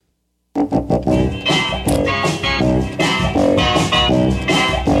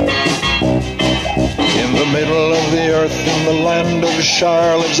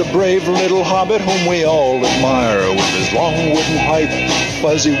Shire lives a brave little hobbit whom we all admire. With his long wooden pipe,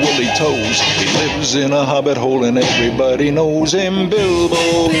 fuzzy woolly toes, he lives in a hobbit hole and everybody knows him.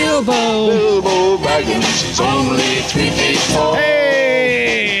 Bilbo, Bilbo Baggins, he's only 3 feet tall.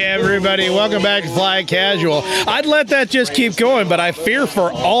 Hey, everybody, welcome back to Fly Casual. I'd let that just keep going, but I fear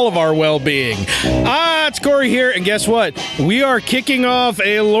for all of our well-being. It's Corey here, and guess what? We are kicking off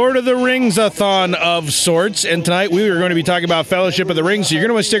a Lord of the Rings-a-thon of sorts, and tonight we are going to be talking about Fellowship of the Ring, so you're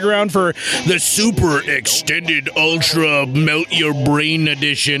going to want to stick around for the super extended, ultra melt-your-brain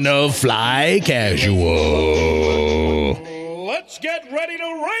edition of Fly Casual. Let's get ready to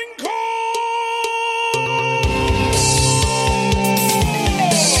wrinkle!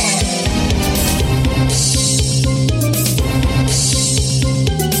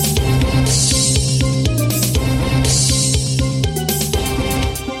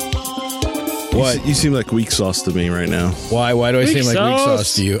 What? You seem like weak sauce to me right now. Why? Why do I seem like weak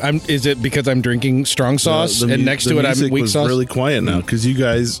sauce to you? Is it because I'm drinking strong sauce and next to it I'm weak sauce? Really quiet now because you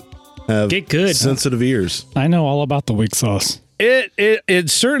guys have sensitive ears. I know all about the weak sauce. It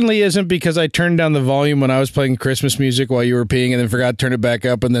certainly isn't because I turned down the volume when I was playing Christmas music while you were peeing and then forgot to turn it back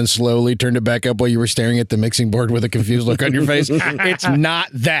up and then slowly turned it back up while you were staring at the mixing board with a confused look on your face. It's not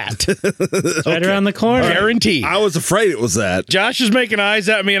that. It's right around the corner. Guaranteed. I was afraid it was that. Josh is making eyes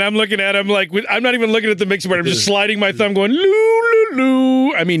at me and I'm looking at him like, I'm not even looking at the mixing board. I'm just sliding my thumb going, loo, loo,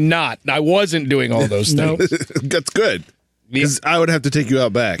 loo. I mean, I wasn't doing all those things. That's good. Because I would have to take you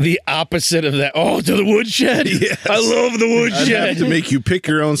out back. The opposite of that. Oh, to the woodshed? Yes. I love the woodshed. I'd have to make you pick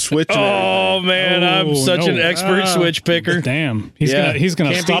your own switch. Oh, man, I'm such an expert switch picker. Damn. He's gonna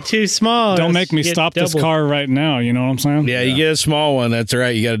Can't stop. Be too small. Don't make me stop this car right now. You know what I'm saying? Yeah, you get a small one. That's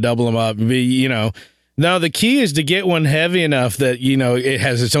right. You got to double them up. Now, the key is to get one heavy enough that, it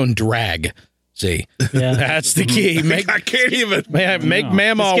has its own drag. See? Yeah. That's the key. I can't even. Make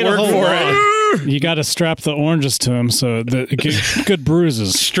Mamaw work for it. You got to strap the oranges to him so that it gets good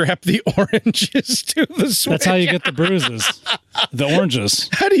bruises. Strap the oranges to the switch. That's how you get the bruises. The oranges.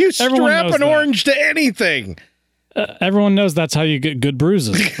 How do you strap an orange to anything? Everyone knows that's how you get good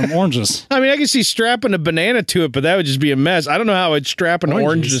bruises from oranges. I mean, I can see strapping a banana to it, but that would just be a mess. I don't know how I'd strap an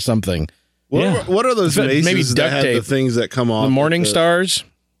orange to something. What are those maces maybe that duct have tape. the things that come off? The Morning Stars?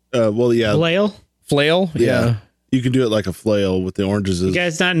 Flail? Yeah. You can do it like a flail with the oranges. You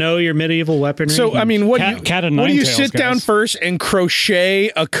guys not know your medieval weaponry? So, I mean, what do you sit down guys. first and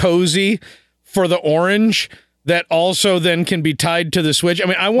crochet a cozy for the orange that also then can be tied to the switch? I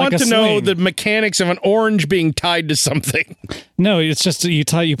mean, I want to know the mechanics of an orange being tied to something. No, it's just you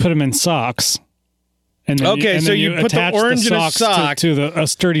put them in socks. And then you put the orange in a sock to a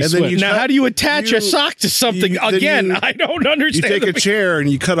sturdy switch. Now, how do you attach a sock to something? I don't understand. You take a chair and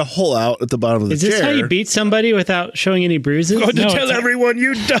you cut a hole out at the bottom of the chair. Is this how you beat somebody without showing any bruises? Tell everyone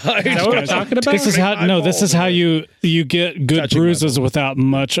you died. Is that what I'm talking about? This is how you get good bruises without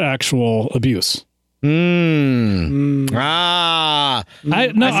much actual abuse. I saw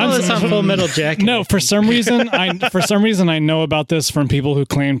this on Full Metal Jacket. No, for some reason I know about this from people who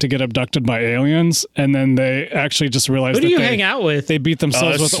claim to get abducted by aliens, and then they actually just realize Who do you hang out with? They beat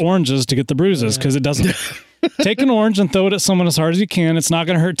themselves with oranges to get the bruises because it doesn't. Take an orange and throw it at someone as hard as you can. It's not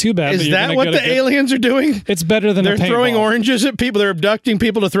going to hurt too bad. Is that what the aliens are doing? It's better than they're throwing oranges at people. They're abducting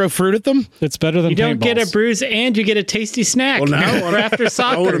people to throw fruit at them. It's better than you don't get a bruise and you get a tasty snack. Well, now after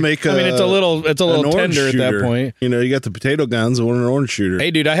soccer. I want to make. It's a little tender at that point. You got the potato guns. I want an orange shooter.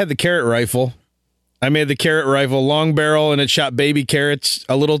 Hey, dude, I had the carrot rifle. I made the carrot rifle, long barrel, and it shot baby carrots.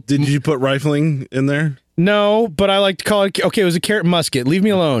 Did you put rifling in there? No, but I like to call it, it was a carrot musket. Leave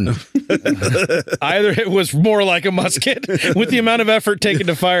me alone. Either it was more like a musket with the amount of effort taken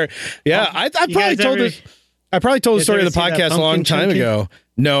to fire. Yeah, I probably told the story of the podcast a long time ago.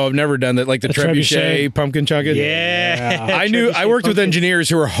 No, I've never done that. Like the trebuchet pumpkin chunking. Yeah. I worked with engineers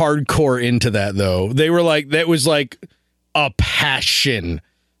who were hardcore into that, though. They were like, that was like a passion.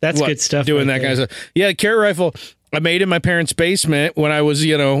 That's good stuff. Doing that kind of stuff. Yeah, carrot rifle. I made in my parents' basement when I was,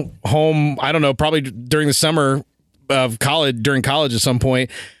 home, I don't know, probably during the summer of college, during college at some point.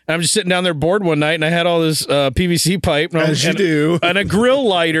 And I'm just sitting down there bored one night, and I had all this PVC pipe. And a grill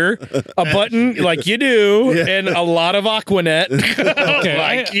lighter, a button, like you do, and a lot of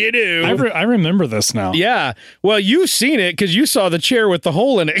Aquanet, you do. I remember this now. Yeah. Well, you've seen it because you saw the chair with the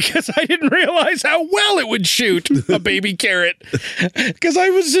hole in it, because I didn't realize how well it would shoot a baby carrot. Because I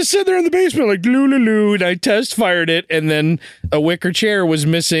was just sitting there in the basement like, loo, and I test fired it, and then a wicker chair was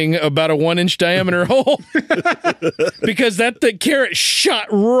missing about a 1-inch diameter hole. Because the carrot shot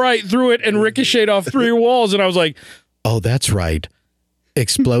right through it and ricocheted off 3 walls, and I was like, oh, that's right.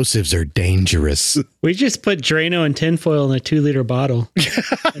 Explosives are dangerous. We just put Drano and tinfoil in a 2-liter bottle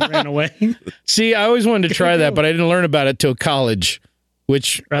and ran away. See, I always wanted to try that, but I didn't learn about it till college,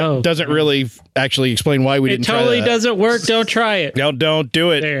 which doesn't really actually explain why we didn't try that. It totally doesn't work. Don't try it. No, don't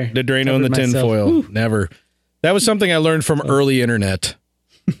do it. There. The Drano and the tinfoil. Never. That was something I learned from early internet.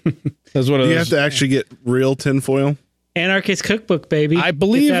 That's what you have to actually get real tinfoil. Anarchist Cookbook, baby. I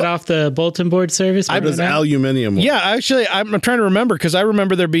believe Get that off the bulletin board service. It was aluminum. Yeah, actually, I'm trying to remember because I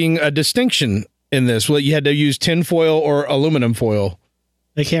remember there being a distinction in this. Well, you had to use tinfoil or aluminum foil.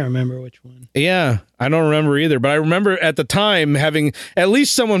 I can't remember which one. Yeah, I don't remember either. But I remember at the time having at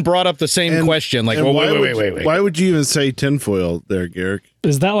least someone brought up the same question. Like, well, wait. Why would you even say tinfoil there, Garrick?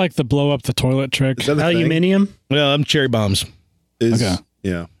 Is that like the blow up the toilet trick? Aluminium? Well, I'm cherry bombs. Okay.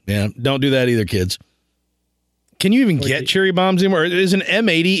 Yeah. Don't do that either, kids. Can you even get cherry bombs anymore? Is an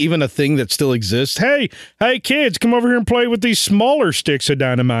M80 even a thing that still exists? Hey, kids, come over here and play with these smaller sticks of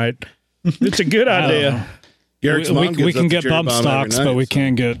dynamite. It's a good idea. We can get bump stocks, but we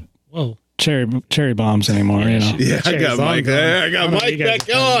can't get cherry bombs anymore. You know. Yeah, I got Mike back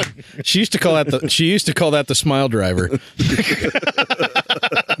on. She used to call that the smile driver.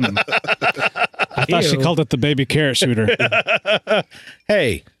 I thought she called it the baby carrot shooter.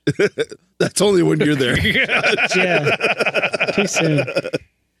 Hey. That's only when you're there. Yeah. Too soon.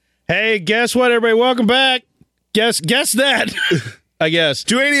 Hey, guess what, everybody? Welcome back. Guess that. I guess.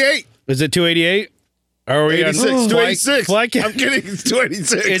 288. Is it 288? Are we 86? 286. I'm kidding. It's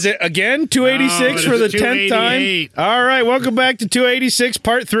 286. Is it again 286 for the 10th time? All right. Welcome back to 286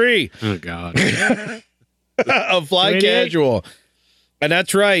 Part 3. Oh, God. Of Fly Casual. And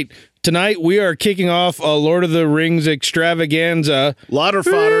that's right. Tonight we are kicking off a Lord of the Rings extravaganza. Lotter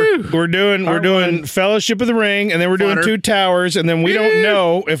fodder. We're doing Fellowship of the Ring, and then we're doing Two Towers, and then we don't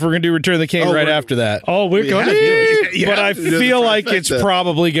know if we're going to do Return of the King right after that. Oh, we're going to do it. But I feel like it's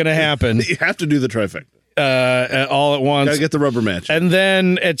probably going to happen. You have to do the trifecta. All at once. Gotta get the rubber match. And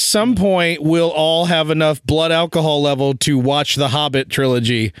then at some point, we'll all have enough blood alcohol level to watch the Hobbit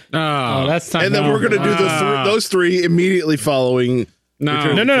trilogy. Oh, that's not. And then we're going to do those three immediately following.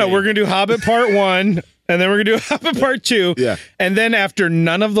 No. We're going to do Hobbit Part 1, and then we're going to do Hobbit Part 2. Yeah. And then after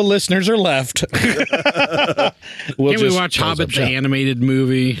none of the listeners are left, Can we watch Hobbit, the animated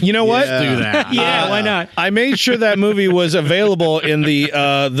movie? You know what? Do that. Yeah, why not? I made sure that movie was available in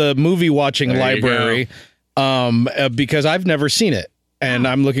the movie watching library because I've never seen it, and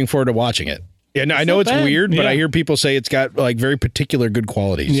I'm looking forward to watching it. And I know it's weird, but I hear people say it's got like very particular good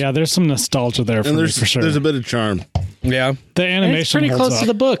qualities. Yeah, there's some nostalgia there for sure. There's a bit of charm. Yeah. The animation it's pretty close to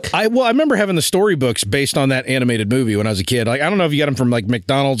the book. I remember having the storybooks based on that animated movie when I was a kid. Like I don't know if you got them from like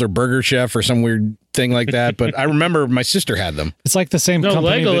McDonald's or Burger Chef or some weird thing like that, but I remember my sister had them. It's like the same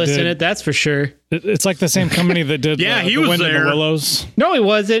company Legolas that did, in it, that's for sure. It's like the same company that did he the was Wind in there. the Willows. No, he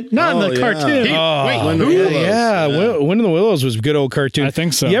wasn't. Not in the cartoon. Wind in the Willows was a good old cartoon. I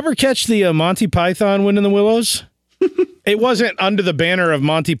think so. You ever catch the Monty Python Wind in the Willows? It wasn't under the banner of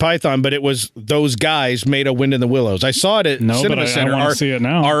Monty Python, but it was those guys made a Wind in the Willows. I saw it at Cinema Center. I want to see it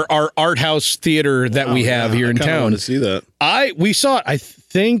now. Our art house theater that we have here in town. I want to see that. We saw it. I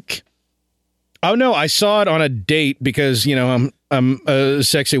think. Oh no, I saw it on a date because I'm a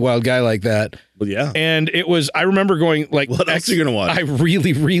sexy wild guy like that. Well, yeah. And it was. I remember going like, what else are you gonna watch? I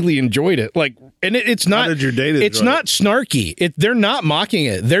really, really enjoyed it. Like, and it's not. How did your date? It's not snarky. They're not mocking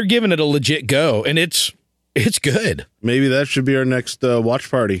it. They're giving it a legit go, and it's good. Maybe that should be our next watch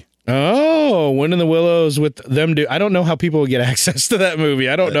party. Oh, Wind in the Willows with them. I don't know how people will get access to that movie.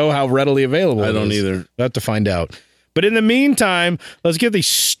 I don't know how readily available. I don't either. We'll have to find out. But in the meantime, let's get these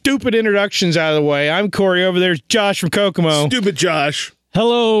stupid introductions out of the way. I'm Corey. Over there's Josh from Kokomo. Stupid Josh.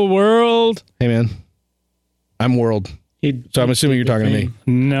 Hello, world. Hey, man. I'm World. So I'm assuming you're talking to me.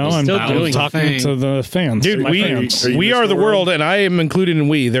 No, I'm talking to the fans. Dude, we are the world, and I am included in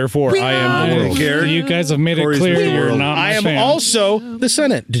we. Therefore, I am the world. You guys have made it clear you're not my I am fan. also the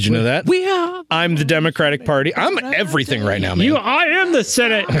Senate. Did you know that? We are. I'm the Democratic Party. I'm everything right now, man. I am the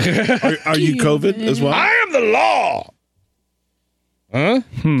Senate. Are you COVID as well? I am the law. Huh?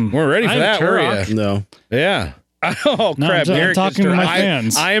 We're ready for that, were you? No. Yeah. Oh, crap. I'm talking to my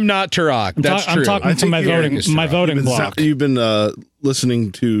fans. I am not Turok. That's true. I'm talking to my voting block. You've been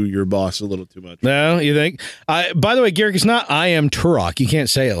listening to your boss a little too much. No, you think? By the way, Garrick, it's not I am Turok. You can't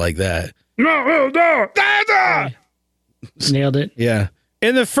say it like that. No. Nailed it. Yeah.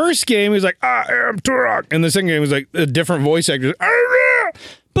 In the first game, he was like, I am Turok. In the second game, he was like a different voice actor.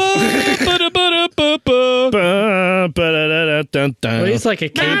 Well, he's like a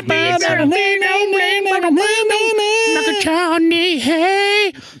caveman.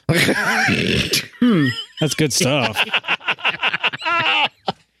 That's good stuff.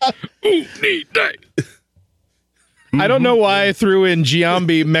 I don't know why I threw in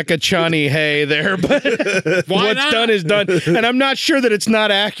Giambi Mekachani Hey there, but what's done is done. And I'm not sure that it's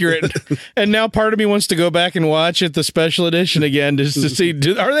not accurate. And now part of me wants to go back and watch it, the special edition again, just to see,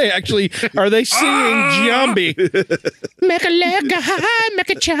 are they seeing Giambi?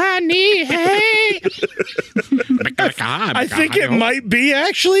 Mekachani Hey. I think it might be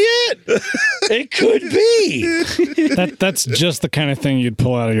actually it. It could be. That's just the kind of thing you'd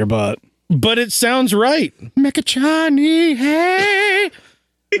pull out of your butt. But it sounds right. Mekachani, hey.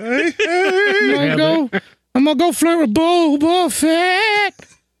 I'm gonna go flirt with Boba Fett.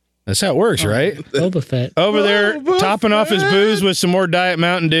 That's how it works, right? Boba Fett. Over there, topping off his booze with some more Diet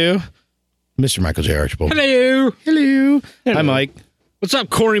Mountain Dew. Mr. Michael J. Archibald. Hello. Hi, Mike. What's up,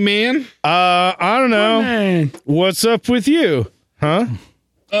 Corey, man? I don't know. Man. What's up with you? Huh?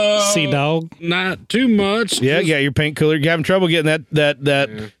 Sea dog. Not too much. Yeah, your pink cooler. You're having trouble getting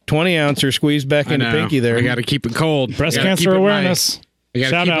that 20 ouncer squeezed back into Pinky there. I got to keep it cold. Breast cancer awareness. I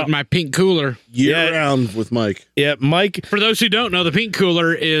got to keep it in my pink cooler. Year round with Mike. Yeah, Mike. For those who don't know, the pink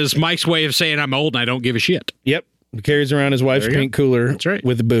cooler is Mike's way of saying I'm old and I don't give a shit. Yep. He carries around his wife's pink cooler. That's right.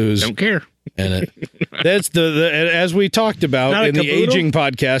 With booze. Don't care. In it. That's the as we talked about in the aging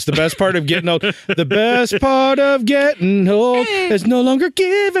podcast, the best part of getting old. The best part of getting old is no longer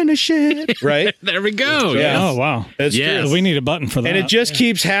giving a shit. Right? There we go. Yeah. Oh, wow. That's true. We need a button for that. And it just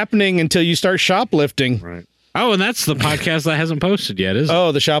keeps happening until you start shoplifting. Right. Oh, and that's the podcast that hasn't posted yet, is it?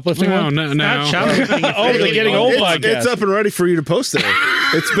 Oh, the shoplifting one? No. Not shoplifting. Oh, the Getting Old podcast. It's up and ready for you to post there.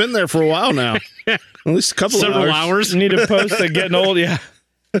 It's been there for a while now. At least a couple Several of hours. You need to post the Getting Old, yeah.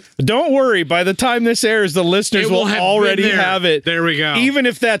 Don't worry. By the time this airs, the listeners will already have it. There we go. Even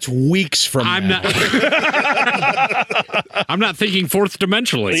if that's weeks from now. I'm not thinking fourth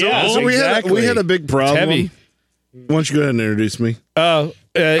dimensionally. Yeah, So we had a big problem. Heavy. Why don't you go ahead and introduce me? How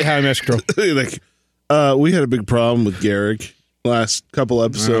I Master Control. We had a big problem with Garrick last couple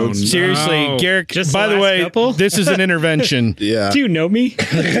episodes. Seriously, Garrick, Just by the the last way, couple? this is an intervention. Yeah. Do you know me?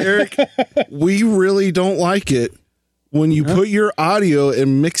 Garrick, we really don't like it when you put your audio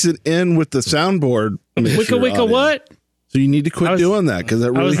and mix it in with the soundboard. Wicca what? So you need to quit doing that because that I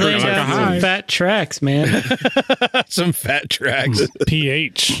really was hurts. laying down some fat tracks, man. Some fat tracks.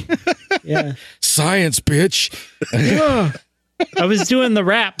 pH. Yeah. Science, bitch. I was doing the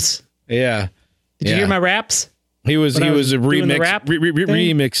raps. Yeah. Did you hear my raps? He was When I was doing the remix, rap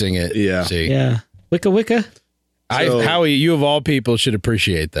remixing it. Yeah. See, Yeah. Wicca. Howie, you of all people should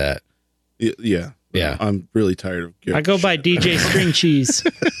appreciate that. Yeah. Yeah. I'm really tired of Garrick. I go by DJ String Cheese.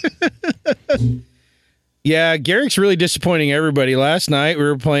 Yeah, Garrick's really disappointing everybody. Last night we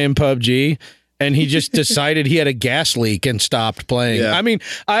were playing PUBG and he just decided he had a gas leak and stopped playing. Yeah. I mean,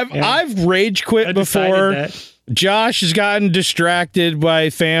 I've rage quit before. Josh has gotten distracted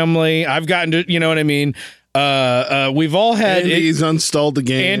by family. I've gotten to, you know what I mean? We've all had Andy's installed the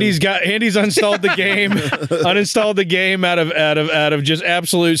game. Andy's uninstalled the game, uninstalled the game out of just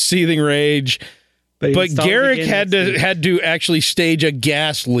absolute seething rage. But Garrick had to actually stage a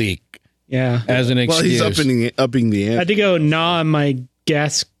gas leak. Yeah. As an excuse. Well, he's upping the ante. I had to go gnaw on my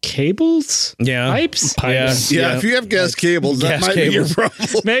gas cables. Yeah. Pipes. Yeah, if you have gas cables, that might be your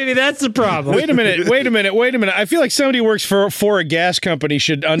problem. Maybe that's the problem. Wait a minute. I feel like somebody who works for a gas company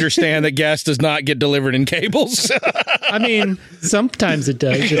should understand that gas does not get delivered in cables. I mean, sometimes it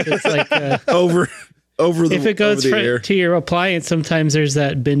does. If it's like if it goes to your appliance, sometimes there's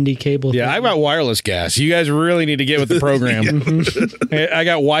that bendy cable. Yeah, I got wireless gas. You guys really need to get with the program. I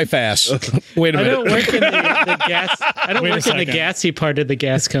got Wi-Fast. Wait a minute. I don't work in the gas. I don't work in the gassy part of the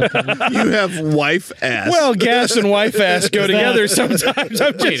gas company. You have wife ass. Well, gas and Wi-Fast go together sometimes.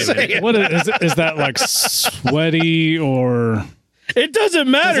 I'm just saying. What is that like sweaty or? It doesn't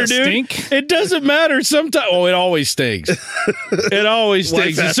matter, Does it dude. stink? It doesn't matter. Sometimes, it always stinks. It always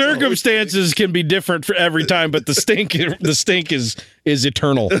stinks. The circumstances can be different for every time, but the stink is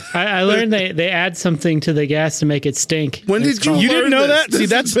eternal. I learned they add something to the gas to make it stink. When did you? You didn't know that? See,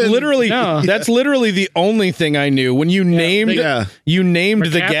 that's literally the only thing I knew. When you named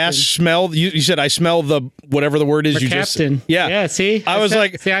the gas smell, you said I smell the whatever the word is. You Captain. just yeah. See,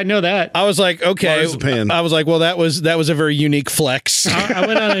 I know that. I was like, okay. Marzipan. I was like, well, that was a very unique flex. I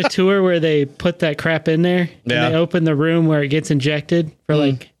went on a tour where they put that crap in there. Yeah. And they opened the room where it gets injected for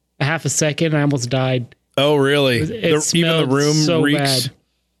like a half a second. And I almost died. Oh, really? It even the room so reeks.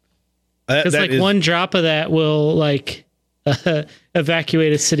 bad. It's like one drop of that will like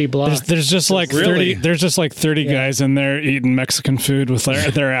evacuate a city block. There's just like Really? 30. There's just like 30 guys in there eating Mexican food with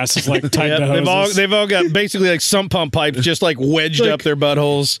their asses like tied to hoses. they've all got basically like sump pump pipes just like wedged up their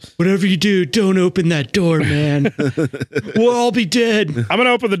buttholes. Whatever you do, don't open that door, man. We'll all be dead. I'm gonna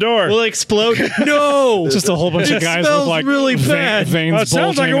open the door. We'll explode. No, Just a whole bunch of It guys smells with like really bad. veins. Oh, it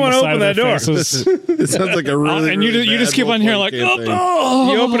sounds like I bulging wanna in the open side of that their door. faces. It sounds like a really, And you really just bad keep on hearing like, role-playing campaign.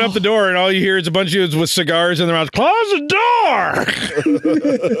 You open up the door and all you hear is a bunch of dudes with cigars in their mouths. Close the door.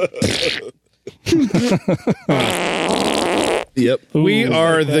 Yep. We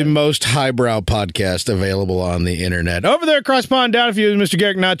are the most highbrow podcast available on the internet. Over there across pond down a few is Mr.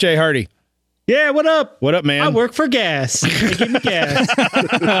 Garrick, not Jay Hardy. yeah, what up? What up, man? I work for gas. They give me gas.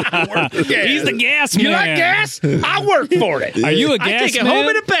 He's the gas man. You like gas? I work for it. Are you a I gas take it man? home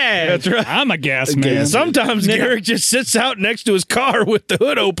in a bag. That's right. I'm a gas man. Sometimes Garrick just sits out next to his car with the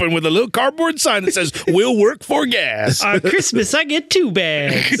hood open with a little cardboard sign that says, "We'll work for gas." On Christmas, I get 2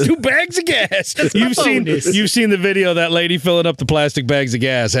 bags. 2 bags of gas. my You've seen bonus. the video of that lady filling up the plastic bags of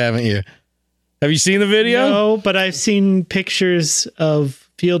gas, haven't you? Have you seen the video? No, but I've seen pictures of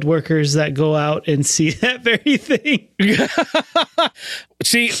field workers that go out and see that very thing.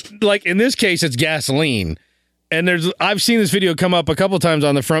 See, like in this case, it's gasoline. And I've seen this video come up a couple times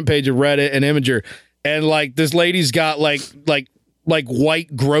on the front page of Reddit and Imager. And like this lady's got like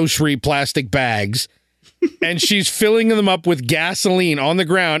white grocery plastic bags. And she's filling them up with gasoline on the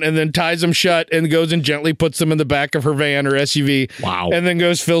ground and then ties them shut and goes and gently puts them in the back of her van or SUV. Wow. And then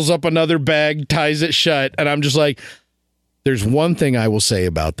fills up another bag, ties it shut. And I'm just like, there's one thing I will say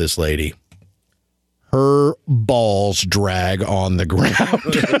about this lady. Her balls drag on the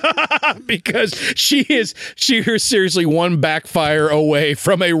ground because she is seriously one backfire away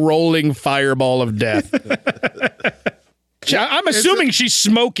from a rolling fireball of death. I'm assuming she's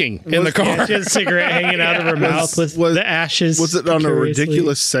smoking in the car. Yeah, she has a cigarette hanging out of her mouth with the ashes. Was it on a curiously.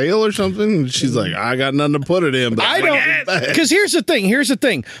 ridiculous sale or something? She's like, I got nothing to put it in. But I don't, because here's the thing.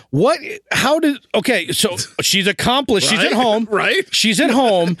 So she's accomplished. She's at home. Right? She's at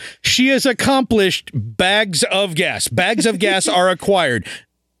home. She has accomplished bags of gas. Bags of gas are acquired.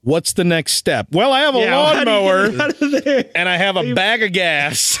 What's the next step? Well, I have a lawnmower and I have a bag of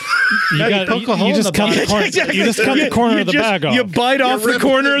gas. You just cut the corner of the bag off. You bite off the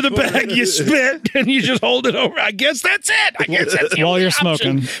corner of the bag, you spit, and you just hold it over. I guess that's it. I guess that's the While only you're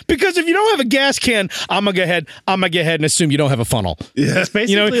option. smoking. Because if you don't have a gas can, I'm gonna go ahead and assume you don't have a funnel. Yeah. It's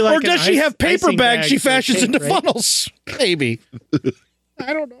basically Or like does she have paper icing bags she bag for fashions cake, into right? funnels? Maybe.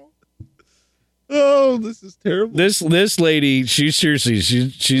 I don't know. Oh, this is terrible. This lady,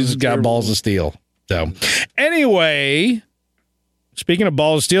 she's got balls of steel. So anyway, speaking of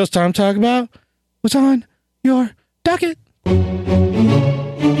balls of steel, it's time to talk about what's on your docket.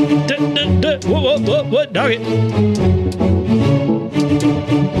 What? Docket.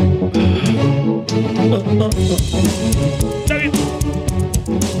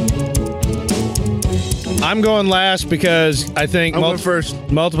 I'm going last because I think I'm going first.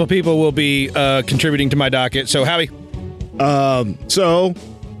 multiple people will be contributing to my docket. So, Howie. So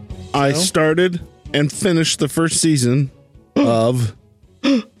I started and finished the first season of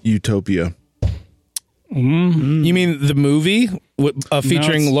Utopia. You mean the movie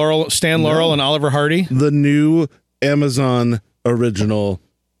featuring Stan Laurel and Oliver Hardy? The new Amazon original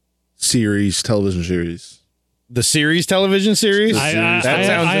television series. The series, television series? I That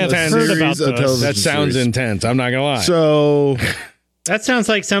sounds have intense. heard about Series of this. television That sounds series. intense. I'm not going to lie. So That sounds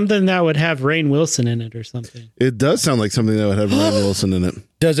like something that would have Rainn Wilson in it or something. it does sound like something that would have Rainn Wilson in it.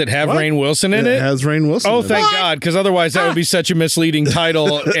 Does it have Rainn Wilson in It it? has Rainn Wilson. Oh, in it. thank God, because otherwise that would be such a misleading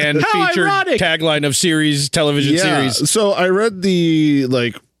title and How featured ironic. tagline of television series. So I read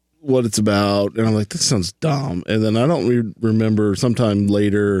the what it's about, and I'm like, this sounds dumb. And then I don't remember. Sometime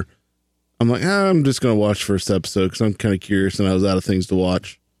later, I'm like, I'm just gonna watch first episode because I'm kind of curious, and I was out of things to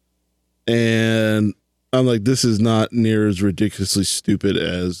watch. And I'm like, this is not near as ridiculously stupid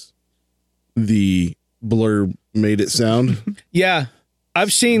as the blurb made it sound. Yeah.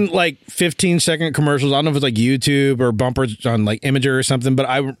 I've seen like 15-second commercials. I don't know if it's like YouTube or bumpers on like Imager or something, but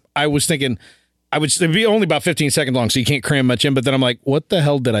I was thinking it'd be only about 15 seconds long, so you can't cram much in. But then I'm like, what the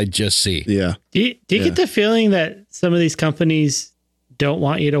hell did I just see? Yeah. Do you get the feeling that some of these companies don't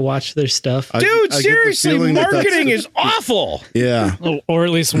want you to watch their stuff? Dude, I get the seriously, feeling that that's- marketing is awful. Yeah. Or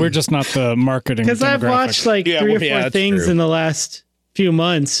at least we're just not the marketing. Because I've demographic. watched like Yeah, 3 or well, yeah, 4 that's things true. in the last few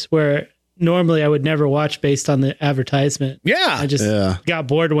months where normally I would never watch based on the advertisement. Yeah. I just Yeah. got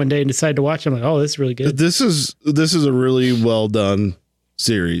bored one day and decided to watch. I'm like, oh, this is really good. This is a really well done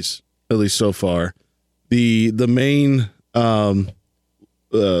series, at least so far. The main I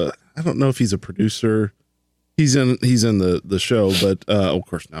don't know if he's a producer. He's in the show, but of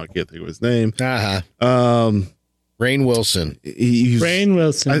course now I can't think of his name. Rainn Wilson. Rainn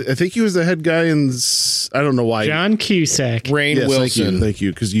Wilson. I think he was the head guy in. I don't know why. John Cusack. Rainn Wilson. Thank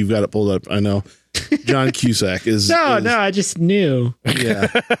you, because you've got it pulled up. I know. John Cusack is. No, I just knew.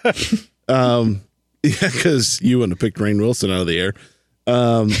 Yeah. Yeah, because you wouldn't have picked Rainn Wilson out of the air.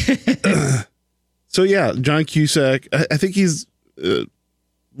 So yeah, John Cusack. I think he's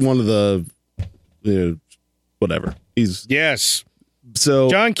one of the whatever. Yes. So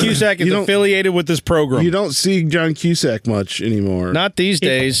John Cusack is affiliated with this program. You don't see John Cusack much anymore. Not these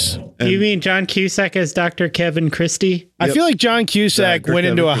days. You mean John Cusack as Dr. Kevin Christie? I feel like John Cusack went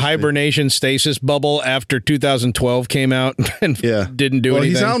into a hibernation stasis bubble after 2012 came out and didn't do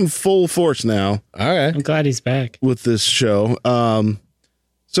anything. He's out in full force now. All right. I'm glad he's back with this show.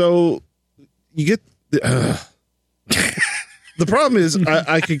 So you get the problem is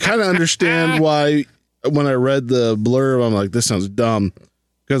I can kind of understand why when I read the blurb, I'm like, this sounds dumb,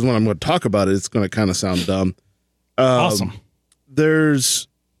 because when I'm going to talk about it, it's going to kind of sound dumb. Awesome. There's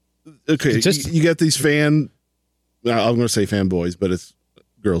you get these I'm going to say fanboys, but it's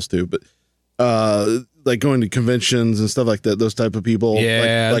girls too, but like going to conventions and stuff like that, those type of people.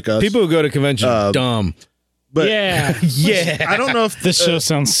 Yeah. Like us. People who go to conventions are dumb. But yeah. I don't know if this show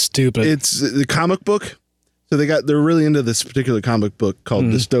sounds stupid. It's the comic book. So they're really into this particular comic book called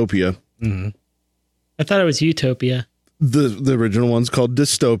Dystopia. Mm-hmm. I thought it was Utopia. The original one's called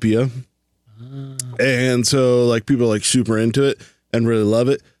Dystopia. And so like people are like super into it and really love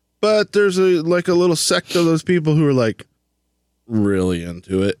it. But there's a little sect of those people who are like really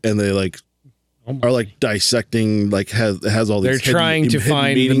into it, and they like are like dissecting, like has all these. They're trying to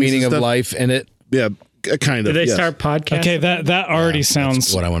find the meaning of life in it. Yeah, kind of. Did they start podcasting? Okay, that already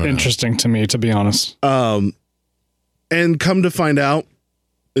sounds what I want to interesting to me, to be honest. And come to find out,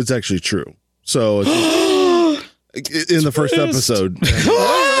 it's actually true. So in the first episode,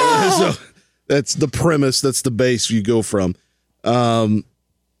 so that's the premise. That's the base you go from, and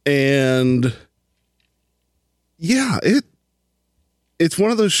yeah, it's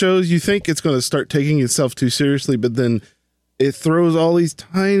one of those shows you think it's going to start taking itself too seriously, but then it throws all these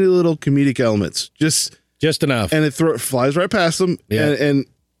tiny little comedic elements, just enough, and it flies right past them, and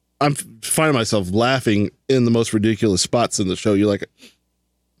I'm finding myself laughing in the most ridiculous spots in the show. You're like,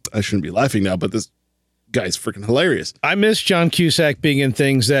 I shouldn't be laughing now, but this guy's freaking hilarious. I miss John Cusack being in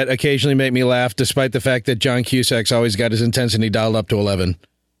things that occasionally make me laugh, despite the fact that John Cusack's always got his intensity dialed up to 11.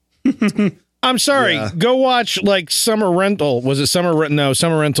 I'm sorry. Yeah. Go watch like Summer Rental. Was it Summer Rental? No,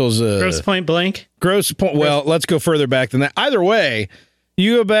 Summer Rental's Gross Point Blank. Gross Point. Well, let's go further back than that. Either way,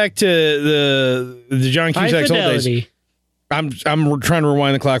 you go back to the John Cusack's old days. I'm trying to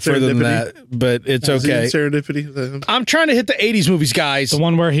rewind the clock further than that, but it's okay. Serendipity. I'm trying to hit the 80s movies, guys. The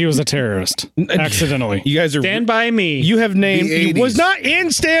one where he was a terrorist accidentally. You guys are Stand By Me. You have named. He was not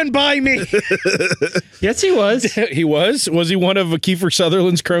in Stand By Me. Yes, he was. He was. Was he one of Kiefer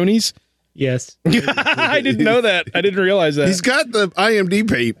Sutherland's cronies? Yes. I didn't know that. I didn't realize that. He's got the IMDb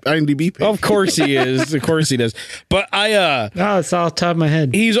page. Of course he is. Of course he does. But it's all top of my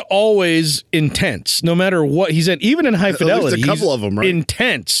head. He's always intense, no matter what he's in. Even in High Fidelity, at least a couple of them, right?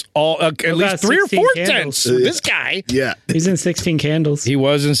 Intense. At least 3 or 4 tenths. This guy. Yeah. He's in 16 Candles. He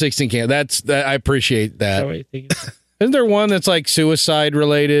was in 16 Candles. I appreciate that. Isn't there one that's like suicide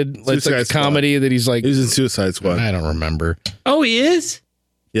related? It's like a comedy that he's like. He's in Suicide Squad. I don't remember. Oh, he is?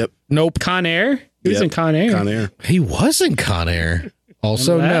 Yep. Nope. Con Air? He was in Con Air. Con Air. He was in Con Air.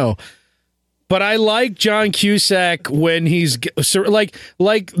 Also, no. But I like John Cusack when he's like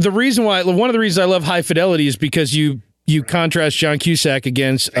the reason why, one of the reasons I love High Fidelity is because you contrast John Cusack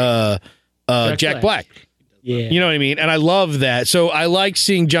against Jack Black. Yeah. You know what I mean? And I love that. So I like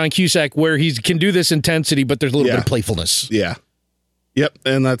seeing John Cusack where he can do this intensity, but there's a little bit of playfulness. Yeah. Yep.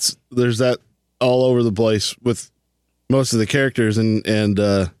 And there's that all over the place with most of the characters and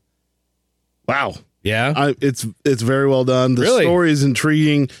wow. Yeah. It's very well done. The really? Story is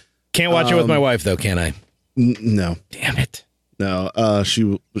intriguing. Can't watch it with my wife though, can I? No. Damn it. No.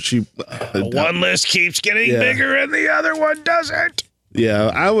 She one list keeps getting bigger and the other one doesn't.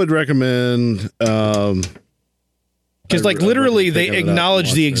 Yeah, I would recommend because like literally they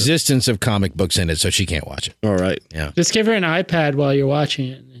acknowledge the existence of comic books in it, so she can't watch it. All right. Yeah. Just give her an iPad while you're watching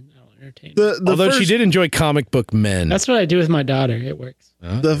it. Although she did enjoy Comic Book Men. That's what I do with my daughter. It works.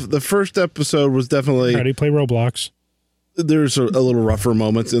 The first episode was definitely. How do you play Roblox? There's a little rougher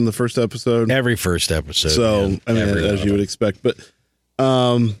moments in the first episode. Every first episode. So man. I mean, as you would expect, but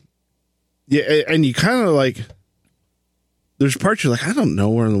yeah, and you kind of like. There's parts you're like, I don't know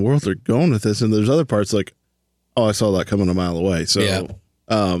where in the world they're going with this, and there's other parts like, oh, I saw that coming a mile away. So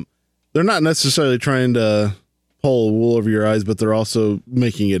they're not necessarily trying to pull wool over your eyes, but they're also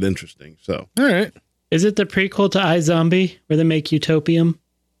making it interesting. So, All right. Is it the prequel to iZombie where they make Utopium?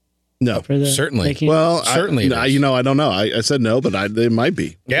 no. For the Certainly. making- Well, Certainly it is. I don't know. I said no, but they might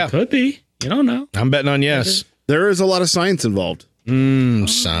be. Yeah. Could be. You don't know. I'm betting on yes. There is a lot of science involved.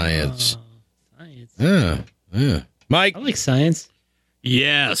 Science. Science. Yeah. Mike, I like science.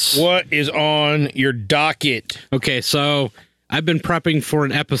 Yes. what is on your docket? Okay, so I've been prepping for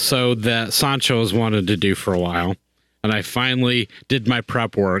an episode that Sancho has wanted to do for a while, and I finally did my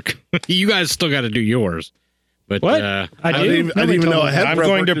prep work. You guys still got to do yours. But What? I I didn't do. even know I had I'm prep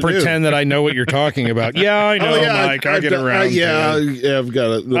going to work to do. pretend that I know what you're talking about. Yeah, I know, Mike. I'll get around to it. I've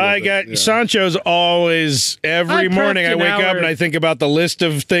got it. I got Sancho's always every I prepped morning. I an wake up hour. and I think about the list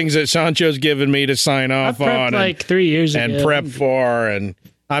of things that Sancho's given me to sign I off prepped on like 3 years ago. and prep for, and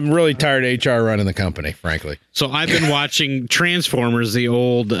I'm really tired of HR running the company, frankly. So I've been watching Transformers, the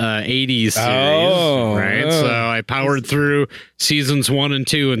old 80s series, Oh, right? oh. So I powered through seasons 1 and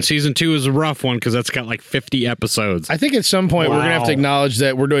 2, and season 2 is a rough one because that's got like 50 episodes. I think at some point we're going to have to acknowledge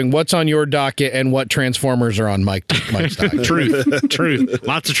that we're doing what's on your docket and what Transformers are on Mike's docket. Truth.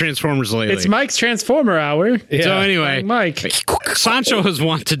 Lots of Transformers lately. It's Mike's Transformer Hour. So anyway, Mike. Sancho has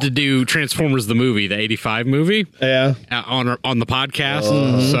wanted to do Transformers the movie, the 85 movie, Yeah. on the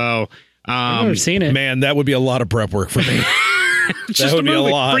podcast. So I've never seen it. Man, that would be a lot of prep work for me. it's just would a be a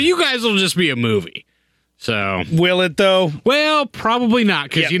movie. lot. For you guys, it'll just be a movie. So, Will it, though? well, probably not,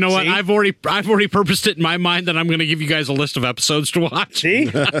 because Yeah, you know what? see? I've already purposed it in my mind that I'm going to give you guys a list of episodes to watch. See?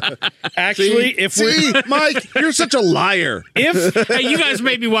 Actually, if we See, Mike, you're such a liar. if Hey, you guys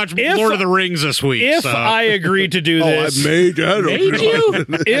made me watch If- Lord of the Rings this week. if so. I agree to do this, Made you?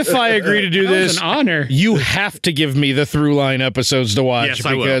 if I agree to do That was this, an honor. you have to give me the through line episodes to watch Yes,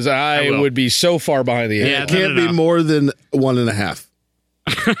 I will. because I I will. would be so far behind the Yeah, eight. Can't No. be more than 1.5.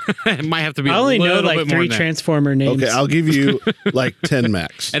 it might have to be I a only little know like bit more 3 than that. Transformer names. Okay, I'll give you like 10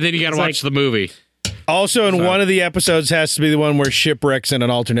 max. And then you got to It's watch like- the movie. Also, in one of the episodes has to be the one where shipwrecks in an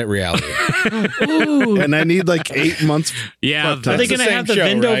alternate reality. And I need like 8 months. Yeah, Are That's they the going to same have the show,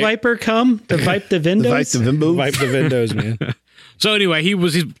 Vindo right? Viper come to vipe the Vindos? Vipe the Vimbo. Wipe the windows, man. So anyway,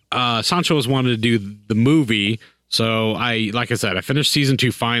 Sancho was wanted to do the movie. So like I said, I finished season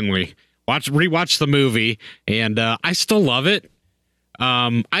 2 finally. Rewatched the movie, and I still love it.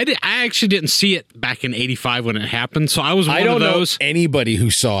 I actually didn't see it back in '85 when it happened, so I was one I don't of know those. anybody who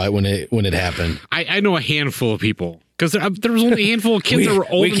saw it when it happened. I know a handful of people because there was only a handful of kids that were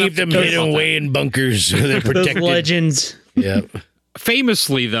old we enough keep them to care hidden about that. away in bunkers. They're Those protected. legends. Yeah.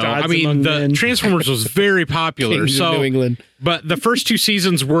 Famously, though, Gods I mean, among the men. Transformers was very popular. Kings of So, New England. but the first 2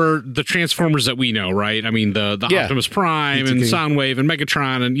 seasons were the Transformers that we know, right? I mean, the Yeah. Optimus Prime and Soundwave and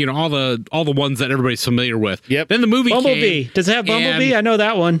Megatron and all the ones that everybody's familiar with. Yep. Then the movie Bumblebee. came. Does it have Bumblebee? and- I know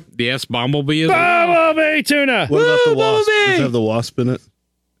that one. Yes, Bumblebee is Bumblebee tuna. What about the wasp? Bumblebee! Does it have the wasp in it?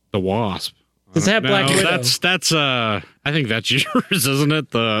 the Wasp. Does it have Black No, Widow? that's I think that's yours, isn't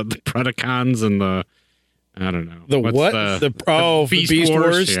it? The Predacons and the I don't know. The What's what? The Beast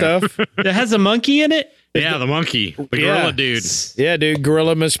Wars Yeah. stuff. It has a monkey in it? Yeah, the monkey, the gorilla dude. Yeah, dude.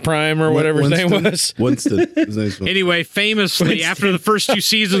 Gorilla Miss Prime or whatever his name was. Winston. His name's Winston. Anyway, famously, after the first 2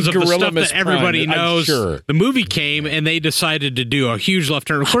 seasons of the Gorilla stuff Miss that everybody Prime, I'm knows, sure. the movie came and they decided to do a huge left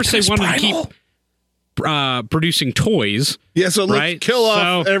turn. Of course, they wanted to keep producing toys, Yeah, so let's Right? kill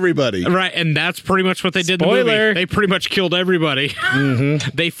off So- everybody. right? And that's pretty much what they did in the Spoiler. movie. They pretty much killed everybody.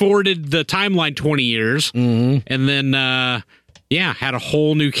 They forwarded the timeline 20 years, and then had a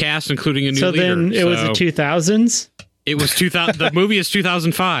whole new cast, including a new So leader. then it was the 2000s? It was 2000. The movie is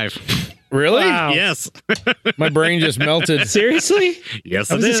 2005. Really? Wow. Yes, My brain just melted. Seriously?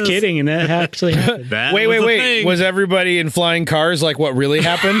 yes. I was it just is. kidding, and that actually happened. That Wait. was a Was thing. everybody in flying cars like what really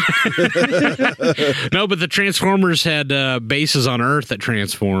happened? No, but the Transformers had bases on Earth that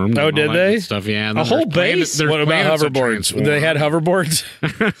transformed. Oh, and did all that they? good Stuff, yeah. and A then whole there's planet- base? there's What about planets that hoverboards? transform. They had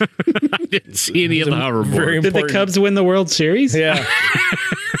hoverboards? I didn't see any of the hoverboards. Very Did the important. Cubs win the World Series? Yeah.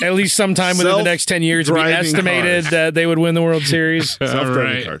 At least sometime within the next 10 years, we Self-driving estimated cars. that they would win the World Series. Self-driving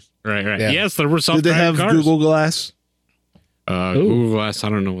right. cars. Right. Yeah. Yes, there were some. Did they have Google Glass? Google Glass? I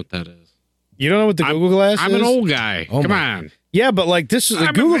don't know what that is. You don't know what the Google Glass I'm is? an old guy. Oh Come my- on. Yeah, but like this is the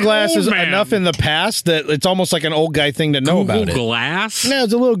I'm Google an Glass old is man. enough in the past that it's almost like an old guy thing to know about it. Google Glass? No,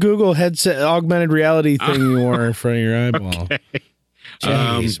 it's a little Google headset, augmented reality thing you wore in front of your eyeball.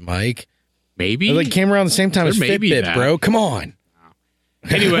 Jeez, Mike. Maybe. It like came around the same time There as may be Fitbit, that. bro. Come on.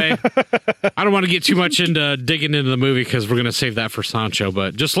 Anyway, I don't want to get too much into digging into the movie because we're going to save that for Sancho.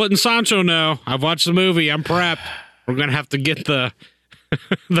 But just letting Sancho know, I've watched the movie. I'm prepped. We're going to have to get the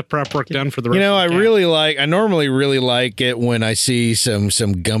the prep work done for the rest. I normally really like it when I see some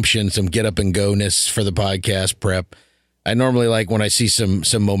gumption, some get up and go-ness for the podcast prep. I normally like when I see some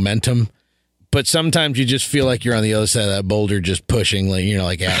momentum, but sometimes you just feel like you're on the other side of that boulder, just pushing,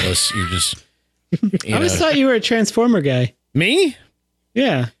 like Atlas. You're just. I always thought you were a Transformer guy. Me?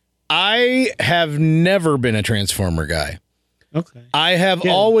 Yeah. I have never been a Transformer guy. Okay. I have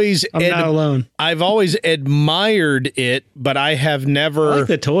always. I'm not alone. I've always admired it, but I have never. I like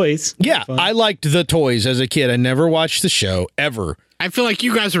the toys. Yeah, I liked the toys as a kid. I never watched the show ever. I feel like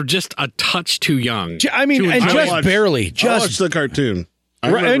you guys are just a touch too young. I mean, and just barely. I Just watched the cartoon.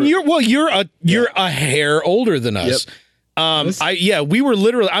 and you're a hair older than us. Yep. We were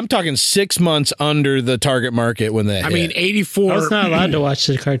literally. I'm talking 6 months under the target market when they. I mean, 84. I was not allowed to watch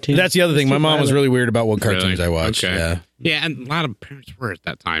the cartoon. That's the other thing. My mom was really weird about what cartoons Really? I watched. Okay. Yeah, and a lot of parents were at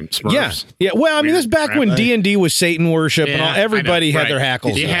that time. Yeah. Smurfs. Yeah. Well, I mean, this is back when D&D was Satan worship and all, everybody I know, had their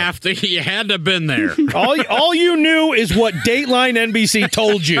hackles. You up. you had to have been there. all you knew is what Dateline NBC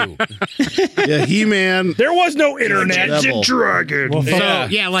told you. Yeah, He-Man. There was no internet. Devil. Dragon. Well, So,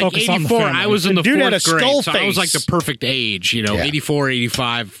 like focus on the 84, family. I was in the Dude had a 4th grade, skull so I was like face. the perfect age, 84,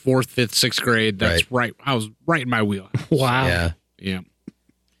 85, 4th, 5th, 6th grade. That's right. I was right in my wheelhouse. Wow. Yeah. Yeah.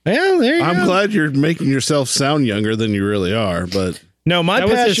 Well, there you I'm go. glad you're making yourself sound younger than you really are, but No, my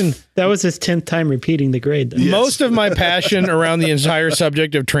passion. That was his 10th time repeating the grade, though. Yes. Most of my passion around the entire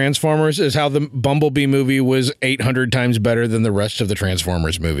subject of Transformers is how the Bumblebee movie was 800 times better than the rest of the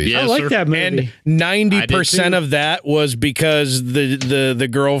Transformers movies. Yeah. I Yes, like sir. that movie. And 90% too. of that was because the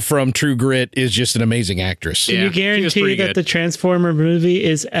girl from True Grit is just an amazing actress. Yeah. Can you she was guarantee pretty that good. the Transformer movie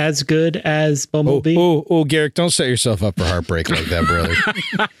is as good as Bumblebee? Oh, Garrick, don't set yourself up for heartbreak like that, brother.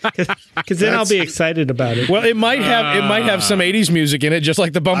 Because then I'll be excited about it. Well, it might have some 80s music in it, just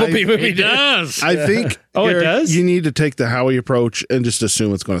like the Bumblebee movie It did. does. I think Oh, it Garrett, does? you need to take the Howie approach and just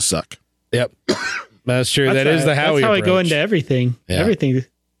assume it's going to suck. Yep. That's true. That's That's the Howie That's how I go approach. into everything. Yeah. Everything. And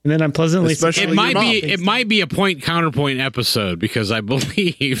then I'm pleasantly Especially surprised. It might be a point counterpoint episode because I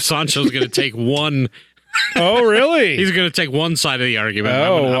believe Sancho's going to take one. Oh, really? He's going to take one side of the argument.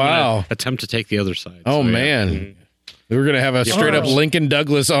 Oh, I'm gonna wow. attempt to take the other side. Oh, So, yeah. man. We're going to have a straight up Lincoln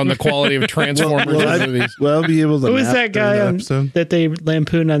Douglas on the quality of Transformers movies. Will I be able to Who is nap that guy during on, the episode? that they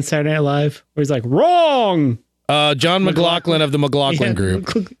lampooned on Saturday Night Live? Where he's like, wrong! John McLaughlin of the McLaughlin Yeah.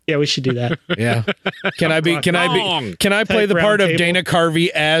 Group. Yeah, we should do that. Yeah. Can I Wrong. play the Type part round of table. Dana Carvey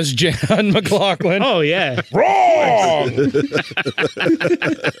as John McLaughlin? Oh, yeah. Wrong.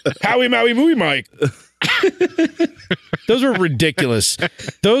 Howie Maui Movie Mike. Those were ridiculous.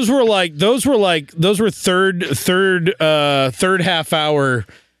 Those were third half hour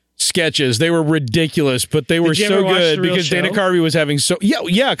sketches. They were ridiculous, but they were you so ever watch good The Real because Dana Show? Carvey was having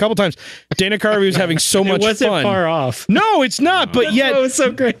a couple times. Dana Carvey was having so much It wasn't fun. far off. No, it's not. But yet, Oh, it was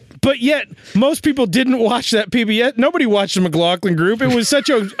so great. most people didn't watch that PBS. Nobody watched the McLaughlin Group. It was such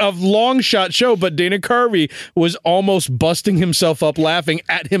a long shot show, but Dana Carvey was almost busting himself up laughing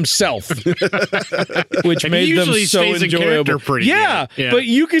at himself, which And he made them usually so stays in enjoyable. character pretty Yeah, good. Yeah. but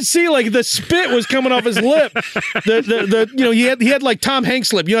you could see like the spit was coming off his lip. He had like Tom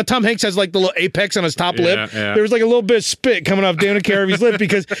Hanks lip. Tom Hanks has like the little apex on his top lip. yeah. There was like a little bit of spit coming off Dana Carvey's lip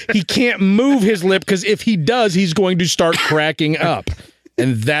because he can't move his lip because if he does, he's going to start cracking up.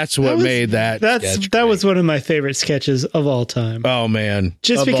 And that's what made that. sketch That was one of my favorite sketches of all time. Oh man,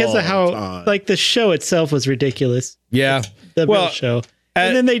 Just Of because all of how time. like the show itself was ridiculous. yeah, The real show.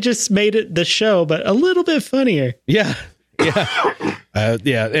 And then they just made it the show, but a little bit funnier. yeah,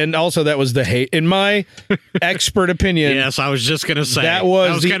 and also that was the hate. In my expert opinion, Yes, I was just going to say that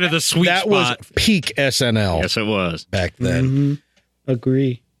was kind of the sweet that spot. was peak SNL Yes, it was. back then. Mm-hmm.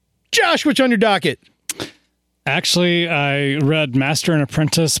 Agree. Josh, what's on your docket? Actually, I read Master and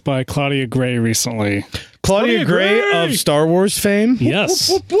Apprentice by Claudia Gray recently. Claudia Gray of Star Wars fame. Yes.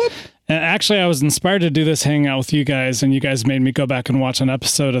 And actually, I was inspired to do this hangout with you guys, and you guys made me go back and watch an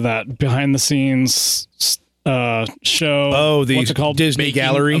episode of that behind the scenes show. Oh, the what's it called? Disney Making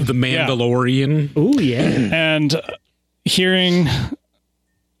Gallery. of the Mandalorian. Oh, yeah. And hearing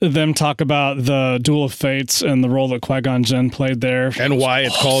them talk about the Duel of Fates and the role that Qui-Gon Jinn played there. And why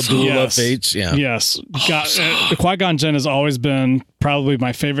it's called Duel of Yes. Fates. Yeah. Yes. Qui-Gon Jinn has always been probably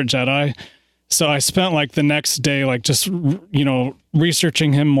my favorite Jedi. So I spent like the next day, like just,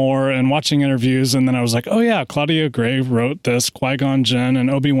 researching him more and watching interviews. And then I was like, oh yeah, Claudia Gray wrote this Qui-Gon Jinn and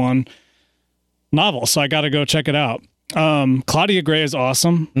Obi-Wan novel. So I got to go check it out. Claudia Gray is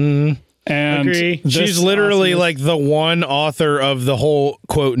awesome. Mm-hmm. And Agree. this She's literally awesomeness. like the one author of the whole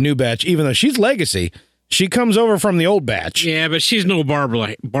quote new batch, even though she's legacy. She comes over from the old batch. Yeah, but she's no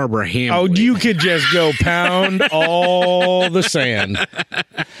Barbara Hamlin. Oh, you could just go pound all the sand.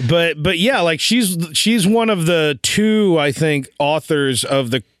 But yeah, like she's one of the two, I think, authors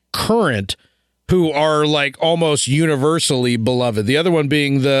of the current who are like almost universally beloved. The other one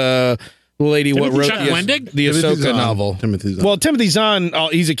being the lady what wrote the Ahsoka novel. Timothy Zahn. Well, Timothy Zahn,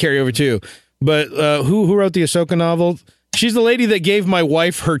 he's a carryover too. But who wrote the Ahsoka novel? She's the lady that gave my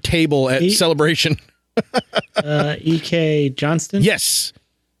wife her table at Celebration. E.K. Johnston? Yes.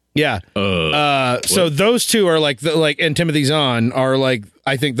 Yeah. So those two are like and Timothy Zahn are like,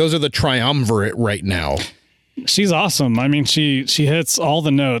 I think those are the triumvirate right now. She's awesome. I mean, she hits all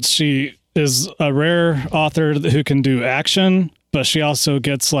the notes. She is a rare author who can do action, but she also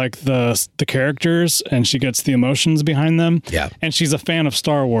gets like the characters and she gets the emotions behind them. Yeah. And she's a fan of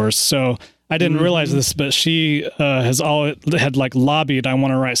Star Wars. So I didn't realize this, but she had like lobbied, I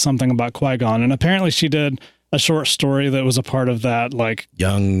want to write something about Qui-Gon. And apparently she did a short story that was a part of that like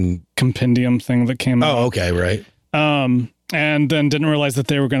young compendium thing that came out. Oh, okay, right. And then didn't realize that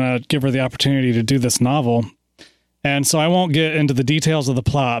they were going to give her the opportunity to do this novel. And so I won't get into the details of the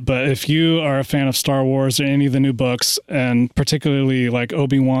plot, but if you are a fan of Star Wars or any of the new books, and particularly like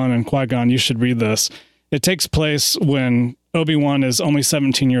Obi-Wan and Qui-Gon, you should read this. It takes place when Obi-Wan is only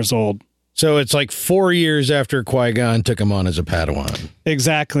 17 years old. So it's like 4 years after Qui-Gon took him on as a Padawan.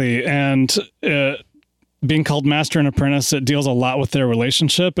 Exactly. And being called Master and Apprentice, it deals a lot with their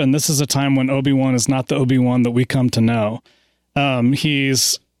relationship. And this is a time when Obi-Wan is not the Obi-Wan that we come to know. They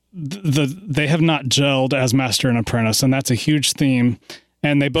have not gelled as Master and Apprentice, and that's a huge theme.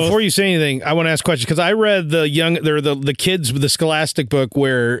 And they both. Before you say anything, I want to ask a question because I read the kids the Scholastic book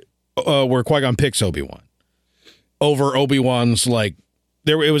where Qui-Gon picks Obi-Wan over Obi-Wan's like.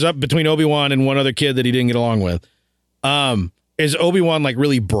 It was up between Obi-Wan and one other kid that he didn't get along with. Is Obi-Wan like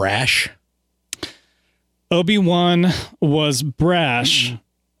really brash? Obi-Wan was brash,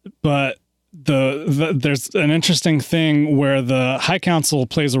 but there's an interesting thing where the High Council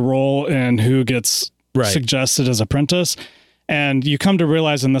plays a role in who gets suggested as apprentice. And you come to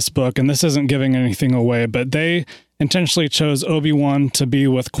realize in this book, and this isn't giving anything away, but they intentionally chose Obi-Wan to be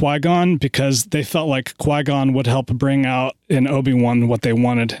with Qui-Gon because they felt like Qui-Gon would help bring out in Obi-Wan what they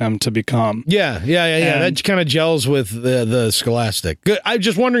wanted him to become. Yeah. That kind of gels with the Scholastic. I'm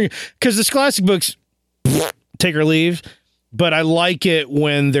just wondering, because the Scholastic books, take or leave, but I like it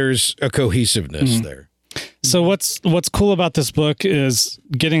when there's a cohesiveness there. So what's cool about this book is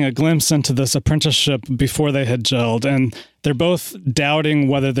getting a glimpse into this apprenticeship before they had gelled, and they're both doubting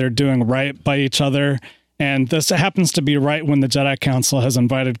whether they're doing right by each other. And this happens to be right when the Jedi Council has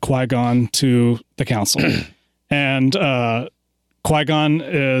invited Qui-Gon to the council. And Qui-Gon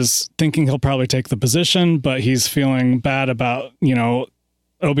is thinking he'll probably take the position, but he's feeling bad about,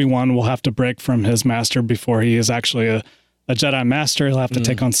 Obi-Wan will have to break from his master before he is actually a Jedi Master. He'll have to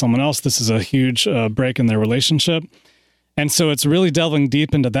take on someone else. This is a huge break in their relationship. And so it's really delving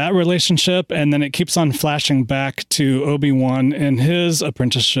deep into that relationship. And then it keeps on flashing back to Obi-Wan in his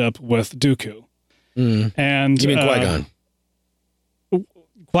apprenticeship with Dooku. And you mean Qui-Gon?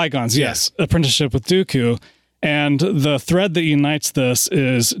 Qui-Gon's, yes. Apprenticeship with Dooku. And the thread that unites this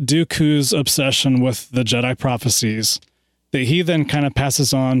is Dooku's obsession with the Jedi prophecies that he then kind of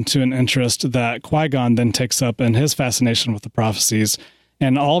passes on to an interest that Qui-Gon then takes up in his fascination with the prophecies,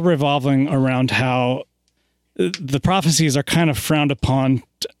 and all revolving around how the prophecies are kind of frowned upon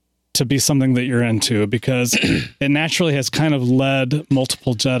to be something that you're into, because it naturally has kind of led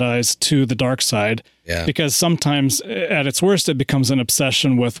multiple Jedis to the dark side. Yeah. Because sometimes at its worst, it becomes an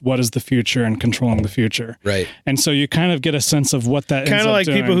obsession with what is the future and controlling the future. Right. And so you kind of get a sense of what that kind of like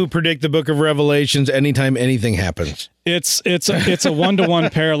doing. People who predict the Book of Revelations anytime anything happens. It's a one-to-one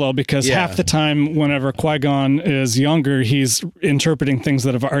parallel, because half the time whenever Qui-Gon is younger, he's interpreting things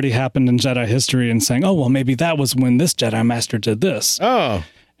that have already happened in Jedi history and saying, oh, well, maybe that was when this Jedi Master did this. Oh.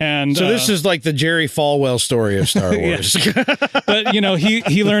 And so this is like the Jerry Falwell story of Star Wars. But,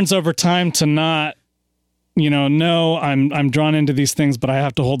 he learns over time to not, no, I'm drawn into these things, but I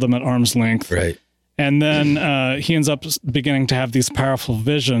have to hold them at arm's length. Right. And then he ends up beginning to have these powerful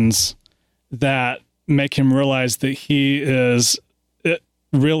visions that make him realize that he is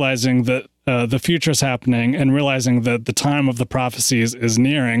realizing that the future is happening and realizing that the time of the prophecies is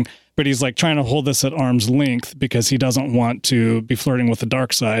nearing. But he's like trying to hold this at arm's length because he doesn't want to be flirting with the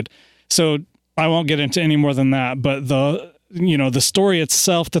dark side. So I won't get into any more than that. But the story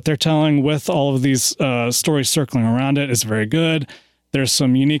itself that they're telling with all of these stories circling around it is very good. There's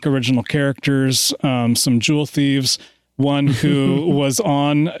some unique original characters, some jewel thieves. one who was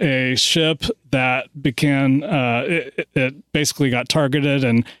on a ship that began, it basically got targeted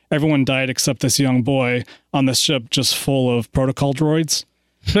and everyone died except this young boy on this ship just full of protocol droids.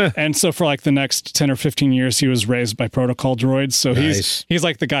 And so for like the next 10 or 15 years, he was raised by protocol droids. So Nice. he's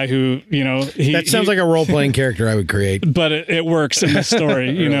like the guy who, you know, That sounds like a role-playing character I would create. but it works in the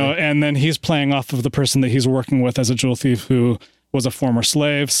story, you know, and then he's playing off of the person that he's working with as a jewel thief who was a former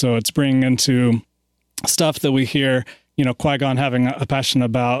slave. So it's bringing into stuff that we hear, you know, Qui-Gon having a passion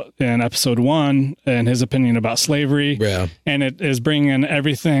about in episode 1 and his opinion about slavery. Yeah. And it is bringing in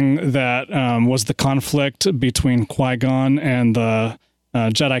everything that was the conflict between Qui-Gon and the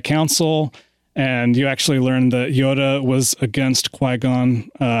Jedi Council. And you actually learn that Yoda was against Qui-Gon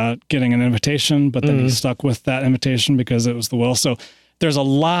getting an invitation, but then he stuck with that invitation because it was the will. So there's a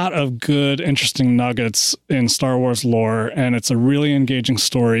lot of good, interesting nuggets in Star Wars lore, and it's a really engaging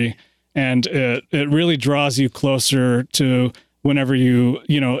story. And it really draws you closer to whenever you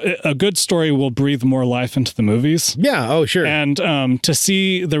know, a good story will breathe more life into the movies. Yeah. Oh, sure. And to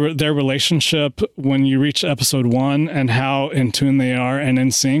see their relationship when you reach episode 1 and how in tune they are and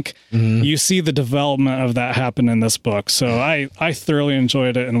in sync, you see the development of that happen in this book. So I thoroughly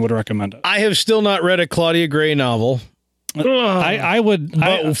enjoyed it and would recommend it. I have still not read a Claudia Gray novel. I would,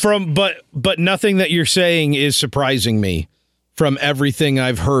 But nothing that you're saying is surprising me from everything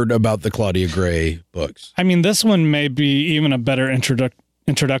I've heard about the Claudia Gray books. I mean, this one may be even a better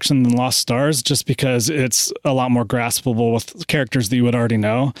introduction than Lost Stars, just because it's a lot more graspable with characters that you would already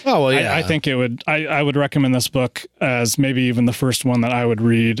know. Oh, well, yeah. I think it would. I would recommend this book as maybe even the first one that I would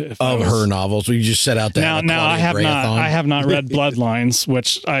read if Of her novels, we just set out to have a Now I Claudia have not. Gray-a-thon. I have not read Bloodlines,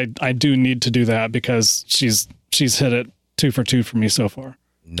 which I do need to do that because she's hit it 2 for 2 for me so far.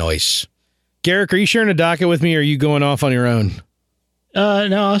 Nice. Garrick, are you sharing a docket with me, or are you going off on your own? No,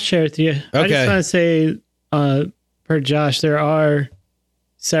 I'll share it with you. I Okay. just want to say, per Josh, there are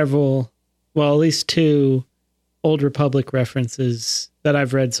several, well, at least 2 Old Republic references that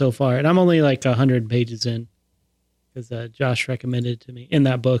I've read so far. And I'm only like 100 pages in because Josh recommended it to me in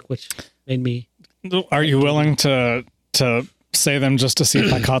that book, which made me. Are you willing to say them just to see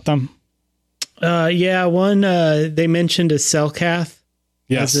if I caught them? Yeah, one, they mentioned a Selkath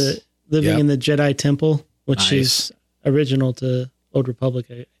Yes. living Yep. in the Jedi Temple, which Nice. is original to Old Republic,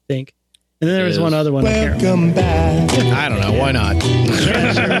 I think. And then there was Is. one other one. I can't remember. Welcome back. I don't know. Why not?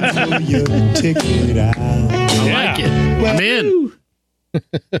 Pull your ticket out. I like it. I'm in.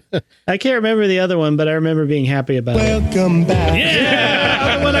 I can't remember the other one, but I remember being happy about it. Welcome back.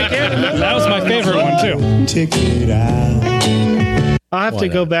 Other one I can't remember. That was my favorite one too. Ticket out. I'll have Why to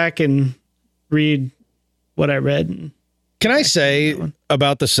go not? back and read what I read. Can I say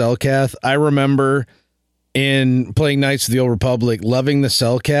about the Selkath? I remember in playing Knights of the Old Republic, loving the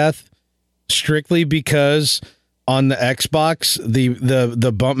Selkath strictly because on the Xbox,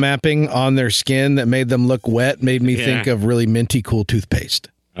 the bump mapping on their skin that made them look wet made me Yeah. think of really minty cool toothpaste.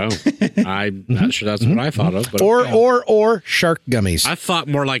 Oh, I'm not sure that's what I thought of, but Or shark gummies. I thought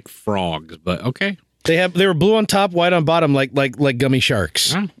more like frogs, but okay. They were blue on top, white on bottom, like gummy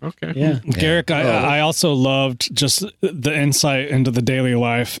sharks. Oh, okay. Yeah. Garrick, I also loved just the insight into the daily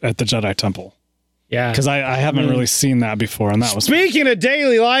life at the Jedi Temple. Yeah. Because I haven't really seen that before, and that was Speaking of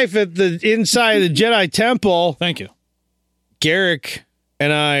daily life at the inside of the Jedi Temple, Thank you. Garrick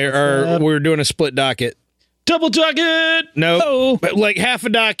and I we're doing a split docket. Double docket. No, but like half a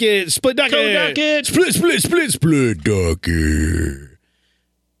docket, split docket, Co-docket. split docket.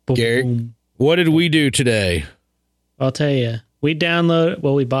 Garrick, what did we do today? I'll tell you. We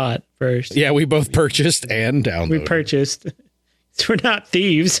we bought first. Yeah, we both purchased and downloaded. We purchased. We're not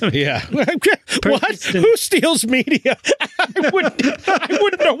thieves. Yeah. What? Purchased and- Who steals media? I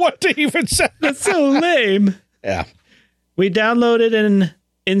wouldn't know what to even say. That's so lame. Yeah. We downloaded and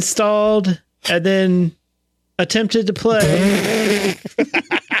installed and then attempted to play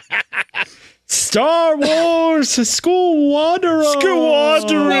Star Wars School Wanderer.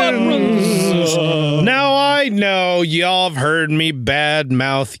 Now I know y'all have heard me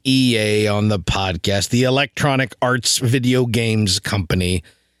badmouth EA on the podcast, the Electronic Arts Video Games Company.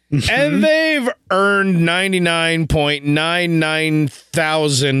 And they've earned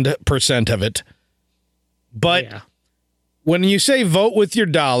 99.99,000% of it. But Yeah. when you say vote with your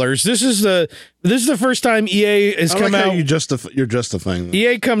dollars, this is the first time EA has I come like how out. you're justifying that.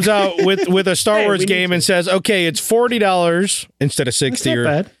 EA comes out with a Star Hey, Wars we need game and says, okay, it's $40 instead of 60 not or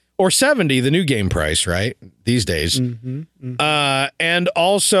bad. or 70, the new game price, right? These days. And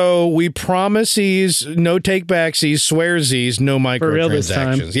also we promises, no take backsies, swearsies, no real this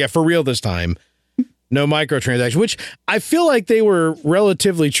time. microtransactions. Yeah, for real this time. No microtransactions, which I feel like they were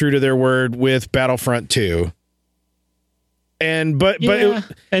relatively true to their word with Battlefront 2. Yeah.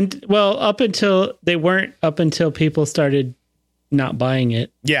 And well, up until people started not buying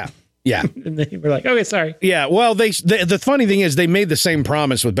it. Yeah. And they were like, okay, sorry. Yeah, well, the funny thing is they made the same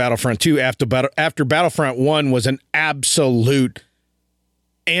promise with Battlefront 2 after Battlefront 1 was an absolute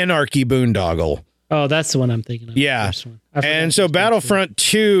anarchy boondoggle. Oh, that's the one I'm thinking of. Yeah. The first one. I forgot And so the first one. Battlefront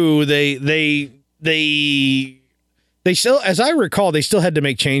 2, they still, as I recall, they still had to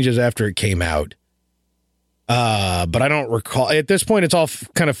make changes after it came out. But I don't recall. At this point, it's all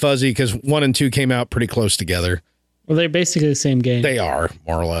kind of fuzzy because 1 and 2 came out pretty close together. Well, they're basically the same game. They are,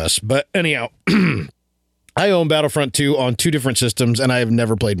 more or less. But anyhow, I own Battlefront 2 on 2 different systems, and I have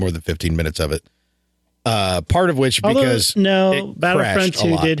never played more than 15 minutes of it. Part of which because Battlefront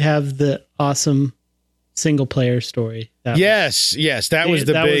 2 did have the awesome single-player story. That Yes, that was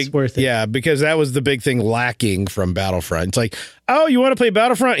the that big, was worth it. Yeah, because that was the big thing lacking from Battlefront. It's like, oh, you want to play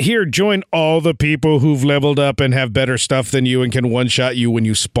Battlefront? Here, join all the people who've leveled up and have better stuff than you and can one-shot you when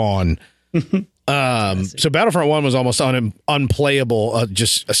you spawn. So Battlefront 1 was almost unplayable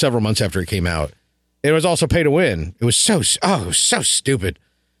just several months after it came out. It was also pay to win. It was so stupid.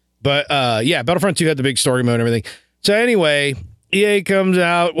 But yeah, Battlefront 2 had the big story mode and everything. So anyway, EA comes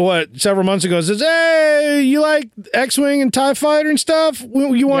out several months ago and says, "Hey, you like X-Wing and TIE Fighter and stuff?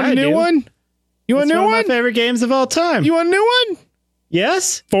 You want a new one? You want a new one? one? Of my favorite games of all time. You want a new one?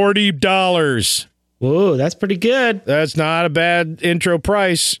 Yes. $40. Whoa, that's pretty good. That's not a bad intro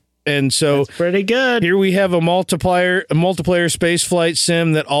price." And so That's pretty good. here we have a multiplayer space flight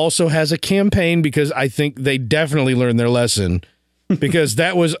sim that also has a campaign, because I think they definitely learned their lesson, because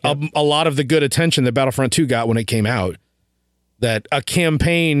that was a lot of the good attention that Battlefront 2 got when it came out. That a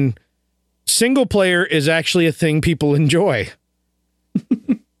campaign single player is actually a thing people enjoy.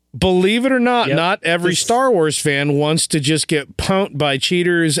 Believe it or not, not every Star Wars fan wants to just get punked by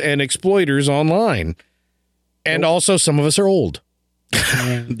cheaters and exploiters online. And also some of us are old.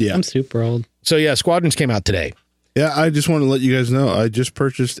 Yeah. I'm super old. So yeah, Squadrons came out today. Yeah, I just want to let you guys know I just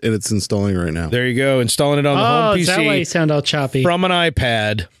purchased and it's installing right now. There you go, installing it on the home PC. Is that why you sound all choppy? From an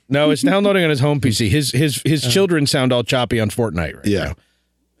iPad. No, it's downloading on his home PC. His children sound all choppy on Fortnite right now.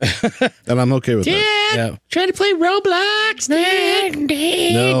 And I'm okay with that. Yeah. Trying to play Roblox, Nick.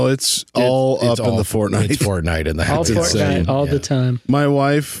 No, it's all up in the Fortnite. It's Fortnite in the All house. Fortnite all the time. My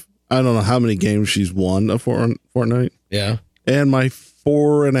wife, I don't know how many games she's won of Fortnite. Yeah. And my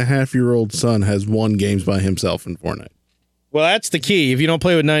 4.5-year-old son has won games by himself in Fortnite. Well, that's the key. If you don't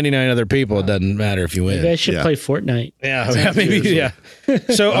play with 99 other people, it doesn't matter if you win. You guys should play Fortnite. Yeah, maybe. Yeah.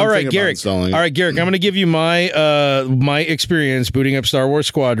 So, all right, Garrick. All right, Garrick. I'm going to give you my my experience booting up Star Wars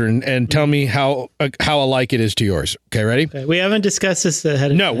Squadron, and tell me how alike it is to yours. Okay, ready? Okay. We haven't discussed this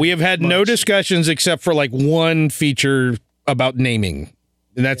ahead of No, we have had no discussions except for like one feature about naming,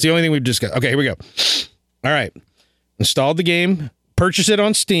 and that's the only thing we've discussed. Okay, here we go. All right, installed the game, purchase it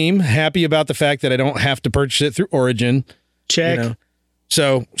on Steam. Happy about the fact that I don't have to purchase it through Origin. Check. You know?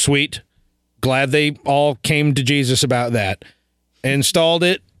 So sweet. Glad they all came to Jesus about that. Installed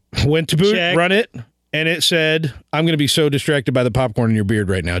it, went to boot, run it, and it said, I'm going to be so distracted by the popcorn in your beard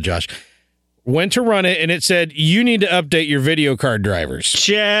right now, Josh. Went to run it, and it said, you need to update your video card drivers.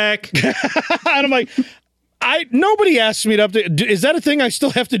 Check. And I'm like, nobody asked me to update. Is that a thing I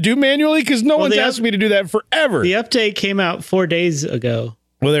still have to do manually? Because no one's asked me to do that forever. The update came out 4 days ago.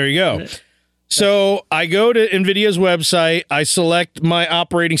 Well, there you go. So I go to NVIDIA's website, I select my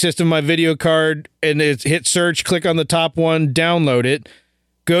operating system, my video card, and it's hit search, click on the top one, download it,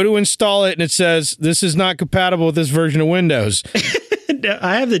 go to install it, and it says, this is not compatible with this version of Windows.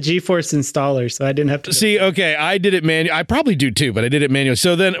 I have the GeForce installer, so I didn't have to. See, okay, I did it manually. I probably do too, but I did it manually.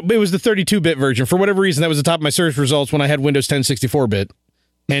 So then it was the 32-bit version. For whatever reason, that was the top of my search results when I had Windows 10 64-bit.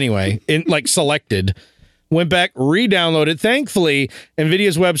 Anyway, selected. Went back, re-downloaded. Thankfully,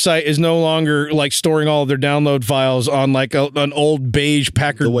 NVIDIA's website is no longer like storing all of their download files on like an old beige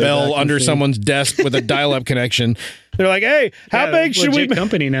Packard Bell under someone's desk with a dial-up connection. They're like, "Hey, how big should we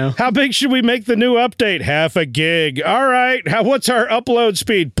company now? How big should we make the new update? 0.5 gig. All right. What's our upload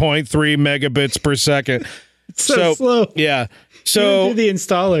speed? 0.3 megabits per second." So slow. Yeah. So do the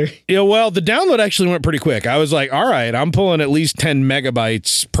installer. Yeah, well, the download actually went pretty quick. I was like, all right, I'm pulling at least 10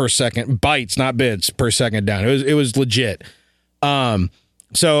 megabytes per second, bytes, not bits per second down. It was legit.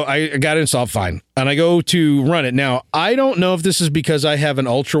 So I got it installed fine. And I go to run it. Now, I don't know if this is because I have an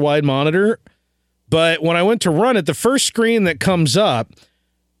ultra wide monitor, but when I went to run it, the first screen that comes up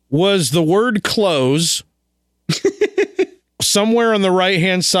was the word close somewhere on the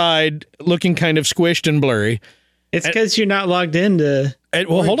right-hand side, looking kind of squished and blurry. It's because you're not logged into.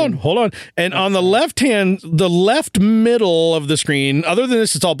 Well, hold on. And on the left middle of the screen, other than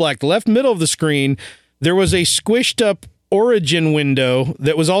this, it's all black. The left middle of the screen, there was a squished up Origin window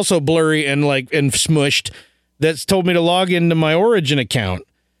that was also blurry and smushed that's told me to log into my Origin account.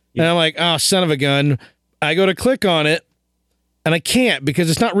 And I'm like, oh, son of a gun. I go to click on it and I can't because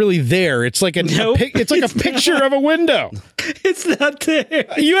it's not really there. It's like it's like a picture of a window. It's not there.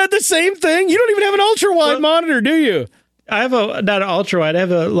 You had the same thing? You don't even have an ultra wide monitor, do you? I have not an ultra wide. I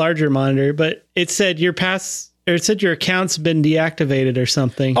have a larger monitor, but it said your account's been deactivated or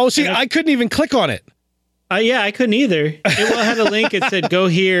something. Oh, see, I couldn't even click on it. Yeah, I couldn't either. It had a link. It said go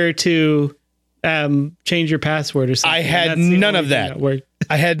here to change your password or something. I had none of that.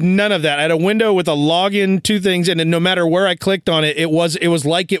 I had none of that. I had a window with a login, two things, and then no matter where I clicked on it, it was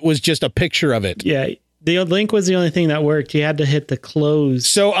like it was just a picture of it. Yeah. The link was the only thing that worked. You had to hit the close.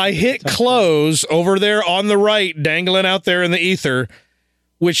 So I hit close over there on the right, dangling out there in the ether,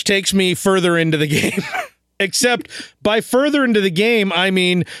 which takes me further into the game. Except by further into the game, I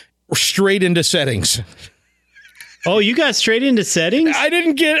mean straight into settings. Oh, you got straight into settings? I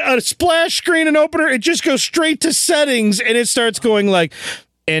didn't get a splash screen and opener. It just goes straight to settings, and it starts going like,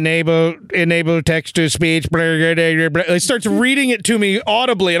 enable text to speech. It starts reading it to me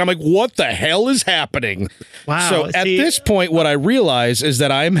audibly, and I'm like, what the hell is happening? Wow. So at this point, what I realize is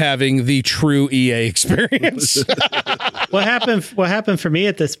that I'm having the true EA experience. What happened for me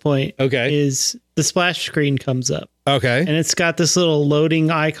at this point Okay. is the splash screen comes up. Okay. And it's got this little loading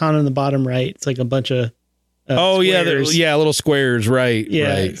icon on the bottom right. It's like a bunch of squares. yeah, little squares, right?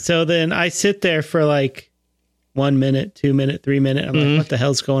 Yeah. Right. So then I sit there for like 1 minute, 2 minute, 3 minute. I'm like, what the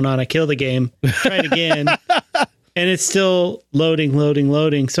hell's going on? I kill the game, try it again, and it's still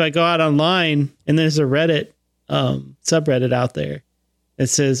loading. So I go out online, and there's a Reddit subreddit out there. It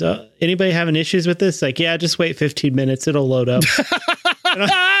says, anybody having issues with this? Like, yeah, just wait 15 minutes. It'll load up.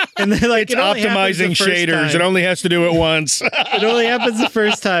 And then, like, It's optimizing shaders. It only has to do it once. It only happens the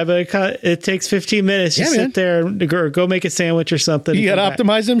first time, but it takes 15 minutes. You sit there and go make a sandwich or something. You got to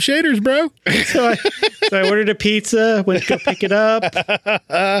optimize them shaders, bro. So I ordered a pizza, went to go pick it up,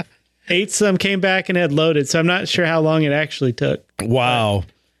 ate some, came back, and had loaded. So I'm not sure how long it actually took. Wow.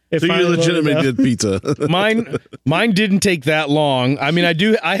 So you're legitimate good pizza. Mine didn't take that long. I mean,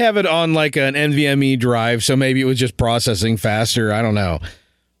 I have it on like an NVMe drive, so maybe it was just processing faster. I don't know.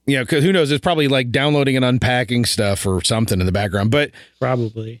 You know, because who knows? It's probably like downloading and unpacking stuff or something in the background. But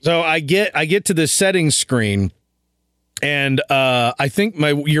probably. So I get to the settings screen, and I think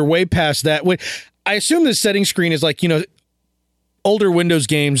you're way past that. I assume the settings screen is like, you know, older Windows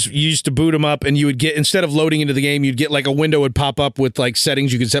games, you used to boot them up, and you would get, instead of loading into the game, you'd get like a window would pop up with like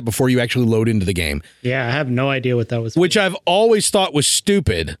settings you could set before you actually load into the game. Yeah, I have no idea what that was. Which I've always thought was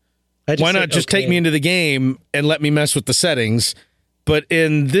stupid. Why not just take me into the game and let me mess with the settings? But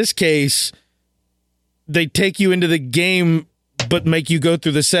in this case, they take you into the game, but make you go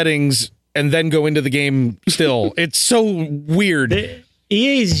through the settings and then go into the game still. It's so weird.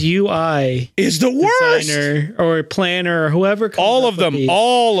 EA's UI is the worst. Designer or planner or whoever comes all up of them, with these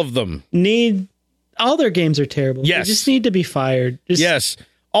all of them all their games are terrible. Yes. They just need to be fired. Yes.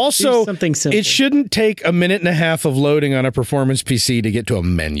 Also, something simple. It shouldn't take a minute and a half of loading on a performance PC to get to a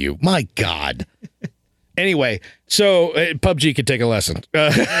menu. My God. Anyway, so PUBG could take a lesson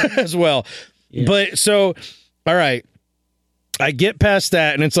as well. Yeah. But so, all right, I get past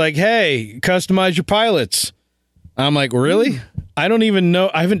that and it's like, hey, customize your pilots. I'm like, really? I don't even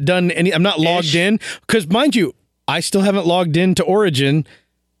know. I haven't done any. I'm not logged in because, mind you, I still haven't logged into Origin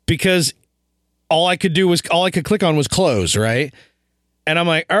because all I could click on was close, right? And I'm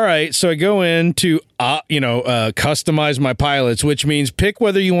like, all right, so I go in to, customize my pilots, which means pick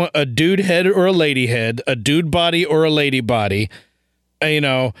whether you want a dude head or a lady head, a dude body or a lady body,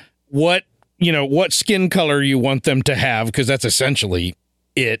 what skin color you want them to have, because that's essentially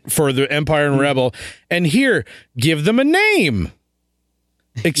it for the Empire and Rebel. And here, give them a name.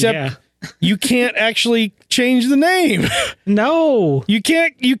 Except you can't actually change the name. No. You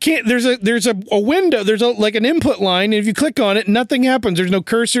can't there's a window, there's like an input line, and if you click on it, nothing happens. There's no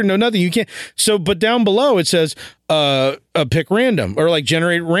cursor, no nothing. You can't. So but down below it says pick random or like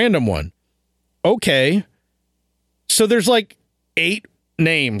generate random one. Okay. So there's like 8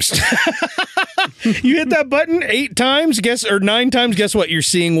 names. You hit that button 8 times, 9 times, guess what? You're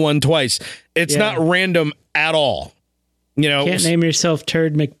seeing one twice. It's not random at all. You know, can't name yourself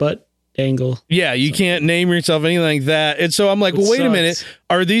Turd McButt Dangle. Yeah, you can't name yourself anything like that. And so I'm like, well, wait a minute.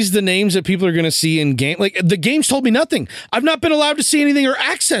 Are these the names that people are going to see in game? Like, the game's told me nothing. I've not been allowed to see anything or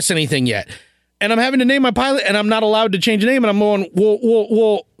access anything yet. And I'm having to name my pilot, and I'm not allowed to change the name. And I'm going,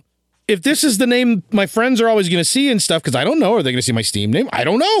 well, if this is the name my friends are always going to see and stuff, because I don't know, are they going to see my Steam name? I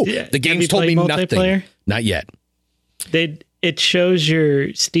don't know. Yeah. The game's told me nothing. Multiplayer? Not yet. it shows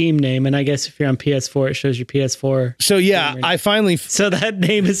your Steam name, and I guess if you're on PS4, it shows your PS4. So yeah, name. I finally. So that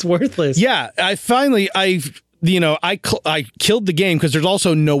name is worthless. Yeah, I killed the game because there's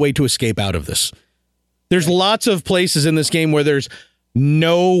also no way to escape out of this. There's lots of places in this game where there's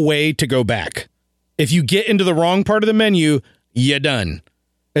no way to go back. If you get into the wrong part of the menu, you're done.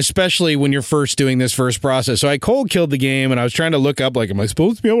 Especially when you're first doing this first process. So I cold killed the game, and I was trying to look up, like, am I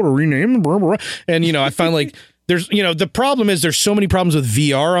supposed to be able to rename it? Blah, blah, blah. And, I found, like, there's, the problem is there's so many problems with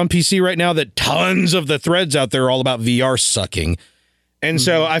VR on PC right now that tons of the threads out there are all about VR sucking. And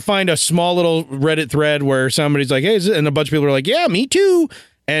so I find a small little Reddit thread where somebody's like, hey, and a bunch of people are like, yeah, me too.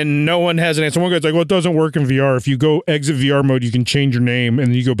 And no one has an answer. One guy's like, well, it doesn't work in VR. If you go exit VR mode, you can change your name, and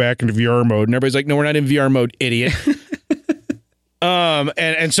then you go back into VR mode. And everybody's like, no, we're not in VR mode, idiot.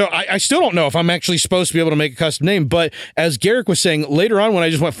 And so I still don't know if I'm actually supposed to be able to make a custom name. But as Garrick was saying, later on when I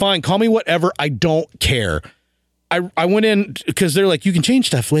just went, fine, call me whatever, I don't care. I went in because they're like, you can change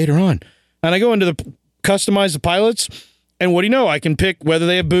stuff later on. And I go into the customize the pilots. And what do you know? I can pick whether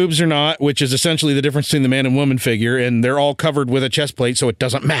they have boobs or not, which is essentially the difference between the man and woman figure. And they're all covered with a chest plate, so it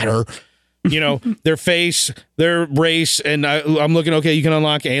doesn't matter. Their face, their race. And I'm looking, okay, you can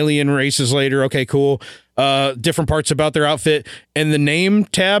unlock alien races later. Okay, cool. Different parts about their outfit. And the name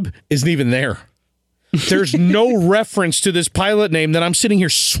tab isn't even there. There's no reference to this pilot name that I'm sitting here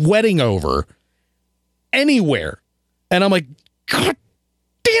sweating over anywhere. And I'm like, God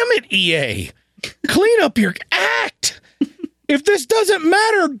damn it, EA. Clean up your act. If this doesn't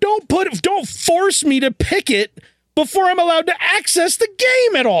matter, don't force me to pick it before I'm allowed to access the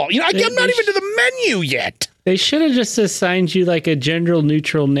game at all. I'm not even to the menu yet. They should have just assigned you like a general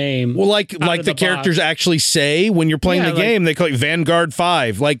neutral name. Well, like the characters actually say when you're playing the game, they call it Vanguard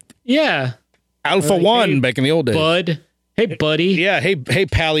 5, like Alpha 1 hey, back in the old days. Bud. Hey, buddy. Yeah, hey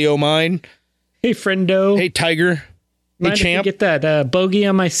Paleo mine. Hey, friendo. Hey, Tiger. Mind hey, champ. If you get that bogey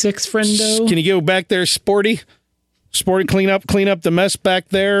on my 6, friendo. Can you go back there, Sporty? Sporty, clean up the mess back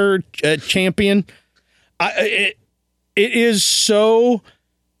there, champion. It is so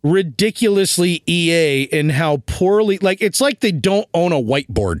ridiculously EA in how poorly, like, it's like they don't own a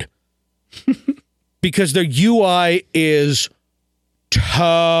whiteboard because their UI is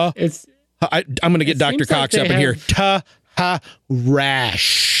I'm going to get Dr. Cox up in here.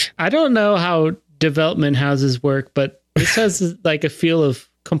 Rash. I don't know how development houses work, but this has like a feel of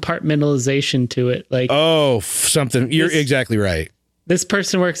compartmentalization to it. Like, something. You're exactly right. This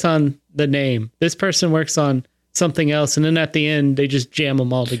person works on the name. This person works on something else. And then at the end, they just jam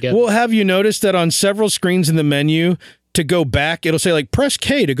them all together. Well, have you noticed that on several screens in the menu to go back, it'll say like press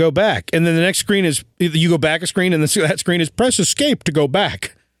K to go back. And then the next screen is you go back a screen and that screen is press escape to go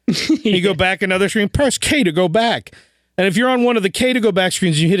back. You go back another screen, press K to go back. And if you're on one of the K to go back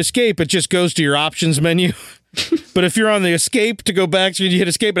screens and you hit escape, it just goes to your options menu. But if you're on the escape to go back screen, you hit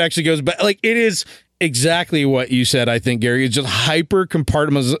escape, it actually goes back. Like, it is exactly what you said, I think, Gary. It's just hyper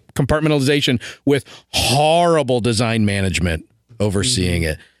compartmentalization with horrible design management overseeing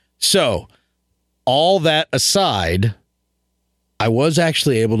it. So, all that aside, I was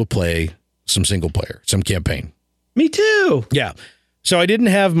actually able to play some single player, some campaign. Me too. Yeah. So I didn't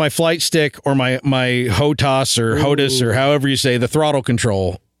have my flight stick or my HOTAS or HOTAS or however you say the throttle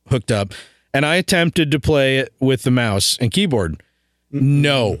control hooked up. And I attempted to play it with the mouse and keyboard.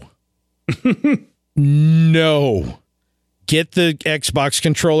 No. No. Get the Xbox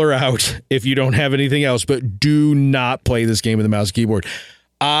controller out if you don't have anything else, but do not play this game with a mouse and keyboard.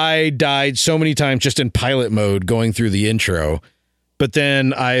 I died so many times just in pilot mode going through the intro. But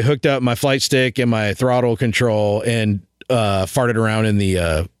then I hooked up my flight stick and my throttle control and farted around in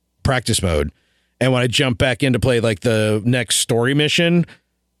the practice mode. And when I jumped back in to play like the next story mission,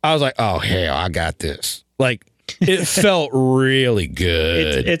 I was like, oh, hell, I got this. Like, it felt really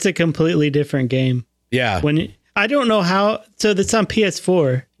good. It's a completely different game. Yeah. I don't know how. So that's on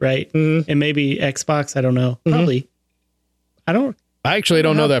PS4, right? Mm-hmm. And maybe Xbox. I don't know. Probably. I actually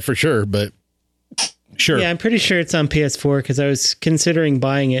don't know that for sure, but sure. Yeah, I'm pretty sure it's on PS4 because I was considering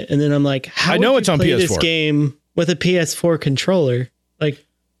buying it. And then I'm like, how would you play this game with a PS4 controller? Like,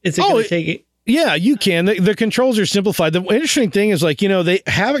 is it going to take it? Yeah, you can. The controls are simplified. The interesting thing is, like, they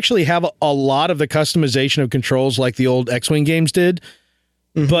have a lot of the customization of controls like the old X-Wing games did,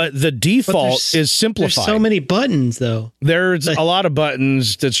 but the default is simplified. There's so many buttons, though. There's a lot of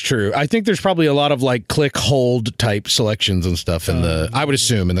buttons. That's true. I think there's probably a lot of like click hold type selections and stuff in I would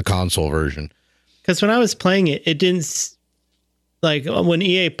assume in the console version. Because when I was playing it, it didn't like when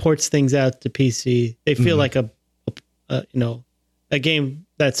EA ports things out to PC, they feel like a game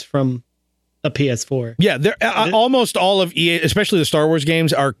that's from a PS4. Yeah, almost all of EA, especially the Star Wars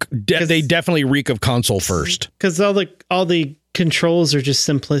games, are they definitely reek of console first. Because all the controls are just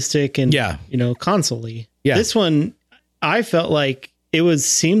simplistic and console-y. Yeah. This one, I felt like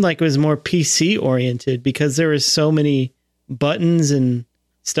seemed like it was more PC oriented because there was so many buttons and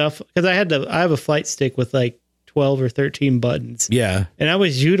stuff. Because I have a flight stick with like 12 or 13 buttons. Yeah, and I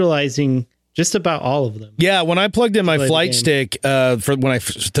was utilizing just about all of them. Yeah, when I plugged in my flight stick for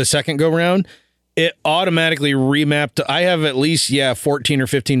the second go round, it automatically remapped. I have at least 14 or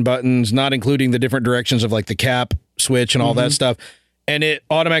 15 buttons, not including the different directions of like the cap switch and all that stuff. And it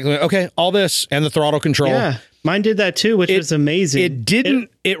automatically went, all this and the throttle control. Yeah, mine did that too, which was amazing.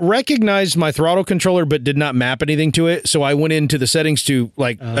 It recognized my throttle controller, but did not map anything to it. So I went into the settings to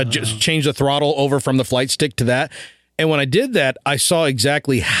just change the throttle over from the flight stick to that. And when I did that, I saw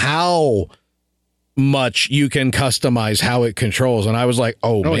exactly how much you can customize how it controls, and I was like,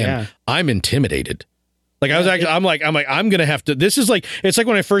 I'm intimidated. Like I'm gonna have to. This is like, it's like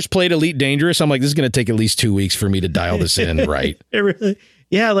when I first played Elite Dangerous. I'm like, this is gonna take at least 2 weeks for me to dial this in right. It really,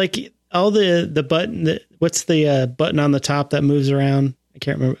 like all the button. What's the button on the top that moves around? I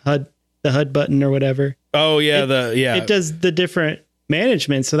can't remember the HUD button or whatever. Oh yeah, it does the different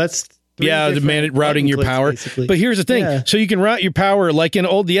management. So that's. Routing your power. Basically. But here's the thing. Yeah. So you can route your power like in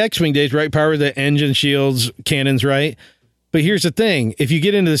the X-Wing days, right? Power the engine, shields, cannons, right? But here's the thing. If you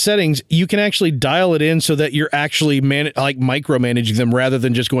get into the settings, you can actually dial it in so that you're actually micromanaging them rather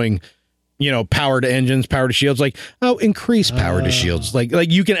than just going, power to engines, power to shields, increase power to shields.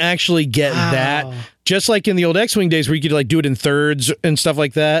 Like you can actually get that just like in the old X-Wing days where you could do it in thirds and stuff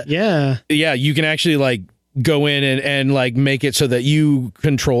like that. Yeah. Yeah. You can actually go in and make it so that you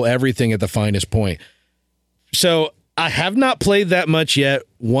control everything at the finest point. So I have not played that much yet.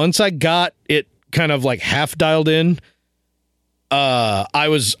 Once I got it kind of half dialed in, I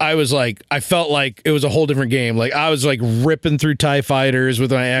felt like it was a whole different game. Like I was ripping through TIE fighters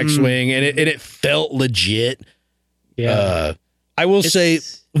with my X-Wing and it felt legit. Yeah. I will say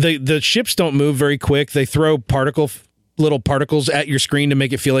the ships don't move very quick. They throw little particles at your screen to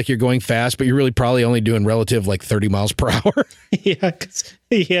make it feel like you're going fast, but you're really probably only doing relative 30 miles per hour. I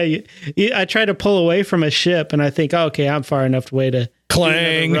try to pull away from a ship and I think, I'm far enough away to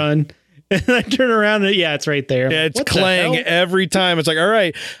clang run. And I turn around and it's right there. Yeah, it's clang every time. It's like, all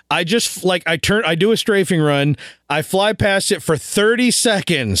right, I just I do a strafing run. I fly past it for 30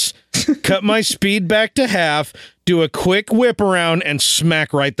 seconds, cut my speed back to half, do a quick whip around and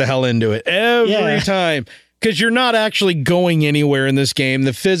smack right the hell into it every time. Because you're not actually going anywhere in this game.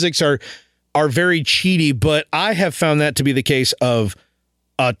 The physics are very cheaty, but I have found that to be the case of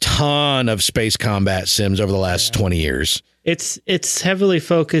a ton of space combat sims over the last 20 years. It's heavily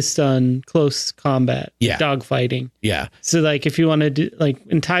focused on close combat, dogfighting. Yeah. So if you want to do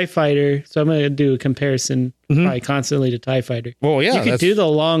in TIE Fighter, so I'm going to do a comparison probably constantly to TIE Fighter. Well, yeah. You could do the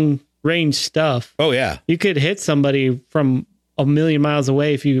long range stuff. Oh, yeah. You could hit somebody from a million miles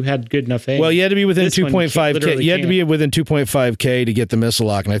away if you had good enough aim. Well, you had to be within 2.5K. You had to be within 2.5K to get the missile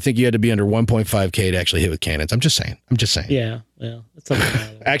lock, and I think you had to be under 1.5K to actually hit with cannons. I'm just saying. Yeah, well, that's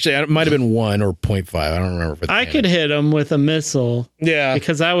something. Actually, it might have been 1 or 0.5. I don't remember. I could hit them with a missile. Yeah,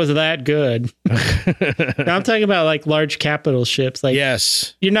 because I was that good. Now, I'm talking about large capital ships.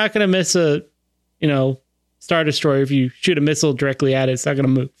 Yes, you're not going to miss a, Star Destroyer if you shoot a missile directly at it. It's not going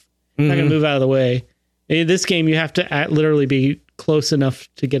to move. It's not going to move out of the way. In this game, you have to literally be close enough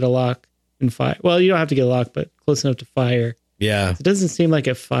to get a lock and fire. Well, you don't have to get a lock, but close enough to fire. Yeah. It doesn't seem like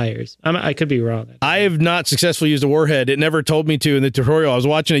it fires. I could be wrong. I have not successfully used a warhead. It never told me to in the tutorial. I was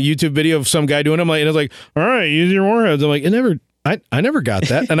watching a YouTube video of some guy doing it. And I was like, all right, use your warheads. I'm like, I never got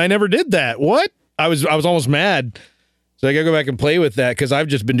that. And I never did that. What? I was almost mad. So I got to go back and play with that because I've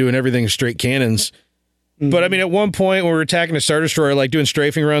just been doing everything straight cannons. But I mean, at one point when we were attacking a Star Destroyer, doing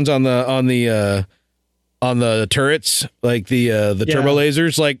strafing runs on the turrets, the turbo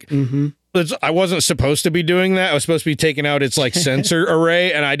lasers, I wasn't supposed to be doing that. I was supposed to be taking out its sensor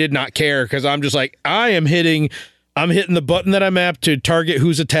array, and I did not care because I'm just I'm hitting the button that I mapped to target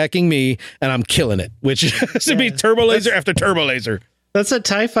who's attacking me, and I'm killing it, which has to be turbo laser after turbo laser. That's a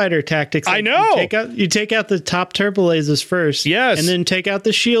TIE Fighter tactics. I know. You take out the top turbo lasers first. Yes. And then take out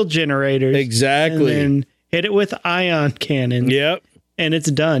the shield generators. Exactly. And then hit it with ion cannons. Yep. And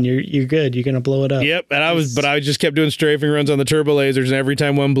it's done. You're good. You're gonna blow it up. Yep. And I just kept doing strafing runs on the turbo lasers, and every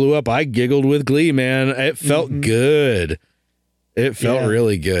time one blew up, I giggled with glee, man. It felt good. It felt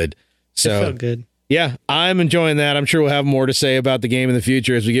really good. So it felt good. Yeah, I'm enjoying that. I'm sure we'll have more to say about the game in the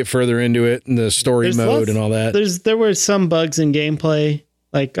future as we get further into it and the story mode and all that. There were some bugs in gameplay.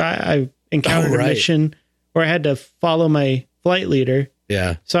 I encountered a mission where I had to follow my flight leader.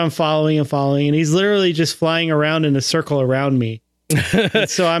 Yeah. So I'm following and he's literally just flying around in a circle around me. And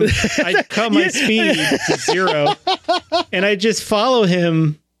so I cut my speed to 0 and I just follow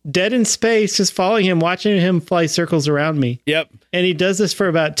him dead in space, just following him, watching him fly circles around me. Yep. And he does this for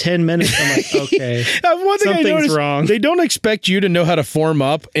about 10 minutes. I'm like, okay, One thing I something's noticed, wrong. They don't expect you to know how to form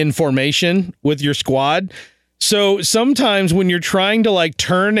up in formation with your squad. So sometimes when you're trying to like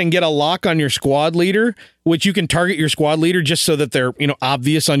turn and get a lock on your squad leader, which you can target your squad leader just so that they're,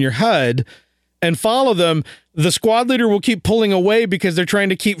 obvious on your HUD and follow them, the squad leader will keep pulling away because they're trying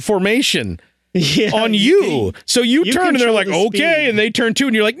to keep formation on you. So you turn and they're like, okay. And they turn too.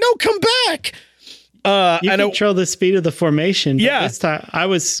 And you're like, no, come back. You control the speed of the formation. But Yeah. this time I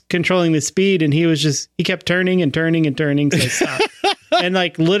was controlling the speed and he kept turning and turning and turning. So I stopped. And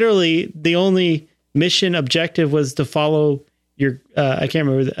like literally the only mission objective was to follow your, I can't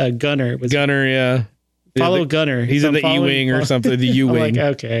remember, Gunner. Gunner, yeah. Follow Gunner. He's So in I'm the E-Wing or something, the I'm U-Wing.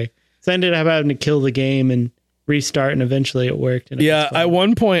 like, okay. So I ended up having to kill the game and restart, and eventually it worked. And it was fun. At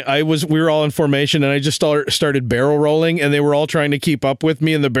one point we were all in formation and I just started barrel rolling and they were all trying to keep up with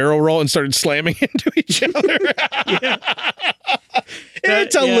me in the barrel roll and started slamming into each other.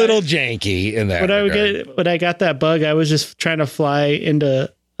 It's a little janky in that. When I got that bug, I was just trying to fly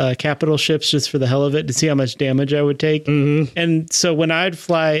into capital ships just for the hell of it to see how much damage I would take. Mm-hmm. And so when I'd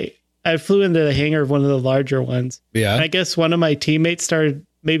fly, I flew into the hangar of one of the larger ones. Yeah. And I guess one of my teammates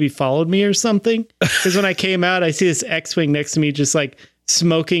maybe followed me or something. Because when I came out, I see this X-Wing next to me just like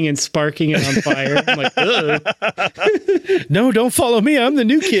smoking and sparking and on fire. I'm like, ugh. No, don't follow me. I'm the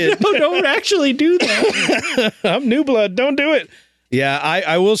new kid. No, don't actually do that. I'm new blood. Don't do it. Yeah,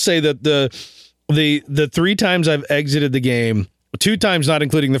 I will say that the 3 times I've exited the game, 2 times not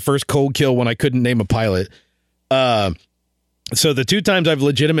including the first cold kill when I couldn't name a pilot. So the 2 times I've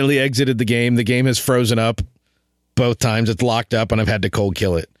legitimately exited the game has frozen up. Both times it's locked up and I've had to cold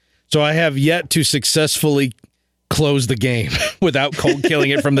kill it. So I have yet to successfully close the game without cold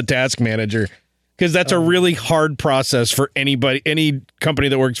killing it from the task manager. Because that's a really hard process for any company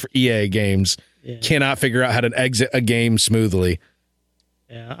that works for EA games cannot figure out how to exit a game smoothly.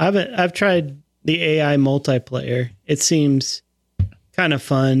 Yeah, I've tried the AI multiplayer. It seems kind of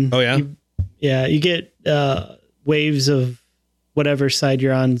fun. Oh yeah? You get waves of whatever side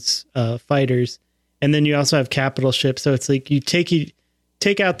you're on's fighters. And then you also have capital ships. So it's like you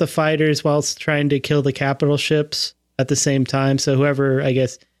take out the fighters whilst trying to kill the capital ships at the same time. So whoever, I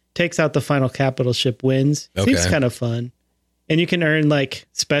guess, takes out the final capital ship wins. Okay. Seems kind of fun. And you can earn like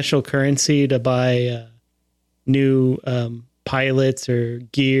special currency to buy new pilots or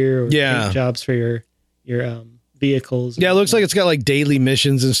gear or paint jobs for your vehicles. Yeah, it looks like it's got like daily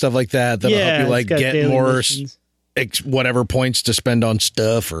missions and stuff like that that'll help you like get more whatever points to spend on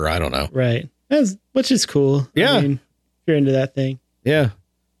stuff, or I don't know. Right. Which is cool. Yeah. I mean, if you're into that thing. Yeah.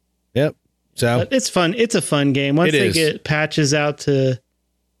 Yep. So but it's fun. It's a fun game. Once they get patches out to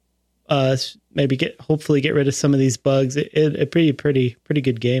maybe hopefully get rid of some of these bugs, it pretty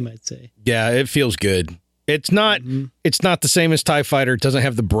good game, I'd say. Yeah, it feels good. It's not the same as TIE Fighter. It doesn't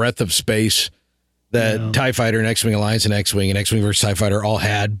have the breadth of space that TIE Fighter and X-Wing Alliance and X-Wing versus TIE Fighter all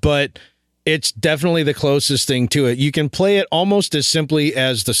had, but it's definitely the closest thing to it. You can play it almost as simply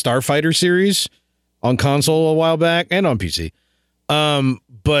as the Starfighter series on console a while back and on PC.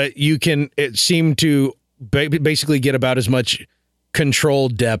 But it seemed to basically get about as much control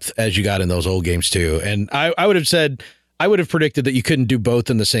depth as you got in those old games too. And I would have predicted that you couldn't do both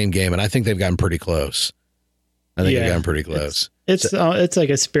in the same game. And I think they've gotten pretty close. They've gotten pretty close. It's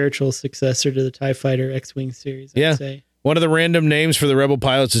like a spiritual successor to the TIE Fighter X-Wing series, I'd say. One of the random names for the Rebel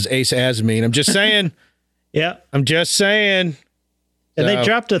pilots is Ace Azmine. I'm just saying. Yeah. I'm just saying. And they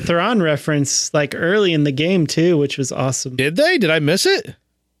dropped a Thrawn reference like early in the game too, which was awesome. Did they? Did I miss it?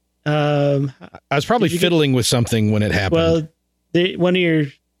 I was probably fiddling with something when it happened. Well, one of your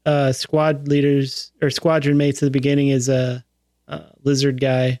squad leaders or squadron mates at the beginning is a lizard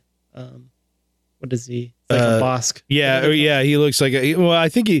guy. What is he? It's like a Bosk. Yeah. He looks like I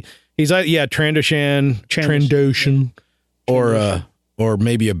think he's like Trandoshan. Or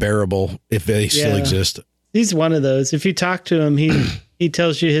maybe a bearable if they still exist. He's one of those. If you talk to him, he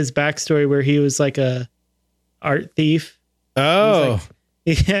tells you his backstory where he was like a art thief. Oh,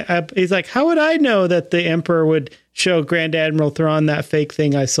 he's like, how would I know that the Emperor would show Grand Admiral Thrawn that fake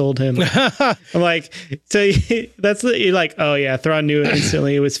thing I sold him? I'm like, so you're like, oh yeah, Thrawn knew it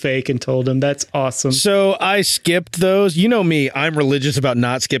instantly. It was fake and told him. That's awesome. So I skipped those. You know me, I'm religious about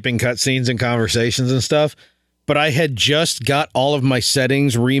not skipping cutscenes and conversations and stuff. But I had just got all of my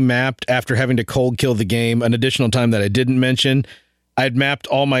settings remapped after having to cold kill the game an additional time that I didn't mention. I had mapped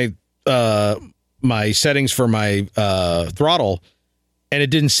all my my settings for my throttle, and it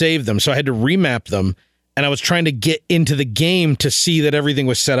didn't save them. So I had to remap them. And I was trying to get into the game to see that everything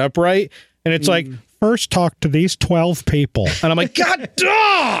was set up right. And it's like, first talk to these 12 people. And I'm like, God,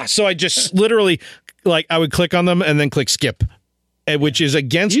 duh! So I just literally, like, I would click on them and then click skip, which is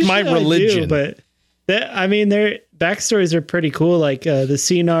against my religion. But their backstories are pretty cool. Like the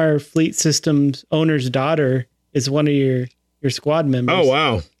CNR Fleet Systems owner's daughter is one of your squad members. Oh,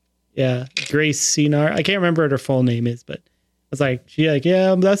 wow. Yeah, Grace CNR. I can't remember what her full name is, but I was like,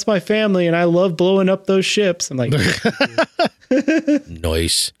 yeah, that's my family, and I love blowing up those ships. I'm like,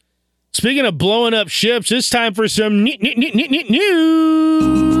 nice. Speaking of blowing up ships, it's time for some news.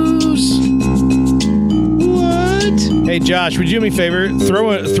 What? Hey, Josh, would you do me a favor?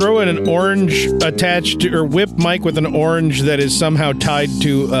 Throw in an orange attached to, or whip Mike with an orange that is somehow tied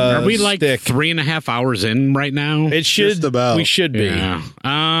to Are we like stick. 3.5 hours in right now? It should. Just about. We should be.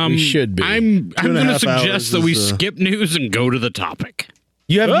 Yeah. We should be. I'm going to 2.5 suggest hours that we is, skip news and go to the topic.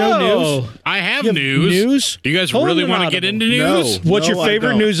 You have no news? I have You have news. news? Do you guys Hold really an want to get audible. into news? No. What's your I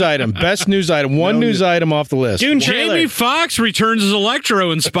favorite don't. news item? Best news item. One news item off the list. Dune trailer. Jamie Foxx returns as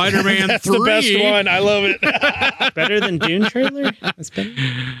Electro in Spider-Man 3. That's the best one. I love it. better than Dune trailer. That's better.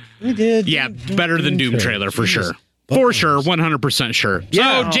 We did. Yeah, better than Doom trailer for sure. For sure, 100% sure.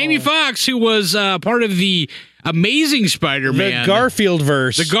 Yeah. So Jamie Foxx, who was part of the Amazing The Spider-Man, Garfield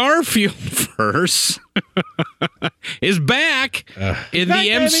verse. the Garfield verse, is back in the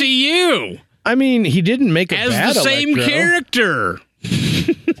MCU I mean, he didn't make a as bad the same Electro. character.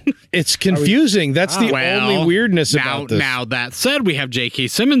 It's confusing. That's the Well, only weirdness now, about this. Now that said, we have J.K.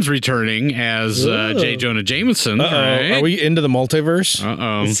 Simmons returning as J. Jonah Jameson. Right? Are we into the multiverse?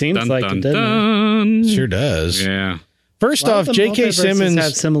 Uh-oh. It seems like it, doesn't it? dun. Sure does. Yeah. First A lot off, of the J.K. multiverses Simmons.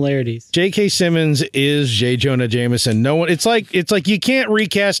 have similarities. J.K. Simmons is J. Jonah Jameson. No one. It's like you can't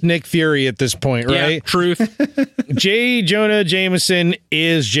recast Nick Fury at this point, Yeah, right? truth. J. Jonah Jameson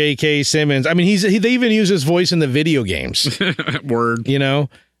is J.K. Simmons. I mean, they even use his voice in the video games. Word. You know,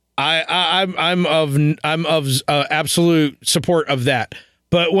 I'm of absolute support of that.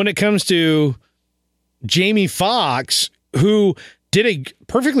 But when it comes to Jamie Foxx, who did a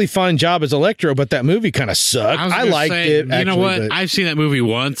perfectly fine job as Electro, but that movie kind of sucked. was I gonna liked say, it. You know actually, what? but I've seen that movie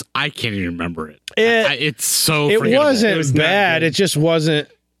once. I can't even remember it. It's so it forgettable. wasn't It was not bad. good. It just wasn't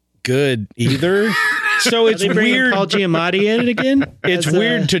good either. So Are it's they bringing weird. Paul Giamatti in it again? It's As,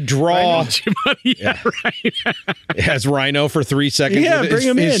 weird to draw yeah, right. as Rhino for 3 seconds Yeah, with bring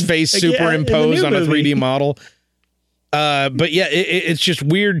him his in. face Like, yeah, in the superimposed new on a movie. 3D model. But yeah, it's just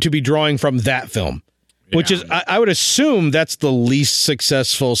weird to be drawing from that film, which is, I would assume that's the least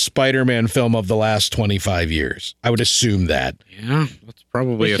successful Spider-Man film of the last 25 years. I would assume that. Yeah, that's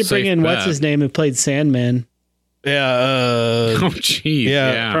probably We a should safe bring in bet. what's his name who played Sandman Yeah. Oh, jeez.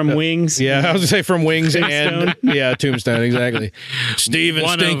 Yeah. Yeah. from Wings. Yeah, I was gonna say from Wings and Tombstone. Tombstone, exactly. Steven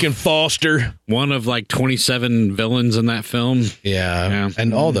One of- Stinking Foster. One of like 27 villains in that film. Yeah.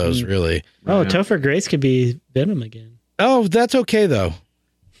 And all those really. Oh, Topher Grace could be Venom again. Oh, that's okay though.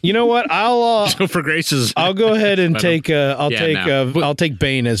 You know what? For Grace's. I'll go ahead and Venom. take I'll take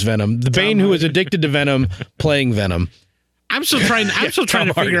Bane as Venom. The Bane who is addicted to Venom playing Venom. I'm still trying to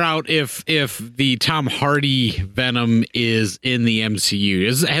Hardy. figure out if the Tom Hardy Venom is in the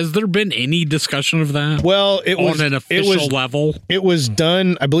MCU. Has there been any discussion of that? Well, it was on an official level. It was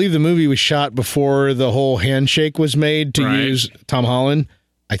done. I believe the movie was shot before the whole handshake was made to Right. use Tom Holland.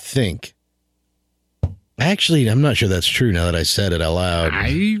 I think. Actually, I'm not sure that's true now that I said it out loud.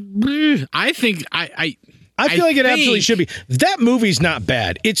 I think I feel like it absolutely should be. That movie's not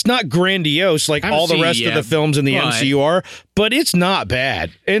bad. It's not grandiose like haven't all the seen it rest of yet, the films in the but- MCU are, but it's not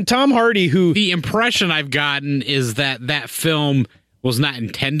bad. And Tom Hardy, who the impression I've gotten is that film was not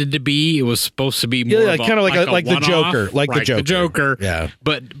intended to be. It was supposed to be more Yeah, kind of like the one-off. Joker, like the Right, Joker. the Joker. Yeah.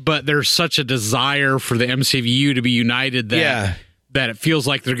 But there's such a desire for the MCU to be united that it feels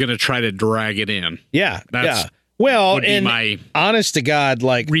like they're going to try to drag it in. Yeah, That's- yeah. Well, would be and my honest to God,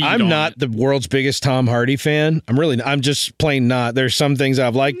 like read I'm on not it. the world's biggest Tom Hardy fan. I'm just plain not. There's some things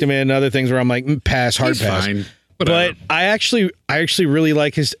I've liked him in, other things where I'm like, pass, hard He's pass. fine. But Whatever. I actually really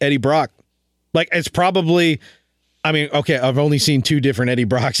like his Eddie Brock. Like it's probably, I mean, okay, I've only seen 2 different Eddie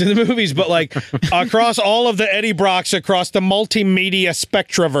Brocks in the movies, but like across all of the Eddie Brocks across the multimedia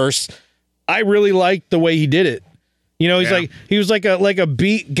spectraverse, I really liked the way he did it. You know, he was like a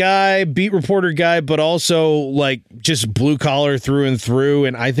beat reporter guy, but also like just blue collar through and through.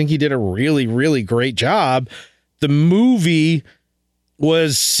 And I think he did a really, really great job. The movie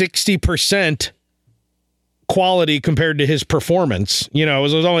was 60% quality compared to his performance. You know, it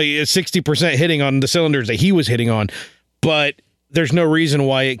was only 60% hitting on the cylinders that he was hitting on, but there's no reason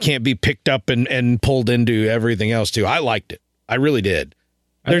why it can't be picked up and pulled into everything else too. I liked it. I really did.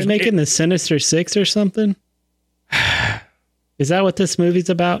 Are they making the Sinister Six or something? Is that what this movie's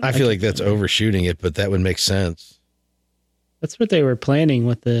about? I feel like that's overshooting it, but that would make sense. That's what they were planning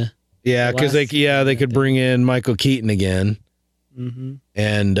with the. Yeah, because they could bring in Michael Keaton again. Mm-hmm.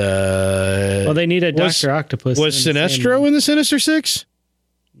 And well, they need a Dr. Octopus. Was Sinestro in the Sinister Six?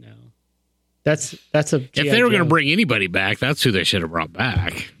 No, that's a. If they were going to bring anybody back, that's who they should have brought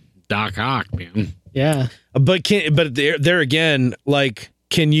back. Doc Ock, man. Yeah, but there again, like,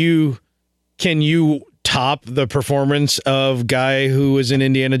 can you top the performance of guy who was in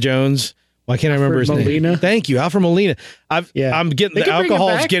Indiana Jones? Why can't I remember his name? Thank you, Alfred Molina. I'm getting the alcohol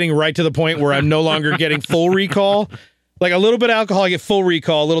is getting right to the point where I'm no longer getting full recall. Like a little bit of alcohol, I get full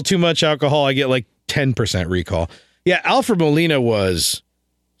recall. A little too much alcohol, I get like 10% recall. Yeah, Alfred Molina was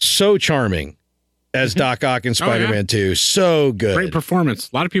so charming as Doc Ock in Spider-Man 2. So good. Great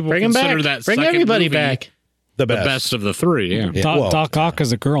performance. A lot of people consider that Bring second everybody movie back. The best of the three. Yeah. Doc Ock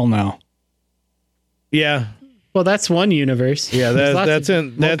is a girl now. Yeah. Well, that's one universe. Yeah, that's in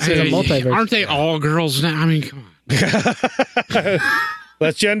a multiverse. Aren't they all girls now? I mean, come on.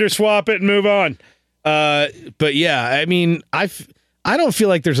 Let's gender swap it and move on. But yeah, I mean, I don't feel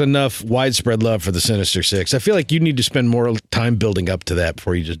like there's enough widespread love for the Sinister Six. I feel like you need to spend more time building up to that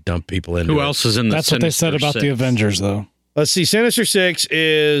before you just dump people in. Who else is in the That's Sinister what they said about Six? the Avengers, though. Let's see. Sinister Six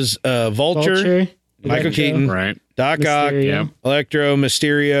is Vulture, Michael Electro, Keaton, Right. Doc Ock, Mysterio, Electro,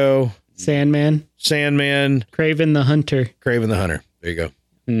 Mysterio, Sandman, Kraven the Hunter. the Hunter. There you go.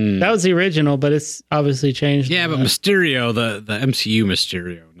 That was the original, but it's obviously changed. Yeah, but Mysterio, the MCU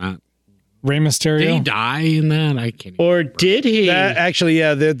Mysterio, not Rey Mysterio. Did he die in that? I can't. Or did he? That actually,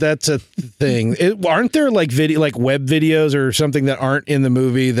 yeah, that's a thing. Aren't there like web videos or something that aren't in the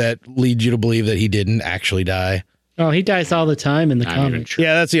movie that lead you to believe that he didn't actually die? Oh, he dies all the time in the comics.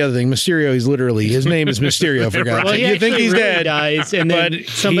 Yeah, that's the other thing. Mysterio, his name is Mysterio, for God's Well, sake. he You think he's really dead. dies, and then but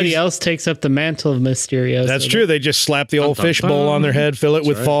somebody else takes up the mantle of Mysterio. That's true. They just slap the old fishbowl on their head, fill it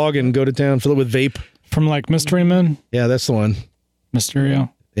with fog, and go to town, fill it with vape. From like Mystery Men? Yeah, that's the one. Mysterio.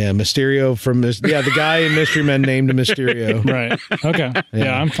 Yeah, Mysterio the guy in Mystery Men named Mysterio. Right. Okay.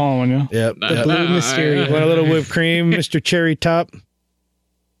 Yeah, I'm following you. Yep. The blue Mysterio. Want a little whipped cream, Mr. Cherry Top?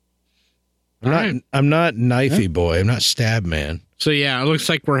 I'm not knifey boy. I'm not stab man. So yeah, it looks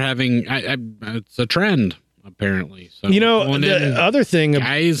like we're having. It's a trend apparently. So the other thing,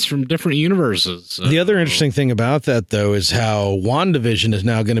 guys from different universes. The other interesting thing about that though is how WandaVision is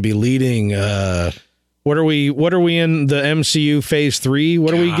now going to be leading. What are we in the MCU phase 3?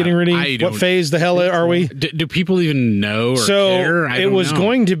 What are we getting ready? What phase the hell are we? Do people even know? Or care? It was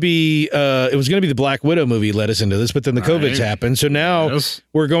going to be the Black Widow movie led us into this, but then the COVID's happened. So now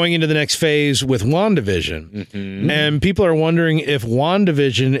we're going into the next phase with WandaVision. And people are wondering if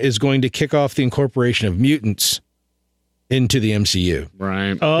WandaVision is going to kick off the incorporation of mutants into the MCU.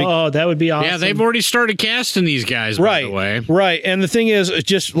 Right. Oh, that would be awesome. Yeah, they've already started casting these guys, by the way. Right. And the thing is,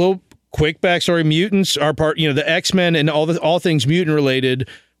 just a little quick backstory: mutants are part. The X-Men and all things mutant related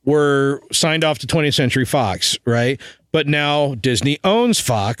were signed off to 20th Century Fox, right? But now Disney owns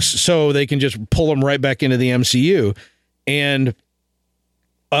Fox, so they can just pull them right back into the MCU. And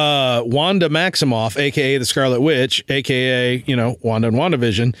Wanda Maximoff, aka the Scarlet Witch, aka Wanda and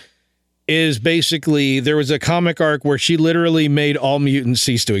WandaVision, is basically, there was a comic arc where she literally made all mutants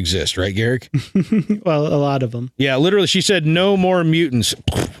cease to exist, right, Garrick? Well, a lot of them. Yeah, literally, she said no more mutants.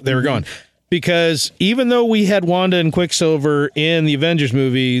 They were gone. Because even though we had Wanda and Quicksilver in the Avengers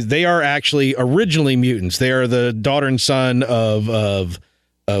movie, they are actually originally mutants. They are the daughter and son of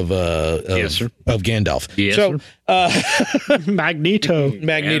Gandalf. Yes, so Magneto.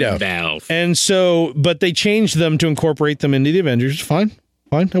 Gandalf. And so, but they changed them to incorporate them into the Avengers. Fine,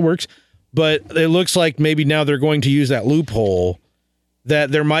 that works. But it looks like maybe now they're going to use that loophole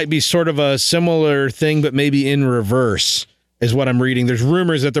that there might be sort of a similar thing, but maybe in reverse, is what I'm reading. There's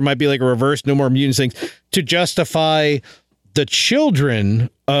rumors that there might be like a reverse, no more mutants things, to justify the children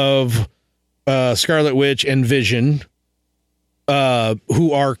of Scarlet Witch and Vision,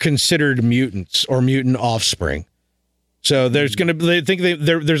 who are considered mutants or mutant offspring. So there's going to be,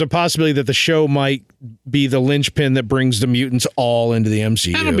 there's a possibility that the show might be the linchpin that brings the mutants all into the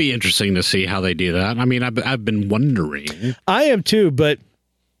MCU. That'll be interesting to see how they do that. I mean, I've been wondering. I am too, but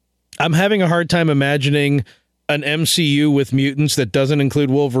I'm having a hard time imagining an MCU with mutants that doesn't include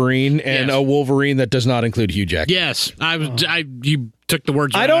Wolverine and a Wolverine that does not include Hugh Jackman. Yes, you took the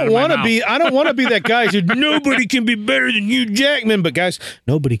words. I don't want to be. I don't want to be that guy who said nobody can be better than Hugh Jackman. But guys,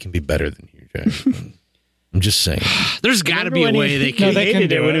 nobody can be better than Hugh Jackman. I'm just saying. There's got to be a way they can. No, they can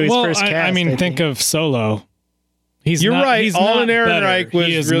do it. Well, I mean, think of Solo. You're not, right. He's Alden not Ehrenreich better. was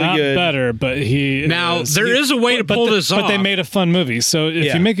he is really not good. better, but he Now, is, there is a way to pull this But they off. made a fun movie. So if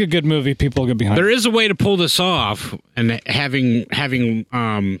Yeah. you make a good movie, people will get behind There it. is a way to pull this off, and having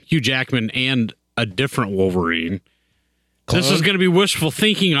Hugh Jackman and a different Wolverine. This is going to be wishful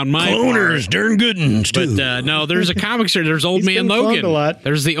thinking on my part. darn good ones, But no, there's a comic series. There's Old He's Man been cloned Logan. a lot.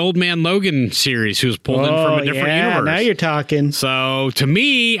 There's the Old Man Logan series who's pulled in from a different universe. Now you're talking. So to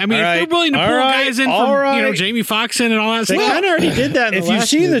me, I mean, All if right. they're willing to pull All right. guys in All from right. Jamie Foxx in and all that They stuff, kind of already did that. In If the you last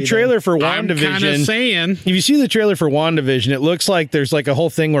see the movie, trailer for I'm kind of WandaVision, saying if you see the trailer for WandaVision, it looks like there's like a whole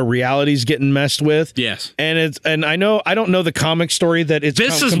thing where reality's getting messed with. yes. And I don't know the comic story that it's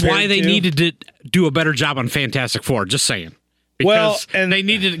This is compared why they to. needed to do a better job on Fantastic Four. Just saying. Because Well, and- they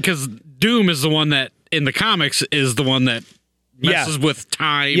needed because Doom is the one that in the comics is the one that messes with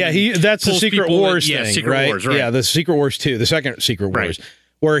time. Yeah, that's the pulls Secret people Wars in. Yeah, thing, Secret right? Wars, right? Yeah, the Secret Wars 2, the second Secret Right. Wars,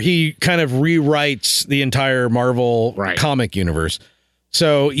 where he kind of rewrites the entire Marvel Right. comic universe.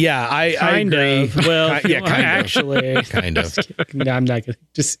 So yeah, I kind agree. of. Well, yeah, kind of. actually, Kind of. No, I'm not gonna.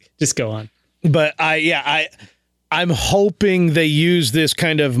 Just go on. But I'm hoping they use this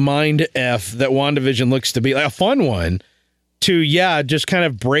kind of mind F that WandaVision looks to be, like a fun one, to just kind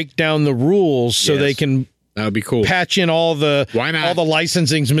of break down the rules so Yes. they can That would be cool. patch in all the Why not? all the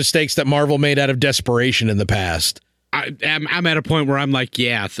licensing mistakes that Marvel made out of desperation in the past. I'm at a point where I'm like,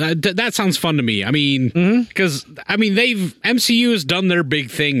 yeah, that sounds fun to me. I mean, Mm-hmm. because MCU has done their big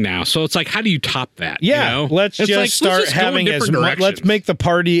thing now, so it's like, how do you top that? Yeah, you know? let's It's just like, start just go in having different let's directions. make the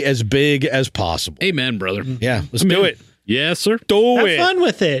party as big as possible. Amen, brother. Yeah, let's do it. Yes, sir. Do Have it. fun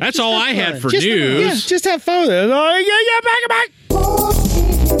with it. That's Just all have I had fun. for Just have fun. news. Just have fun with it. Oh,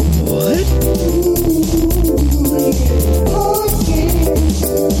 back.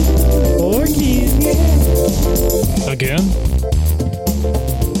 Again?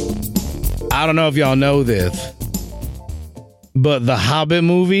 I don't know if y'all know this, but the Hobbit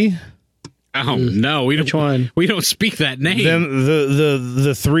movie, Oh no, we Which don't. one? We don't speak that name. them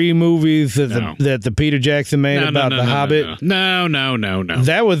the three movies that No. that the Peter Jackson made about the Hobbit. No.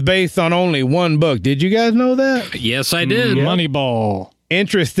 That was based on only one book. Did you guys know that? Yes, I did. Moneyball.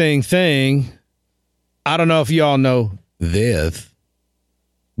 Interesting thing. I don't know if y'all know this,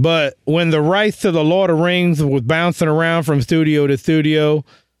 but when the rights to the Lord of the Rings was bouncing around from studio to studio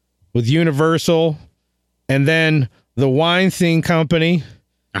with Universal and then the Weinstein Company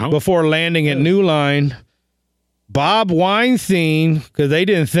Oh. before landing at New Line, Bob Weinstein, because they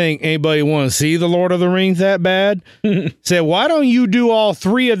didn't think anybody wanted to see the Lord of the Rings that bad, said, why don't you do all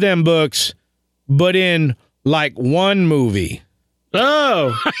three of them books, but in like one movie?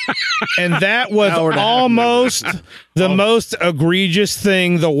 Oh, And that was almost the most egregious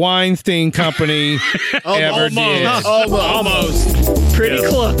thing the Weinstein Company ever did. almost. Pretty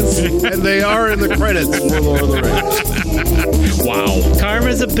close. And they are in the credits for Lord of the Rings. Wow.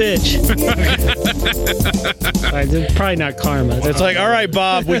 Karma's a bitch. Probably not karma. It's like, all right,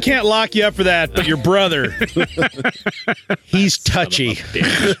 Bob, we can't lock you up for that, but your brother, he's touchy.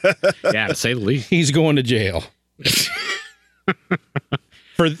 Yeah, to say the least. He's going to jail.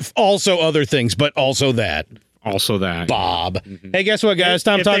 For also other things, but also that. Also that. Bob. Hey, guess what, guys?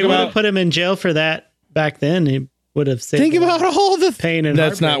 Time to if talk they would have about. put him in jail for that back then, he would have saved. Think him. about all the Pain and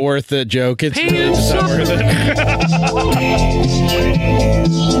That's not heartbreak. worth it, joke. It's Pain and not worth it.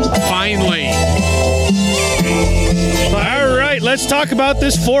 Finally. All right, let's talk about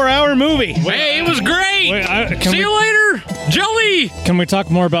this 4-hour movie. Hey, it was great. Wait, See you later, Jelly. Can we talk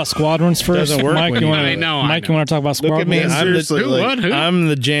more about Squadrons first? Doesn't work Mike, when you you- want I know, I Mike, know. you want to talk about Look at me. Squadrons? I'm Seriously, the, I'm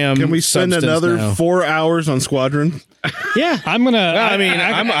the jam. Can we spend substance another now. 4 hours on Squadron? Yeah, I'm gonna.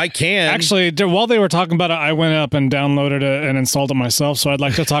 I can. Actually, while they were talking about it, I went up and downloaded it and installed it myself. So I'd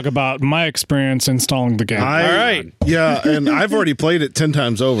like to talk about my experience installing the game. All right. Yeah, and I've already played it 10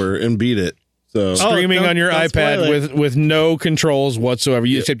 times over and beat it. So Streaming don't- on your don't spoil iPad it. with no controls whatsoever,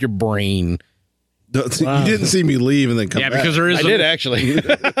 except your brain. you didn't see me leave and then come Yeah, back. because there is I did actually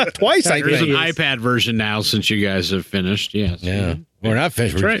twice. I there is an think. iPad version now since you guys have finished. Yes. Yeah, we're not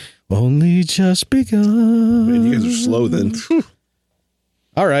finished. That's right. Only just begun. Man, you guys are slow then.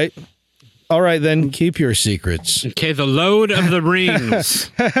 All right. Then keep your secrets. Okay, the load of the rings.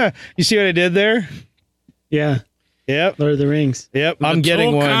 You see what I did there? yeah. Yep. Lord of the Rings. Yep. I'm The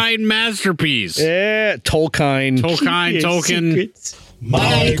getting one. Tolkien masterpiece. Yeah, Tolkien. Tolkien, Your Tolkien. secrets.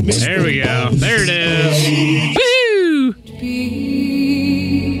 There we go. There it is. Woo!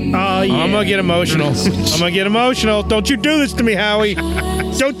 Oh yeah. I'm gonna get emotional. Don't you do this to me, Howie.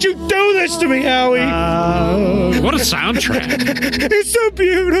 Don't you do this to me, Howie. What a soundtrack. It's so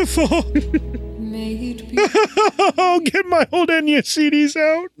beautiful. Oh, get my old Enya CDs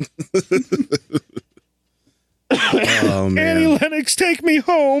out. Oh Annie man. Lennox, take me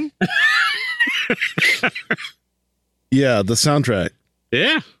home. Yeah, the soundtrack.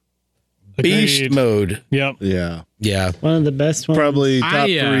 Yeah. Beast Agreed. mode. Yep. Yeah. Yeah. One of the best ones. Probably top I,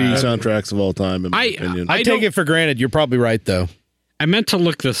 3 uh, soundtracks of all time, in my opinion. I take don't- it for granted. You're probably right, though. I meant to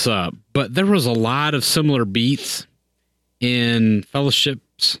look this up, but there was a lot of similar beats in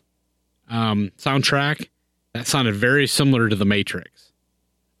Fellowship's soundtrack that sounded very similar to The Matrix.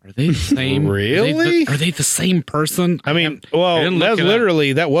 Are they the same? Really? Are they the same person? I mean, I well, didn't look that's it up.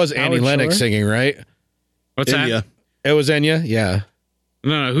 literally, that was Annie Howard Lennox Shore? singing, right? What's that? Enya. It was Enya? Yeah.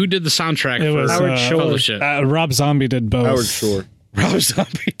 No, who did the soundtrack It for was Howard Shore. Fellowship? Rob Zombie did both. Howard Shore. Rob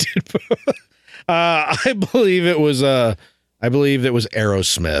Zombie did both. I believe it was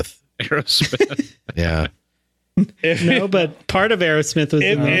Aerosmith. Aerosmith. Yeah. No, but part of Aerosmith was.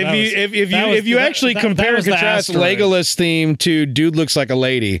 If you actually compare and was the contrast asteroid. Legolas theme to Dude Looks Like a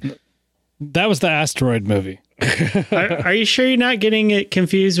Lady, That was the asteroid movie. Are you sure you're not getting it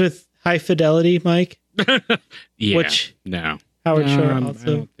confused with High Fidelity, Mike? Yeah. Which No. Howard Shore I also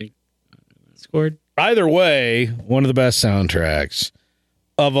don't think. scored. either way, one of the best soundtracks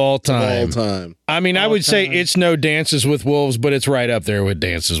of all time. All time. I mean, I All would say time. it's no Dances with Wolves, but it's right up there with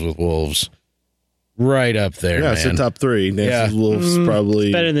Dances with Wolves. Right up there, Yeah, man. it's the top 3. Dances Yeah. with Wolves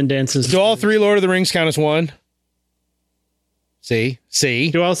probably. Better than Dances. Do all 3 Lord of the Rings count as one? See?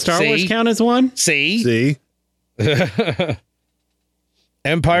 Do all Star See? Wars count as one? See? See?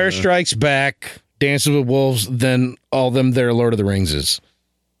 Empire Strikes Back, Dances with Wolves, then all them there Lord of the Ringses.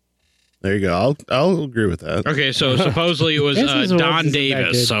 There you go. I'll agree with that. Okay, so supposedly it was Dances with Wolves Don isn't that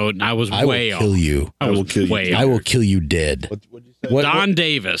Davis, good. so I was way off. you. I will kill you. way I off. will kill you dead. What, Don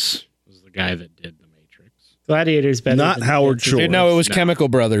Davis was the guy that did The Matrix. Gladiator's better. Not than Howard Dances. Shore. No, it was Chemical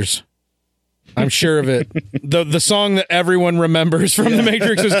Brothers. I'm sure of it. The song that everyone remembers from The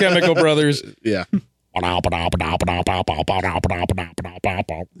Matrix was Chemical Brothers. Yeah. That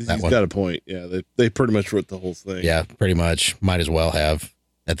He's one. got a point. Yeah, they pretty much wrote the whole thing. Yeah, pretty much. Might as well have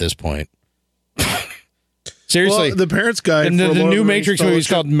at this point. Seriously. Well, the Parents Guide And for the Lord of new Rings Matrix movie is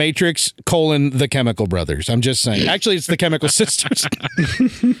Fellowship- called Matrix: The Chemical Brothers. I'm just saying. Actually, it's the Chemical Sisters.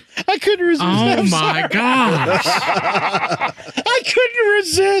 I couldn't resist. Oh my gosh. I couldn't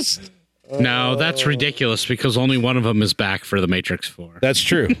resist. No, that's ridiculous because only one of them is back for The Matrix 4. That's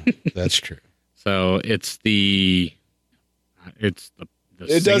true. That's true. So it's the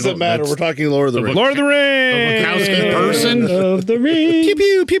It doesn't matter. We're talking Lord of the Rings. Lord of the Rings. Wachowski person. Of the Ring. Pew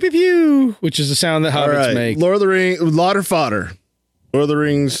pew pew pew pew, which is the sound that All hobbits right. make. Lord of the Rings. Lauder Fodder. Lord of the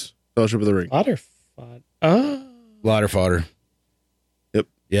Rings. Fellowship of the Ring. Otterford. Oh. Lauder fodder.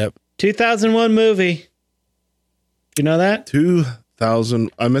 Yep. 2001 movie. You know that?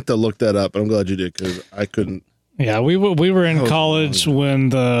 2000. I meant to look that up. I'm glad you did because I couldn't. Yeah, we were in That was college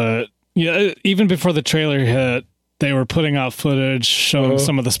when even before the trailer hit, they were putting out footage showing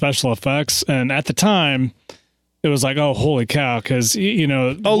some of the special effects, and at the time, it was like, oh, holy cow, because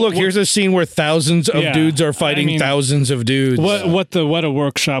Oh, look, here's a scene where thousands of Yeah. dudes are fighting I mean, thousands of dudes. What the Weta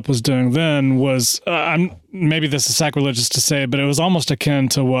Workshop was doing then was maybe this is sacrilegious to say, but it was almost akin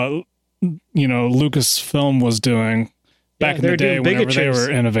to what Lucasfilm was doing back in they the were day doing whenever they Bigatures.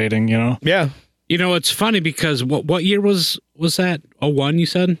 were innovating. Yeah. You know, it's funny because what year was that? 01, you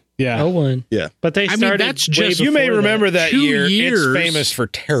said? Yeah. 01. Yeah. But they I mean, started. that's way just- You may before remember that 2 year. years. It's famous for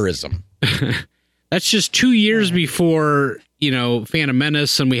terrorism. That's just 2 years before, Phantom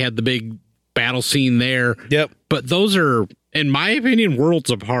Menace, and we had the big battle scene there. Yep. But those are, in my opinion, worlds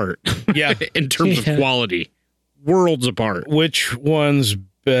apart. Yeah. In terms Yeah. of quality. Worlds apart. Which one's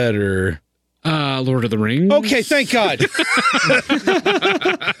better? Lord of the Rings. Okay, thank God.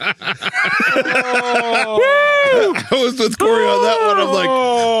 I was with Corey on that one. I'm like,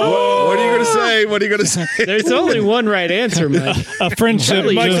 what are you going to say? What are you going to say? There's only one right answer, Mike. A friendship.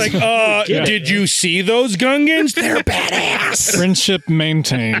 Mike's Mike's just- like, Get it. did you see those Gungans? They're badass. friendship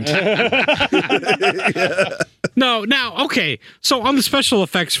maintained. No, now, okay. So on the special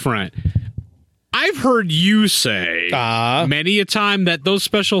effects front, I've heard you say many a time that those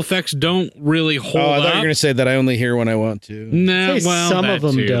special effects don't really hold Oh, I thought you up. were going to say that I only hear when I want to. Nah, Say well, some that of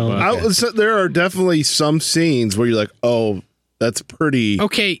them too, don't. but- There are definitely some scenes where you're like, oh, that's pretty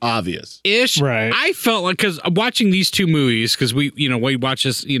Okay, obvious. ish. Right. I felt like because watching these two movies, because we watch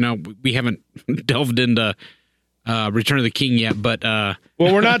this, we haven't delved into Return of the King yet, but Well,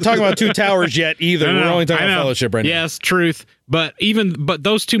 we're not talking about Two Towers yet either. I We're know, only talking I about know. Fellowship right now. Yes, truth. But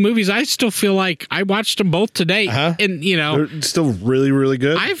those two movies, I still feel like I watched them both today, Uh-huh. and They're still really, really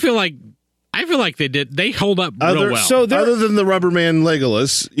good. I feel like I feel like they hold up real well. So Other than the Rubberman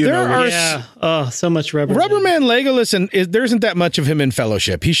Legolas, there are Yeah. Oh, so much rubber. Rubberman Legolas, and there isn't that much of him in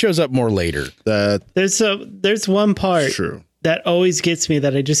Fellowship. He shows up more later. that There's one part true. that always gets me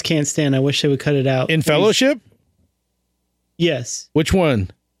that I just can't stand. I wish they would cut it out. In Fellowship? Yes. Which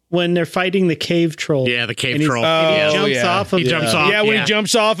one? When they're fighting the cave troll. Yeah, the cave and troll. And he Oh, jumps yeah. off of He jumps off. Yeah, when he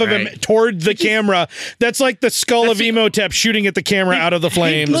jumps off of him Right. toward the camera. That's like the skull of Emotep shooting at the camera out of the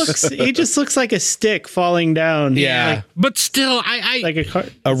flames. He just looks like a stick falling down. Yeah. But still, Like a car.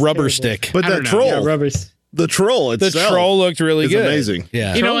 A rubber terrible. stick. But I that don't know. troll, Yeah, rubbers. the troll The itself, troll looked really is good. amazing.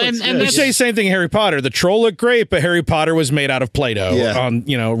 Yeah. you know, Troll and looks and good. You that's say the same thing in Harry Potter. The troll looked great, but Harry Potter was made out of Play-Doh Yeah. on,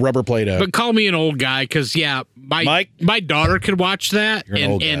 rubber Play-Doh. But call me an old guy because Mike? my daughter could watch that You're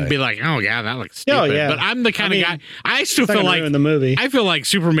an old and guy. be like, oh yeah, that looks stupid. Oh, yeah. But I'm the kind I of mean, guy. I still It's not feel gonna like ruin the movie. I feel like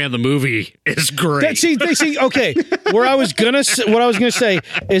Superman the movie is great. See, okay. What I was gonna say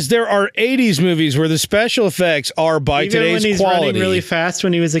is there are '80s movies where the special effects are by Even today's when he's quality running really fast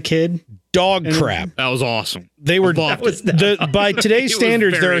when he was a kid. dog crap. That was awesome. They were Loved it. by today's It was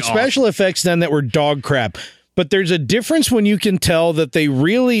standards. There very are special effects then that were dog crap, but there's a difference when you can tell that they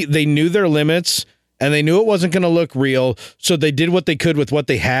knew their limits. And they knew it wasn't going to look real, so they did what they could with what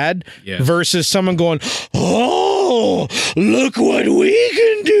they had. Yeah. Versus someone going, "Oh, look what we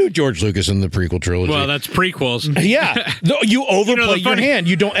can do!" George Lucas in the prequel trilogy. Well, that's prequels. Yeah, you overplay your funny- hand.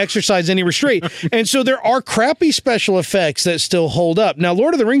 You don't exercise any restraint, and so there are crappy special effects that still hold up. Now,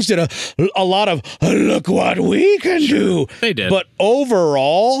 Lord of the Rings did a lot of "look what we can do." They did. But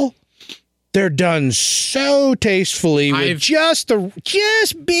overall, they're done so tastefully with just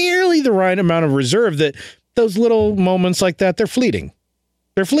barely the right amount of reserve that those little moments like that, they're fleeting.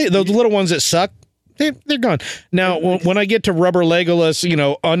 They're fleeting. Those little ones that suck, they're gone. Now, when I get to Rubber Legolas,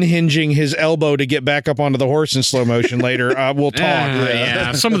 unhinging his elbow to get back up onto the horse in slow motion later, we'll talk.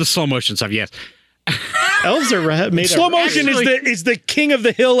 Yeah, some of the slow motion stuff, yes. Elves are made Slow of motion is the king of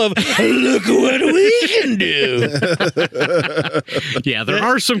the hill of look what we can do. Yeah, there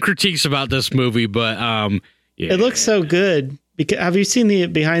are some critiques about this movie, but yeah. It looks so good. Because have you seen the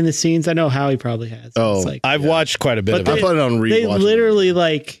behind the scenes? I know Howie probably has. Oh, It's like, I've watched quite a bit But of it. I put it on they rewatch. literally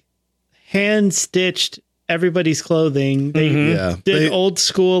like hand stitched everybody's clothing. They Yeah. did old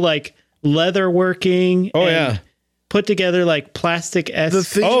school like leather working. Oh, and yeah. put together like plastic S. The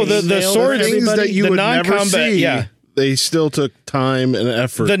thing- Oh, the nails swords for things everybody. that you the would never non-combat, see. yeah. They still took time and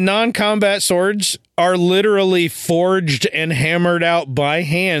effort. The non-combat swords are literally forged and hammered out by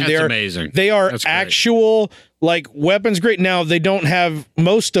hand. That's They are amazing. They are That's great. actual like weapons grade. Now they don't have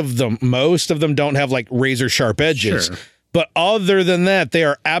most of them don't have like razor sharp edges. Sure. But other than that, they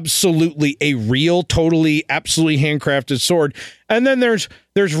are absolutely a real, absolutely handcrafted sword. And then there's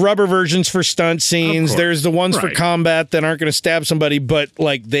rubber versions for stunt scenes. course. There's the ones for Right. combat that aren't going to stab somebody, but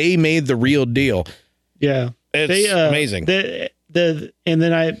like they made the real deal. Yeah. It's amazing. And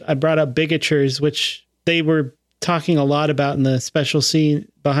then I brought up Bigatures, which they were talking a lot about in the special scene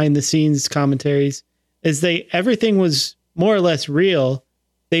behind the scenes commentaries, is everything was more or less real.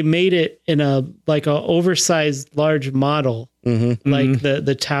 They made it in a oversized large model, like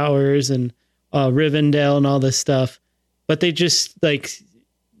the towers and Rivendell and all this stuff. But they just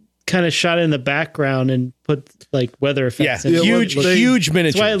kind of shot it in the background and put like weather effects. in it. huge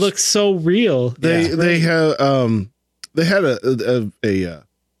miniatures. That's why it looks so real. They had a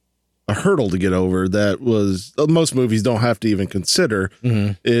hurdle to get over that was most movies don't have to even consider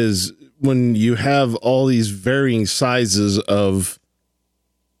is when you have all these varying sizes of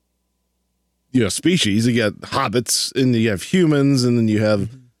species. You got hobbits and you have humans and then you have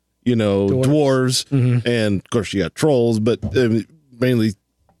dwarves and of course you got trolls, but mainly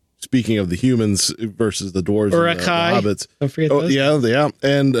speaking of the humans versus the dwarves and the hobbits. Don't forget those. Yeah,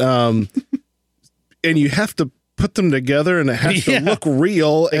 and and you have to put them together, and it has to look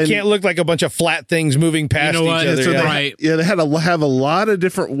real. It can't look like a bunch of flat things moving past You know what? each other. So Yeah. right. Yeah, they had to have a lot of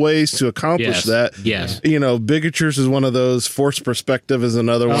different ways to accomplish Yes. that. Yes. Bigatures is one of those. Forced perspective is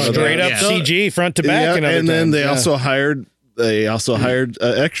another one of Straight those. up Yeah. CG front to back. Yeah, and then they also hired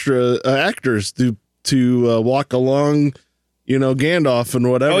extra actors to walk along. Gandalf and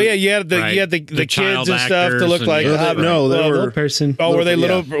whatever. Oh yeah, you had the Right. you had the The kids child and stuff to actors look and- like Yeah, hobbits. no, they were Little person. Oh, were they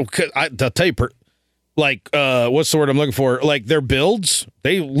yeah. little? I'll tell you, what's the word I'm looking for? Like their builds,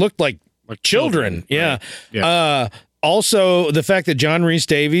 they looked like children. Yeah. Right. Yeah. Also, the fact that John Rhys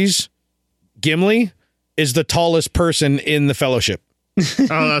Davies, Gimli, is the tallest person in the Fellowship.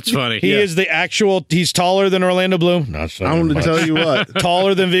 Oh, that's funny. He is the actual. He's taller than Orlando Bloom. Not so I'm going to much. tell you what.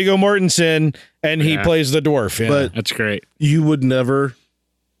 Taller than Viggo Mortensen, and he Yeah. plays the dwarf. Yeah. But That's great. you would never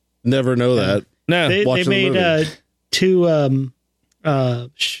know that. no, They watching the made movie. two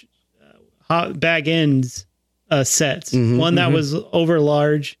Bag Ends sets. One that was over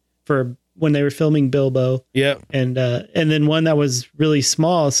large for when they were filming Bilbo. Yep. And then one that was really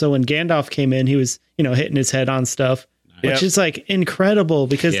small. So when Gandalf came in, he was, hitting his head on stuff. Which is like incredible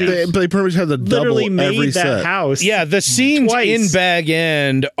because They pretty much had the literally double made every that set. house. Yeah, the scenes Twice. in Bag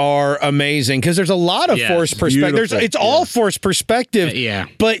End are amazing because there's a lot of forced perspective. beautiful. It's all forced perspective,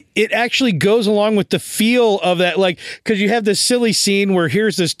 but it actually goes along with the feel of that. Like, because you have this silly scene where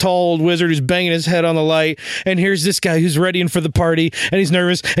here's this tall old wizard who's banging his head on the light, and here's this guy who's readying for the party, and he's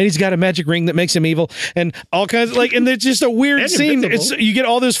nervous, and he's got a magic ring that makes him evil, and all kinds of and it's just a weird And scene. invisible. You get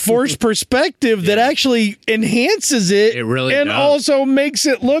all this forced perspective that actually enhances it. It really and does. also makes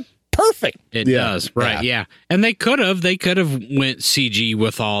it look perfect. It does, right? Yeah. And they could have went CG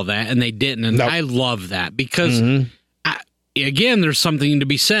with all that, and they didn't. And I love that because, again, there's something to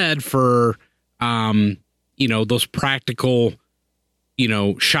be said for, those practical,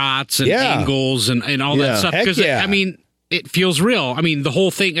 shots and angles and all that stuff. Heck Because yeah. I mean, it feels real. I mean, the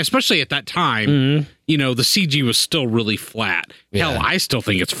whole thing, especially at that time, the CG was still really flat. Hell, I still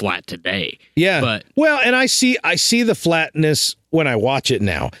think it's flat today. Yeah. But and I see the flatness when I watch it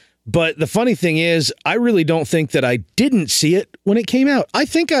now. But the funny thing is, I really don't think that I didn't see it when it came out. I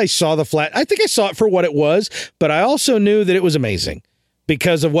think I saw the flat. I think I saw it for what it was, but I also knew that it was amazing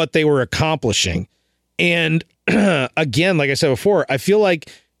because of what they were accomplishing. And again, like I said before, I feel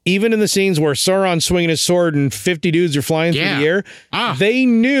like even in the scenes where Sauron's swinging his sword and 50 dudes are flying through the air, they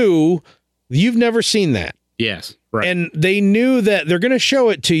knew you've never seen that. yes, right. And they knew that they're going to show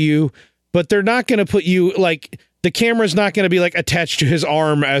it to you, but they're not going to put you the camera's not going to be attached to his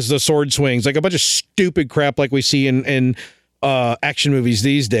arm as the sword swings, like a bunch of stupid crap like we see in action movies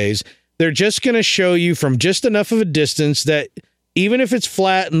these days. They're just going to show you from just enough of a distance that even if it's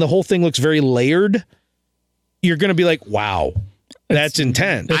flat and the whole thing looks very layered, you're going to be like, wow. That's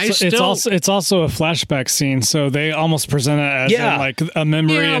intense. It's also a flashback scene, so they almost present it as a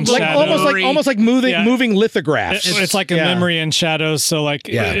memory and shadow. almost like moving lithographs. It's like a memory and shadows, so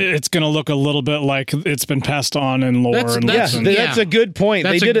it's going to look a little bit like it's been passed on in lore. That's a good point.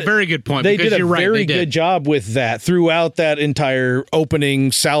 That's a very good point. They did a you're right, very good job with that throughout that entire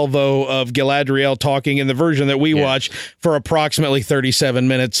opening salvo of Galadriel talking in the version that we watched for approximately 37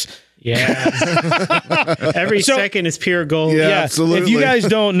 minutes. Yeah. Every second is pure gold. Yeah, absolutely. If you guys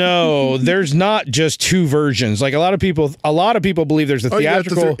don't know, there's not just two versions. Like a lot of people believe there's a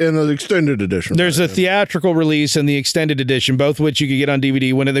theatrical and the extended edition. There's a theatrical release and the extended edition, both which you could get on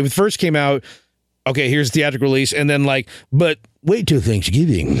DVD when they first came out. Okay, here's the theatrical release, and then but wait till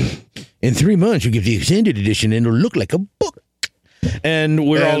Thanksgiving. In 3 months, you get the extended edition, and it'll look like a book. And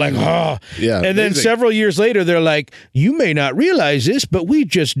we're all like, oh. Yeah, and then several years later, they're like, you may not realize this, but we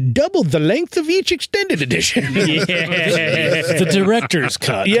just doubled the length of each extended edition. The director's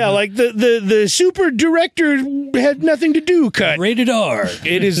cut. Yeah, like the super director had nothing to do cut. Rated R.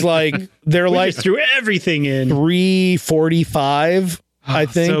 It is like, they're We like just threw everything in. 3:45. I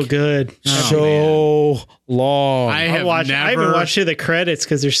think So good. Long. I I haven't watched through the credits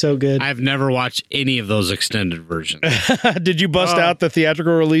because they're so good. I've never watched any of those extended versions. Did you bust out the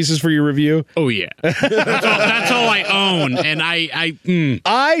theatrical releases for your review? Oh yeah, that's all I own, and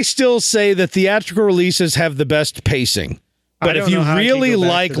I still say the theatrical releases have the best pacing. But if don't you know how I really can go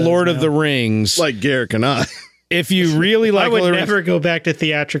back like to those Lord of now. the Rings, like Garrick and I. if you really like I would Lord of the never go back to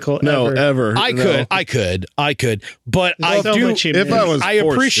theatrical. No, ever. ever. I could, but I So do. much you If I miss. was I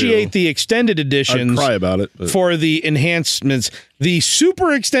forced appreciate to, the extended I'd editions cry about it. But. for the enhancements. The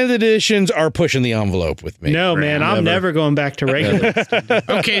super extended editions are pushing the envelope with me. No, man, I'm never going back to regular.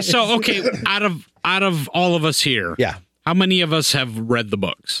 okay. So out of all of us here, Yeah. how many of us have read the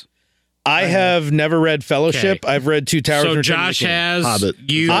books? I have never read Fellowship. Okay. I've read Two Towers. So Return of the Josh King. has. Hobbit.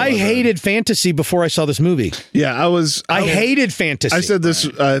 You. I hated fantasy before I saw this movie. Yeah, I hated fantasy. I said this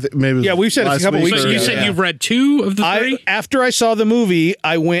maybe. Yeah, we've said it a last couple week weeks So or- you said you've read 2 of the 3? After I saw the movie,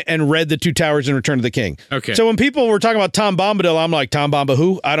 I went and read the Two Towers and Return of the King. Okay. So when people were talking about Tom Bombadil, I'm like, Tom Bomba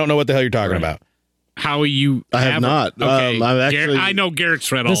who? I don't know what the hell you're talking about. How are you? I have not. Okay. I've actually- I know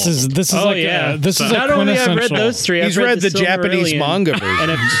Garrett's read all. This is Oh, yeah. this is Not a only I've read quintessential. those 3, He's I've read the Japanese Silmarillion manga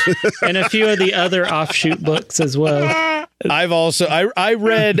version. and a few of the other offshoot books as well. I've also I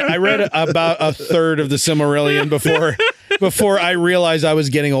read about a third of the Silmarillion before I realized I was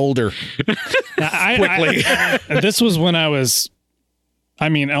getting older. Quickly. This was when I was,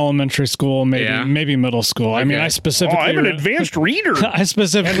 elementary school, maybe middle school. I mean, I specifically. advanced reader. I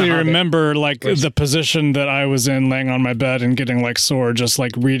specifically remember the position that I was in, laying on my bed and getting sore, just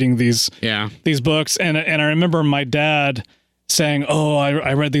reading these books, and I remember my dad saying, "Oh,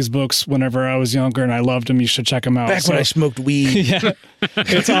 I read these books whenever I was younger and I loved them. You should check them out." Back when I smoked weed. yeah,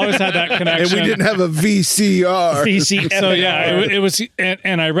 it's always had that And connection. we didn't have a VCR. So yeah, it was,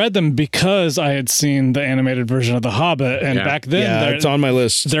 and I read them because I had seen the animated version of The Hobbit, and back then it's on my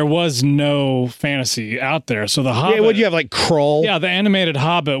list. there was no fantasy out there. So The Hobbit, Yeah, what'd you have, like Kroll? yeah, the animated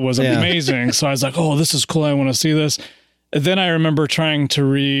Hobbit was amazing. So I was like, oh, this is cool. I want to see this. Then I remember trying to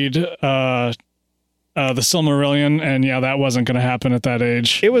read the Silmarillion, and that wasn't going to happen at that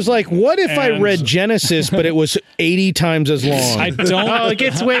age. It was like, what if I And- read Genesis, but it was 80 times as long? I don't. Oh, it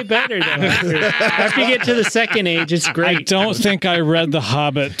gets way better though. After you get to the second age, it's I great. don't think I read The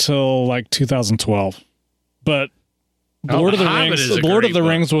Hobbit till like 2012, but Lord of the Hobbit Rings. is a Lord of great the book.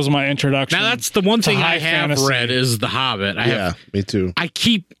 Rings was my introduction. Now that's the one to thing high I have fantasy. read is The Hobbit. Yeah, me too. I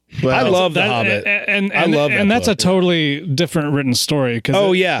keep I love The That- Hobbit. and I love that and that's book. a totally different written story. Because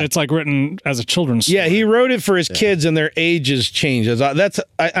Oh, yeah. it's like written as a children's story. Yeah, he wrote it for his kids, and their ages changed.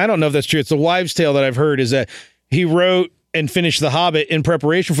 I don't know if that's true. It's the wives' tale that I've heard is that he wrote and finished The Hobbit in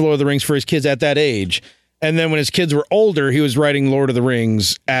preparation for Lord of the Rings for his kids at that age, and then when his kids were older, he was writing Lord of the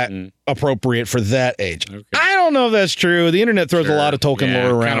Rings at appropriate for that age. I don't know if that's true. The internet throws a lot of Tolkien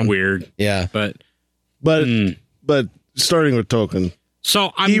lore around. Kind of weird, Yeah, but But starting with Tolkien,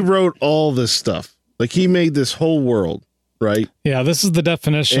 so he wrote all this stuff. Like he made this whole world, right? Yeah, this is the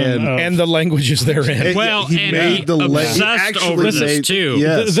definition And- of. and the languages they're in. And Well, he and made he the obsessed actually over this made- too.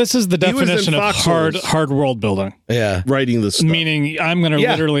 Yes, this is the He was in definition of Foxholes. hard world building. Yeah, writing this stuff. Meaning, I'm going to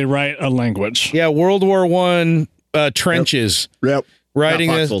Yeah. literally write a language. yeah. World War I trenches. Yep. Writing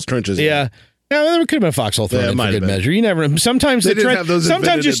Not this. Foxholes, trenches. Yeah. No, there could have been a foxhole thrown Yeah, it in for might have good been. measure. You never. Sometimes They the didn't trench. have those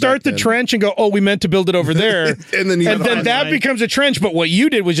Sometimes you invented start back the then. trench and go, "Oh, we meant to build it over there," And then you and then that Right. becomes a trench. But what you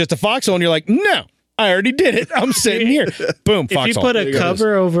did was just a foxhole, and you're like, "No, I already did it. I'm sitting here." Boom, If you foxhole. put a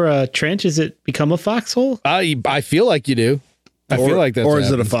cover over a trench, does it become a foxhole? I feel like you do. I feel like that's or is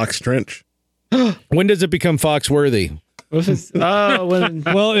it a happened. fox trench? When does it become foxworthy? What if it's when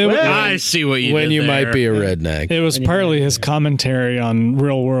Well, I see what you When did you there. might be a redneck. it was partly his commentary on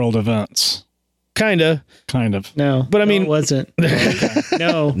real world events. Kinda. Kind of. no, But I mean- it wasn't.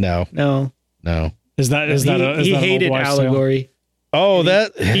 No, No. no. No. Is that is that a, is he that an old hated wives' tale? allegory. Oh,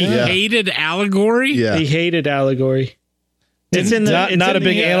 that. He Yeah. hated allegory. Yeah. He hated allegory. It's in the. Not- it's not in a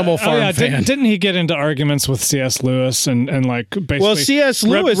big the, Animal Farm fan. Didn't he get into arguments with C.S. Lewis and like basically? Well, C.S.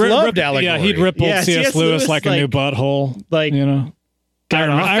 Lewis loved allegory. Yeah, he'd rippled Yeah, C.S. C.S. Lewis Lewis, like a new butthole. like- you know. I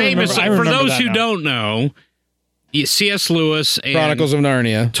remember, Famous, I for remember those that who now. don't know, C.S. Lewis and Chronicles of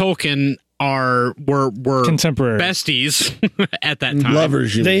Narnia. Tolkien were Contemporary. besties at that time.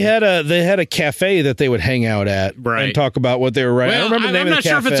 Lovers. You They mean. had a cafe that they would hang out at Right. and talk about what they were writing. I Well, don't remember the I'm name not of the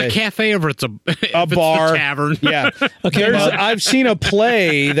sure cafe. if it's a cafe or if it's A bar. the tavern. Yeah. Okay, well- I've seen a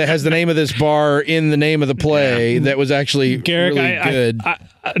play that has the name of this bar in the name of the play that was actually Garrick, really good.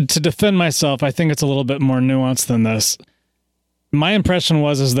 I, to defend myself, I think it's a little bit more nuanced than this. My impression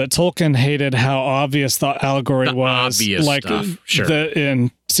is that Tolkien hated how obvious the allegory The was, obvious like stuff, sure. in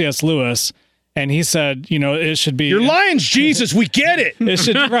C.S. Lewis, and he said, it should be. Your line's Jesus, we get it. It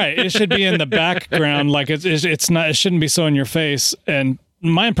should right. It should be in the background, like it's not. It shouldn't be so in your face. And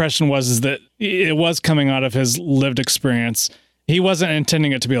my impression is that it was coming out of his lived experience. He wasn't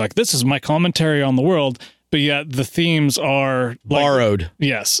intending it to be like, this is my commentary on the world, but yet the themes are like, Borrowed.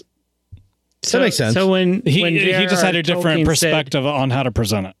 Yes, So, makes sense. So when he J.R.R. just had a different Tolkien perspective on how to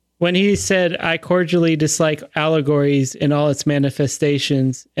present it. when he said, "I cordially dislike allegories in all its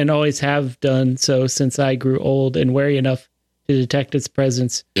manifestations, and always have done so since I grew old and wary enough to detect its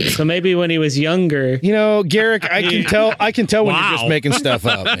presence." So maybe when he was younger, You know, Garrick, I can tell when you're Wow. just making stuff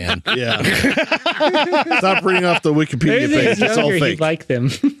up, man. Yeah. Stop reading off the Wikipedia maybe when he was page. It's all younger, he'd fake. like them.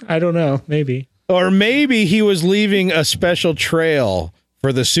 I don't know. Maybe. Or maybe he was leaving a special trail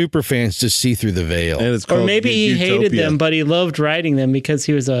for the super fans to see through the veil. And it's Or called maybe he hated Utopia. them, but he loved writing them because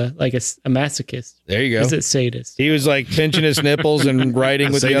he was a masochist. There you go. Is it sadist? He was like pinching his nipples and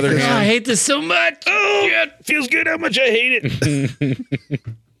writing with the other Sadist. Oh, I hand. hate this so much. Oh, yeah, it feels good how much I hate it.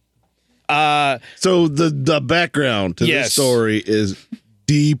 So the background to Yes. this story is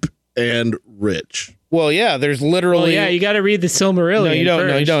deep and rich. Well, yeah, there's Well, literally. yeah, you got to read the Silmarillion. no, you don't.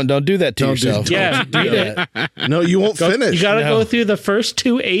 No, you first. don't. Don't do that to Don't do- yourself. Yeah, do read it. No, you won't finish. You got to No. go through the first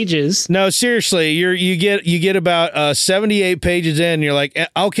 2 ages. No, seriously, you get about 78 pages in. And you're like,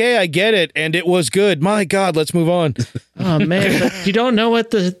 okay, I get it, and it was good. My God, let's move on. Oh man, but you don't know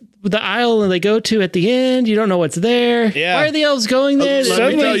what the aisle they go to at the end. You don't know what's there. Yeah. Why are the elves going there? Let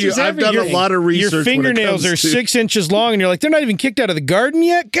Suddenly me tell you, I've done a lot of research. Your when it fingernails comes are to- 6 inches long, and you're like, they're not even kicked out of the garden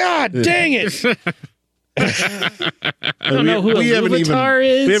yet. God dang it! I don't know who we haven't even Iluvatar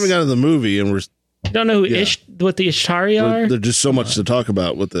is. we haven't gotten to the movie, and we're You don't know who Yeah. what the Ishtari are? There's just so much to talk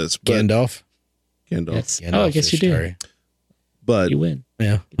about with this. But Gandalf. Yes. Gandalf Oh, I guess you do. Ishtari. But You win.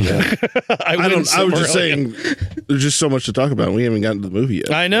 Yeah. I was just saying, there's just so much to talk about. We haven't gotten to the movie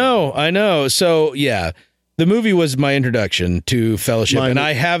yet. I know. So yeah, the movie was my introduction to Fellowship, Mine- and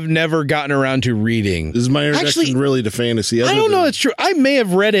I have never gotten around to reading. This is my introduction Actually, really to fantasy. I don't know. It's true. I may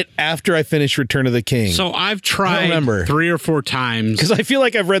have read it after I finished Return of the King. So I've tried remember. 3 or 4 times. Because I feel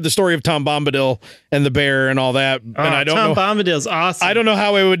like I've read the story of Tom Bombadil and the bear and all that, and I don't Tom know. Bombadil's awesome. I don't know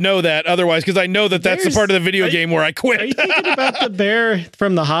how I would know that otherwise, because I know that that's the Bears- part of the video are you- game where I Are you quit. thinking about the bear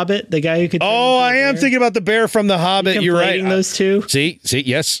from The Hobbit? The guy who could. turn Oh, into a I am bear? thinking about the bear from The Hobbit. You're right. Conflating those two. See,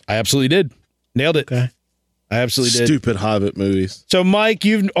 yes, I absolutely did. Nailed it. Okay. I absolutely did. Stupid Hobbit movies. So, Mike,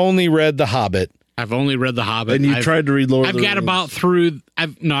 you've only read The Hobbit. I've only read The Hobbit. And you I've, tried to read Lord I've of the got Rings. about through.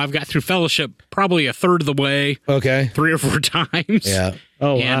 I've got through Fellowship probably a third of the way, Okay. 3 or 4 times. Yeah.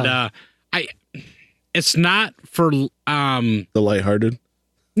 Oh, And wow. it's not for The Lighthearted.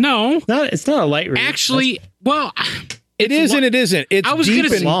 no. It's not a light read. Actually, well, It is and it isn't. It's I was deep gonna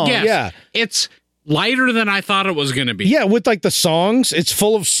and say long. yes. Yeah. It's lighter than I thought it was going to be. Yeah, with like the songs, it's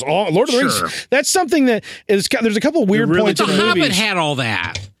full of song. Lord of the Sure. Rings. That's something that is. There's a couple weird really points The in the Hobbit movies. had all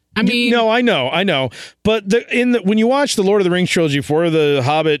that. I mean, No, I know. But when you watch the Lord of the Rings trilogy before the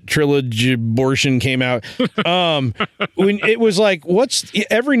Hobbit trilogy abortion came out, when it was like,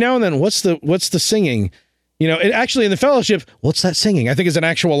 every now and then, what's the singing? You know, it actually in the Fellowship, what's that singing? I think it's an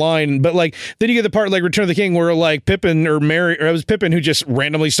actual line, but like then you get the part like Return of the King where like Pippin or Merry, or it was Pippin who just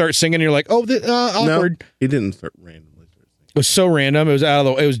randomly starts singing. And you're like, oh, awkward. No, he didn't start randomly. It was so random. It was out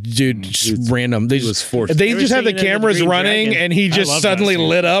of the. It was just random. They he was forced. They They were just had the singing in the cameras Green running, Dragon. and he just love that suddenly scene.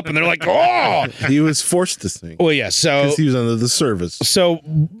 lit up, and they're like, "Oh!" He was forced to sing Well, yeah. So, because he was under the service. so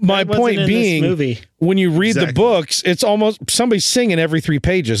my That wasn't point in this being, movie. when you read the Exactly. books, it's almost somebody's singing every 3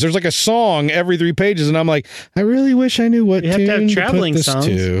 pages. There's like a song every 3 pages, and I'm like, I really wish I knew what You have tune to have put traveling this songs.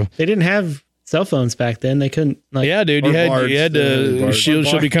 to. They didn't have cell phones back then. They couldn't. Like, Yeah, dude, Or you had bards, to. bards.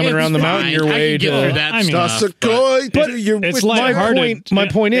 She'll be coming it's around the mountain fine. your I way can get to. through that I mean, stuff, but- Sasakoi, But it's my lighthearted. my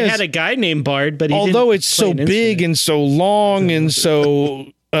point They is, had a guy named Bard, but he although didn't it's so play an big instrument. and so long and so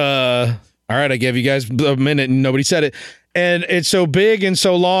all right, I gave you guys a minute and nobody said it, and it's so big and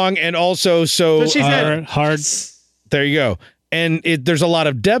so long and also so But she said- Hard. there you go, and there's a lot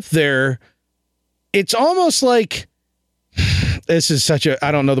of depth there. It's almost like this is such a,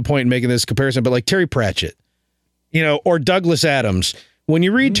 I don't know the point in making this comparison, but like Terry Pratchett, you know, or Douglas Adams. When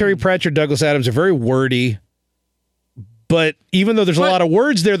you read Terry Pratchett, Douglas Adams, they're very wordy. But even though there's a But lot of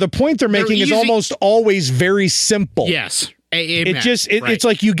words there, the point they're making is easy- almost always very simple. Yes. It's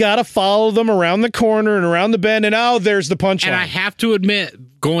like you got to follow them around the corner and around the bend, and there's the punchline. And I have to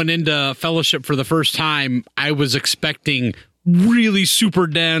admit, going into Fellowship for the first time, I was expecting really super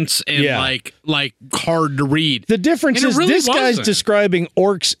dense and Yeah. like hard to read. The difference And it is really this guy's wasn't. describing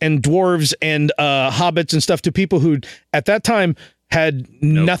orcs and dwarves and hobbits and stuff to people who at that time had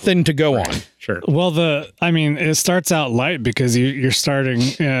nothing to go on. Sure. Well, it starts out light because you're starting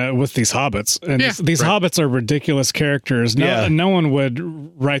with these hobbits, and Yeah, these right. hobbits are ridiculous characters. Yeah. No one would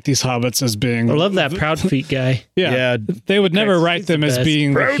write these hobbits as being. I love that Proud Feet guy. Yeah, Yeah. they would never He's write the them as best.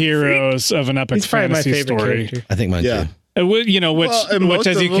 being the heroes of an epic He's probably my fantasy favorite story. character. I think mine Yeah. too. Which Well, and most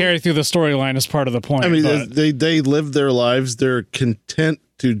as you of them- carry through the storyline is part of the point. I mean, but- they live their lives. They're content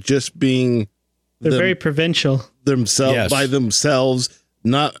to just being They're them- very provincial. themselves Yes. by themselves,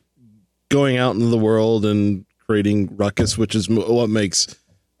 not going out into the world and creating ruckus, which is what makes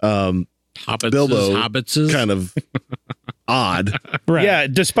Hobbits, Bilbo hobbitses. kind of odd. right. Yeah,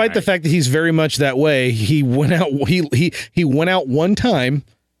 despite the fact that he's very much that way, he went out. He went out one time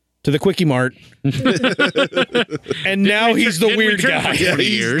to the Quickie Mart, and now he's the Didn't weird return guy. for 20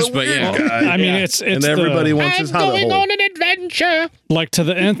 he's years, the but yeah. weird guy. I mean, it's And everybody the, wants his hobbit hole. an adventure. like to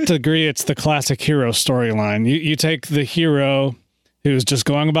the nth degree. It's the classic hero storyline. You take the hero who's just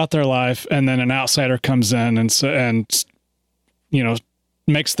going about their life, and then an outsider comes in and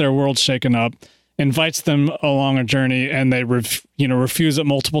makes their world shaken up, invites them along a journey, and they refuse it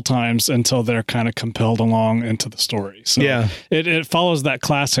multiple times until they're kind of compelled along into the story. So Yeah. it follows that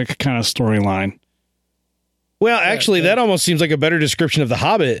classic kind of storyline. Well, actually, that almost seems like a better description of the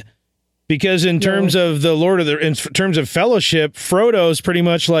Hobbit, because in terms of the in terms of Fellowship, Frodo's pretty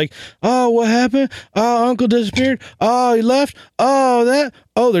much like, oh, what happened? Oh, Uncle disappeared. Oh, he left. Oh, that.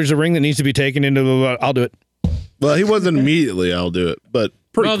 Oh, there's a ring that needs to be taken into the. I'll do it. Well, he wasn't immediately. I'll do it, but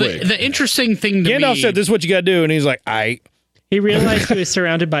pretty Well, quick. the interesting thing to Gandalf me, said, "This is what you got to do," and he's like, He realized he was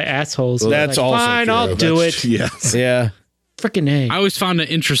surrounded by assholes. That's Like, also fine. true. I'll do it. Yes. yeah, Freaking A. I always found it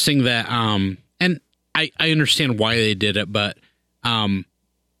interesting that, and I understand why they did it, but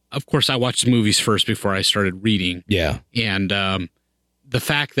of course, I watched movies first before I started reading. Yeah. And the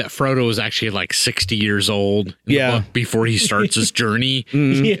fact that Frodo was actually like 60 years old in the book before he starts his journey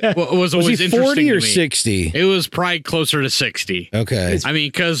Yeah. was always he interesting 40 to or me. 60? It was probably closer to 60. Okay. I mean,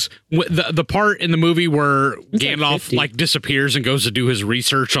 because the part in the movie where Gandalf 50. like disappears and goes to do his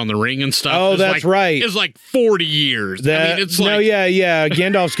research on the ring and stuff. Oh, is that's like, right. It's like 40 years. I mean, it's like yeah.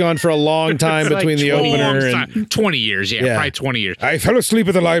 Gandalf's gone for a long time It's like between the 20 opener long and. time. 20 years. Yeah, probably 20 years. I fell asleep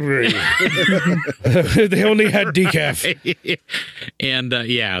at the library. They only had decaf. And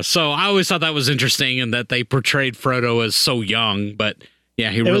so I always thought that was interesting, and that they portrayed Frodo as so young, but yeah,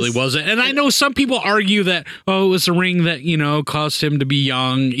 he really wasn't. And I know some people argue that it was a ring that caused him to be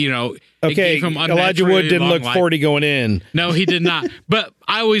young. It Okay, gave him Elijah Wood unnaturally didn't long look life. 40 going in. No, he did not. But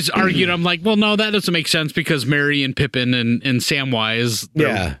I always argued, I'm like, well, no, that doesn't make sense because Merry and Pippin and Samwise,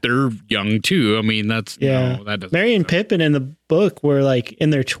 they're young too. I mean, that doesn't. Merry and Pippin in the book were like in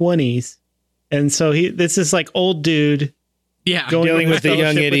their 20s, and so this is like old dude. Yeah, dealing with the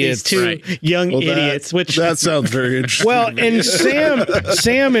young fellowship with idiots. these two young idiots, which that sounds very interesting. Well, and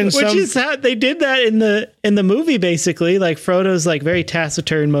Sam in some. which is how they did that in the movie. Basically, like Frodo's like very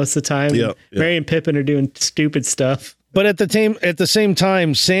taciturn most of the time. Yep, yep. Merry and Pippin are doing stupid stuff. But at the same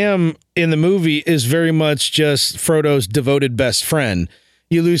time, Sam in the movie is very much just Frodo's devoted best friend.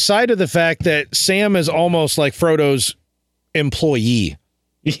 You lose sight of the fact that Sam is almost like Frodo's employee,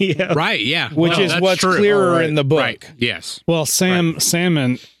 Yeah, right. Yeah, which is that's what's true. clearer in the book. Right. Yes. Well, Sam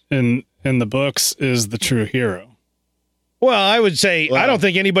in the books is the true hero. Well, I would say I don't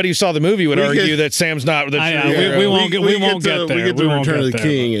think anybody who saw the movie would argue that Sam's not the true hero. we won't get there. We get to We won't Return of get the there,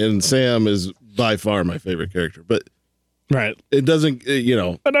 King, and Sam is by far my favorite character. But Right. it doesn't,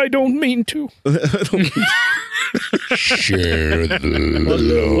 And I don't mean to. Share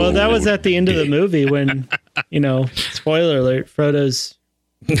the Well, that was at the end of the movie when, spoiler alert, Frodo's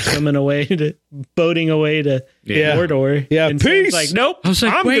boating away to Mordor. Yeah, and peace. Sam's like, nope, I was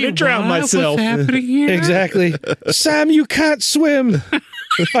like, I'm wait, gonna drown what? myself. What's happening here? Exactly. Sam, you can't swim.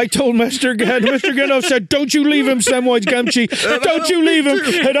 I told Mr. Gandalf said, don't you leave him, Samwise Gamgee. Don't you leave him.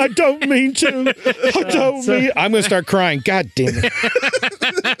 And I don't mean to. I'm going to start crying. God damn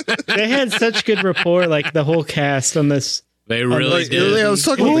it. They had such good rapport, like the whole cast on this. They really did. I was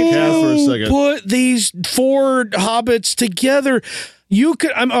talking about the cast for a second. Put these four hobbits together.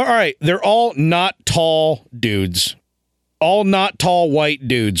 All right. They're all not tall dudes. All not tall white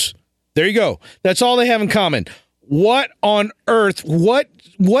dudes. There you go. That's all they have in common. What on earth? What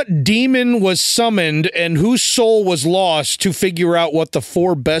demon was summoned and whose soul was lost to figure out what the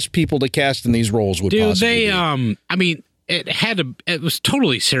four best people to cast in these roles would possibly be? I mean, it was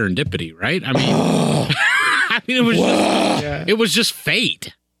totally serendipity, right? I mean, it was just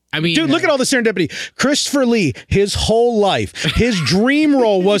fate. I mean, Dude, look at all the serendipity. Christopher Lee, his whole life, his dream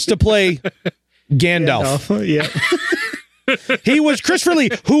role was to play Gandalf. Yeah. He was Christopher Lee,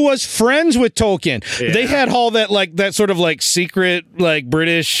 who was friends with Tolkien. Yeah. They had all that sort of like secret, like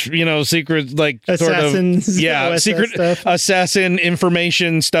British, secret, like assassins, sort of, yeah, secret stuff. assassin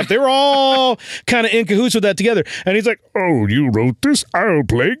information stuff. They were all kind of in cahoots with that together. And he's like, "Oh, you wrote this? I'll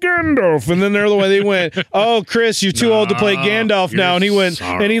play Gandalf." And then the other way they went, "Oh, Chris, you're too old to play Gandalf now." And he went,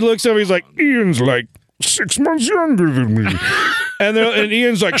 and he looks over, he's like, "Ian's like 6 months younger than me." And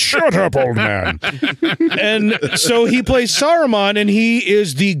Ian's like, "Shut up, old man." And so he plays Saruman, and he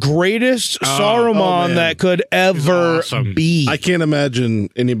is the greatest Saruman that could ever be. I can't imagine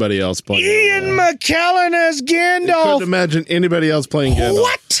anybody else playing Ian McKellen as I Gandalf. couldn't imagine anybody else playing Gandalf.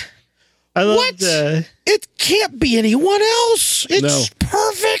 What? I love What? It can't be anyone else. It's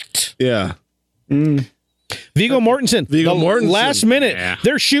perfect. Yeah. Viggo Mortensen. Last minute,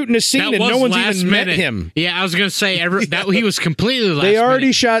 they're shooting a scene and no one's even met him. Yeah, I was going to say he was completely last They already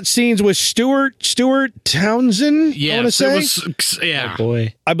minute. shot scenes with Stuart Townsend. I want to say. Yeah. Oh,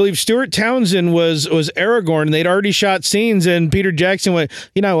 boy. I believe Stuart Townsend was Aragorn, and they'd already shot scenes, and Peter Jackson went,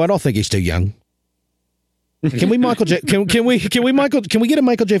 I don't think he's too young. Can we can we get a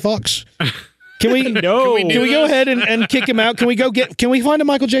Michael J. Fox? Can we go ahead and kick him out? Can we find a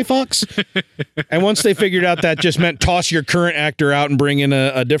Michael J. Fox? And once they figured out that just meant toss your current actor out and bring in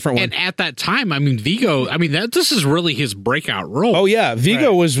a different one. And at that time, I mean, Viggo, this is really his breakout role. Oh yeah,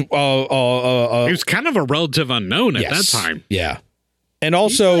 Viggo was he was kind of a relative unknown at that time. Yeah. and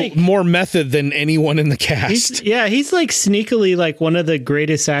also He's like- more method than anyone in the cast. He's like sneakily like one of the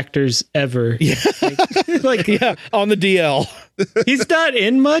greatest actors ever. Yeah. Like Yeah, on the DL. he's not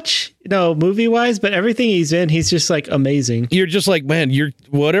in much, movie wise, but everything he's in, he's just like amazing. You're just like, man,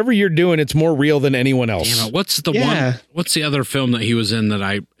 whatever you're doing, it's more real than anyone else. Damn it, what's the Yeah. one? What's the other film that he was in that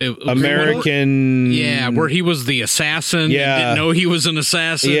American. Yeah, where he was the assassin. Yeah. And didn't know he was an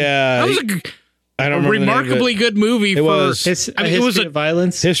assassin. Yeah. that was I a don't remember the name of it. remarkably good movie. It was. I mean, it was History of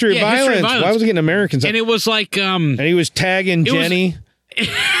Violence. History of Yeah, History of Violence. Why Violence. was he getting Americans? and it was like And he was tagging It was- Jenny.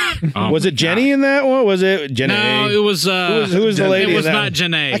 oh Was my it Jenny in that one? Was it Jenny? No, it was Who was the lady? It was in that not one?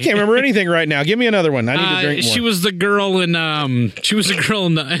 Janae. I can't remember anything right now. Give me another one. I need to drink more. She was the girl in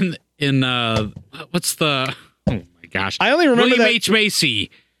what's the oh my gosh. I only remember William that- H. Macy.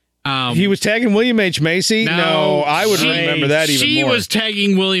 He was tagging William H. Macy. No, I would she- remember that even She more. was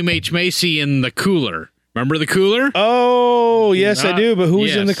tagging William H. Macy in the cooler. Remember the cooler? Oh, yes, I do. But who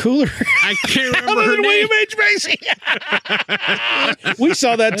was in the Yes. cooler? I can't remember Other her than name. William H. Macy. We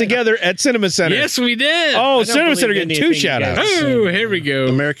saw that together at Cinema Center. Yes, we did. Oh, I don't Cinema believe Center getting two anything you shout guys outs. Oh, here we go.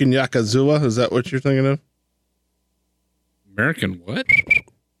 American Yakuza. Is that what you're thinking of? American what?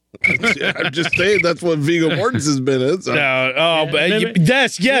 I'm just saying that's what Viggo Mortensen's been in. So. No, but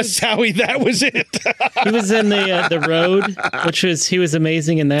yes, Howie, that was it. He was in the Road, he was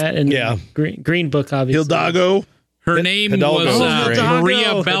amazing in that, and Yeah. Green Book, obviously. Hildalgo. Her name Hidalgo was was great. Maria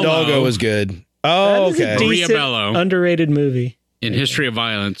Bello Hidalgo was good. That Oh, is a okay. Maria decent, Bello. underrated movie. in History of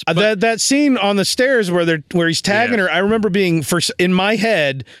Violence. But That scene on the stairs where he's tagging Yes. her, I remember being in my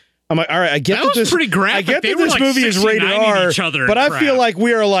head. I'm like, all right, I get That that was this pretty graphic. I get They that were this like movie is rated 69 R, each other but and I feel crap. like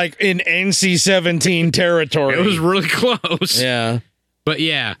we are like in NC-17 territory. it was really close. Yeah. But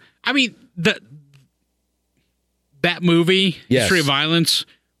yeah, I mean that movie, Yes. History of Violence,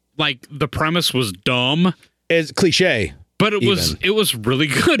 like the premise was dumb, It's cliche. but it was really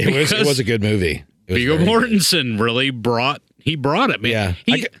good. It was a good movie. It was Viggo very good. Mortensen really brought it, man. Yeah,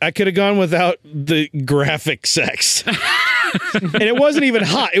 He, I could have gone without the graphic sex, and it wasn't even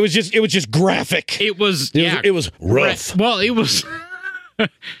hot. It was just graphic. it was rough. Well, it was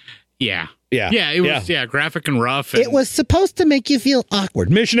yeah. Yeah. Yeah, it was graphic and rough. It was supposed to make you feel awkward.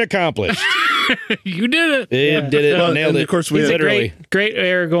 Mission accomplished. You did it. It did it. Well, Nailed and it. of course we He's had, a great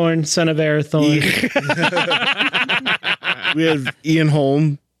Aragorn, son of Arathorn. we had Ian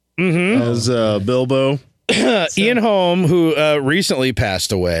Holm as Bilbo. Ian Holm, who recently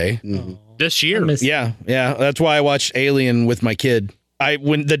passed away. This year. Yeah. That's why I watched Alien with my kid.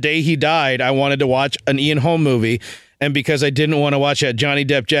 When the day he died, I wanted to watch an Ian Holm movie. And because I didn't want to watch that Johnny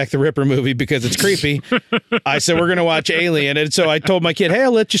Depp Jack the Ripper movie because it's creepy, I said, we're going to watch Alien. And so I told my kid, hey,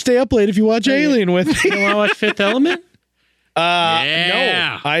 I'll let you stay up late if you watch Alien with me. You want to watch Fifth Element?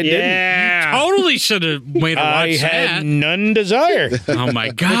 Yeah. No, I didn't. Totally should have made her I watch had that. none desire. Oh my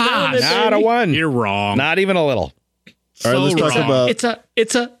god. Not a one. You're wrong. Not even a little. All right, let's talk wrong. about.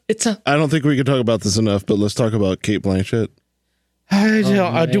 It's a. I don't think we can talk about this enough, but let's talk about Kate Blanchett.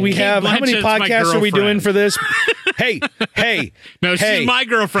 Do we have how many Blanchette's my podcasts are we doing girlfriend. for this? hey. No, hey, she's my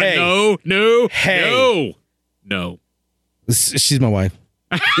girlfriend. hey, No. No. She's my wife.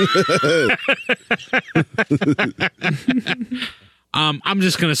 I'm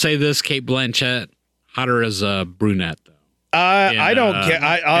just gonna say this: Kate Blanchett, hotter as a brunette, though. I don't care.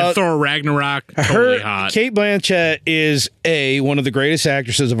 And Thor Ragnarok, totally hot. Kate Blanchett is one of the greatest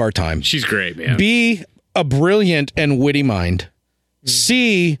actresses of our time. She's great, man. B, a brilliant and witty mind.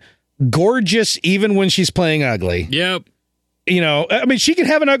 C, gorgeous even when she's playing ugly. Yep. You know, I mean, she can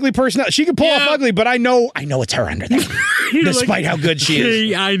have an ugly personality. She can pull off ugly, but I know it's her under there, despite how good she is.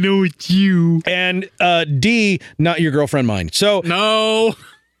 Hey, I know it's you. And D, not your girlfriend mind. So No.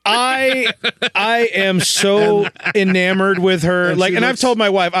 I am so enamored with her. Like, and I've told my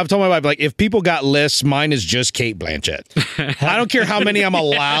wife, like, if people got lists, mine is just Kate Blanchett. I don't care how many I'm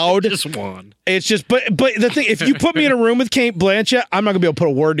allowed. Just one. It's just, but the thing, if you put me in a room with Kate Blanchett, I'm not gonna be able to put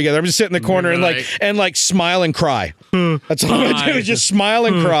a word together. I'm just sitting in the corner and like smile and cry. That's all I'm gonna do is just smile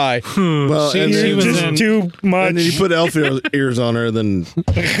and cry. Well, and she then, was Just in- too much. and then you put elf ears on her, then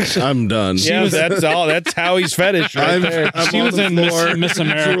I'm done. Yeah, that's all. That's Howie's fetish right there. I'm She on was the in floor, Miss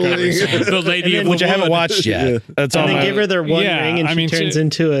America. drooling. The Lady of Which I the haven't Wood. watched yet. That's all. And they my- give her their one yeah, ring, and I she mean, turns she-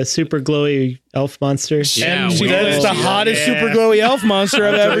 into a super glowy elf monster. Yeah, And we that's did. the hottest super glowy elf monster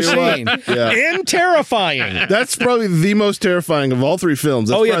I've ever tell you seen. what, yeah. And terrifying. That's probably the most terrifying of all three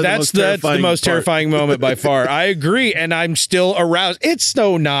films. Oh yeah, probably that's the most part. terrifying moment by far. I agree, and I'm still aroused. It's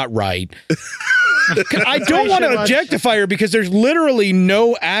so not right. I don't want to objectify her because there's literally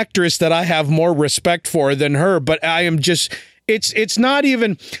no actress that I have more respect for than her, but I am just it's not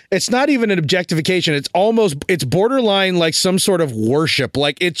even an objectification. It's borderline like some sort of worship.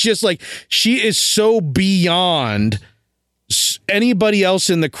 Like it's just like she is so beyond anybody else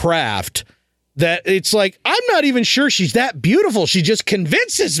in the craft that it's like I'm not even sure she's that beautiful. She just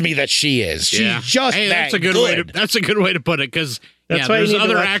convinces me that she is. She's just that's a good way to put it, because there's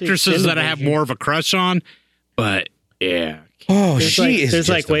other actresses that I have more of a crush on, but yeah. Oh, there's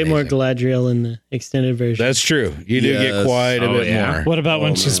like way more Galadriel in the extended version. That's true. You do get quite a bit more. What about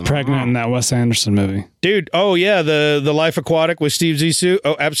when she's pregnant in that Wes Anderson movie? Dude, oh yeah, the Life Aquatic with Steve Zissou.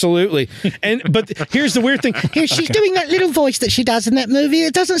 Oh, absolutely. But here's the weird thing. Here she's doing that little voice that she does in that movie.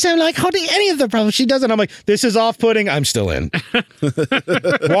 It doesn't sound like hardly any of the problems she does. And I'm like, this is off-putting. I'm still in.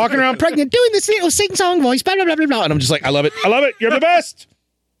 Walking around pregnant, doing this little sing-song voice, blah, blah, blah, blah, blah. And I'm just like, I love it. I love it. You're the best.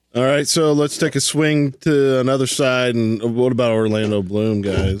 All right, so let's take a swing to another side. And what about Orlando Bloom,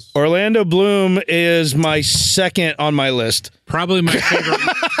 guys? Orlando Bloom is my second on my list. Probably my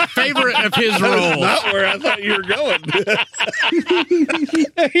favorite of his roles. Not where I thought you were going.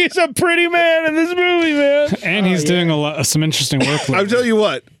 He's a pretty man in this movie, man. And he's doing some interesting work. I'll tell you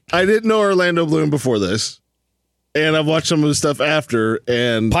what, I didn't know Orlando Bloom before this. And I've watched some of his stuff after.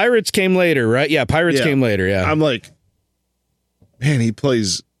 And Pirates came later, right? Yeah, Pirates came later, yeah. I'm like, man, he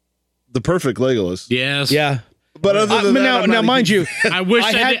plays the perfect Legolas. Yes. Yeah. But other than that, now, mind you, I wish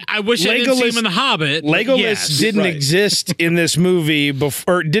I didn't see him in The Hobbit. Legolas didn't exist in this movie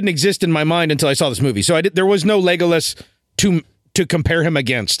before, or didn't exist in my mind until I saw this movie. So there was no Legolas to compare him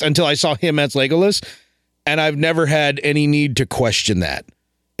against until I saw him as Legolas, and I've never had any need to question that.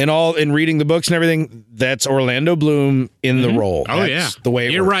 In reading the books and everything, that's Orlando Bloom in the role. Oh, that's the way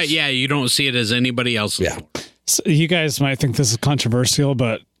you're works. right. Yeah, you don't see it as anybody else. Yeah. So you guys might think this is controversial,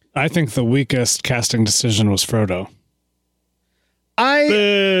 but I think the weakest casting decision was Frodo.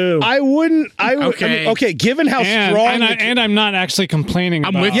 I wouldn't. Okay, given how strong, and I'm not actually complaining.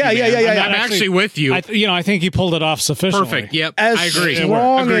 I'm with you. Yeah. I'm actually with you. I think he pulled it off sufficiently. Perfect. Yep. As I agree.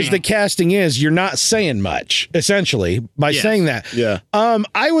 strong as the casting is, you're not saying much essentially by saying that. Yeah.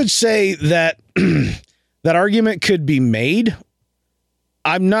 I would say that that argument could be made.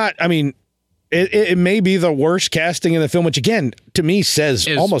 I'm not. I mean, it may be the worst casting in the film, which again to me says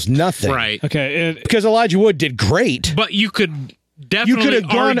almost nothing. Right. Okay. Because Elijah Wood did great, but you could. Definitely, you could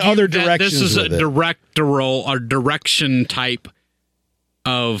have gone other directions. This is a with it. directorial or direction type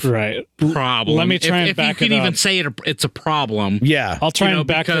of problem. Let me try and if back you it can up. even say it's a problem. Yeah, I'll try and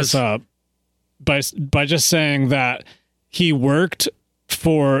back this up by just saying that he worked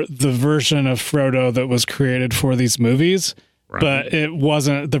for the version of Frodo that was created for these movies, but it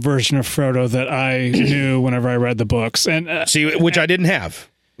wasn't the version of Frodo that I knew whenever I read the books. And which I didn't have.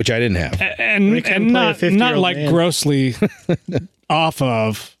 And not like grossly off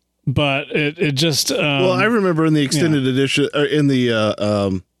of, but it just. Well, I remember in the extended edition, or in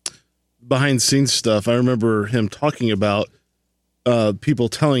the behind scenes stuff, I remember him talking about people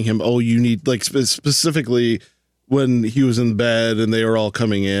telling him, "Oh, you need," like specifically when he was in bed and they were all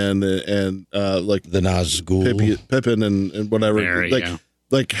coming in and like the Nazgul, Pippin and whatever, Mary,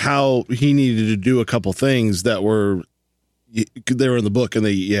 like how he needed to do a couple things that were. They were in the book and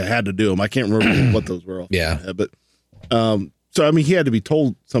they had to do them. I can't remember what those were. But so I mean, he had to be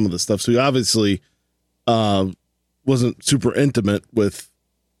told some of the stuff. So he obviously wasn't super intimate with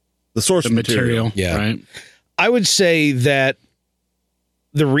the source material. Yeah, right. I would say that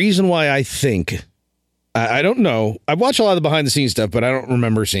the reason why I think I don't know. I've watched a lot of the behind the scenes stuff, but I don't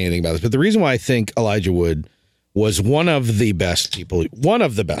remember seeing anything about this. But the reason why I think Elijah Wood was one of the best people, one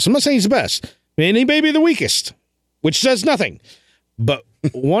of the best. I'm not saying he's the best. I mean, he may be the weakest. Which says nothing. But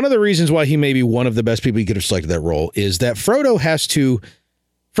one of the reasons why he may be one of the best people he could have selected that role is that Frodo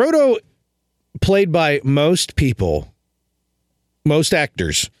played by most people, most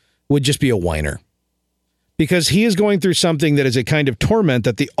actors, would just be a whiner. Because he is going through something that is a kind of torment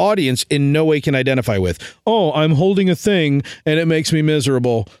that the audience in no way can identify with. Oh, I'm holding a thing and it makes me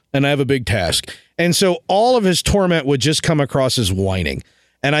miserable and I have a big task. And so all of his torment would just come across as whining.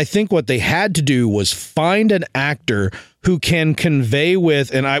 And I think what they had to do was find an actor who can convey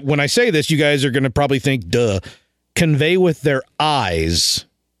with, and when I say this, you guys are going to probably think, convey with their eyes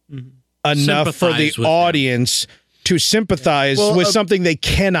enough for the audience to sympathize with something they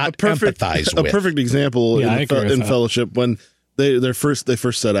cannot empathize with. A perfect example in Fellowship when they first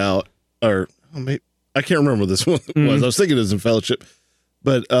set out, or maybe, I can't remember what this one was. I was thinking it was in Fellowship,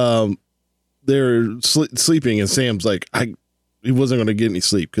 but they're sleeping and Sam's like, he wasn't going to get any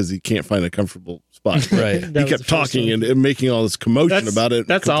sleep because he can't find a comfortable spot. Right. He kept talking and making all this commotion about it.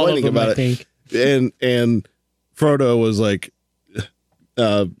 That's all of them, I think. And Frodo was like,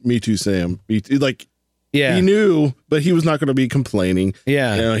 me too, Sam. Me too. Like, Yeah. He knew, but he was not going to be complaining.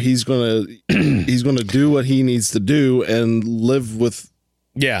 Yeah. You know, he's gonna do what he needs to do and live with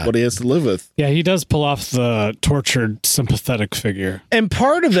what he has to live with. Yeah, he does pull off the tortured, sympathetic figure. And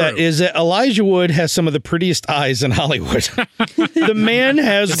part of that is that Elijah Wood has some of the prettiest eyes in Hollywood. The man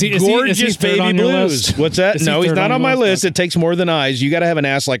has gorgeous third baby on your blues. list? What's that? Is he No, he's third not on on your my list? list. It takes more than eyes. You got to have an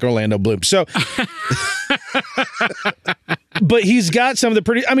ass like Orlando Bloom. So, but he's got some of the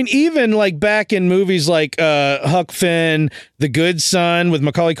pretty. I mean, even like back in movies like Huck Finn, The Good Son with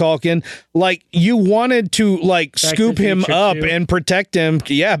Macaulay Culkin, like you wanted to like Back scoop to the him Future up 2. and protect him.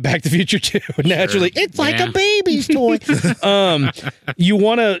 Yeah, Back to the Future 2. Naturally, it's like a baby's toy. You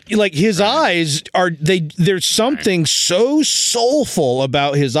want to like his eyes are there's something so soulful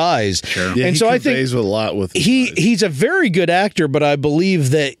about his eyes. Yeah, And he so I think conveys a lot with his eyes. he's a very good actor, but I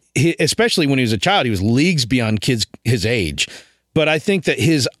believe that especially when he was a child, he was leagues beyond kids his age. But I think that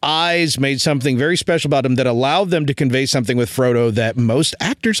his eyes made something very special about him that allowed them to convey something with Frodo that most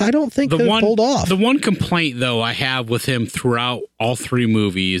actors I don't think could have pulled off. The one complaint though I have with him throughout all three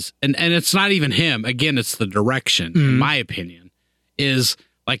movies, and it's not even him. Again, it's the direction, in my opinion, is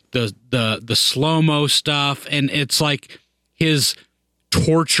like the slow-mo stuff, and it's like his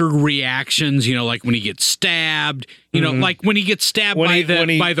tortured reactions, you know, like when he gets stabbed, you know, like when he gets stabbed by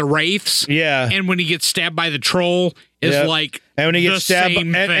the wraiths, and when he gets stabbed by the troll is like, and when he gets stabbed,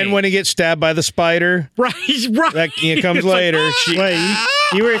 and when he gets stabbed by the spider, right, that comes later. Wait,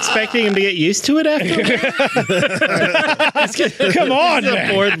 you were expecting him to get used to it after? Come on, a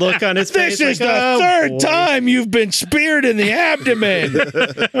man. bored look on his face. This is the third time you've been speared in the abdomen.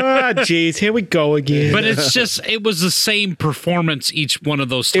 Jeez, here we go again. But it's just, it was the same performance each one of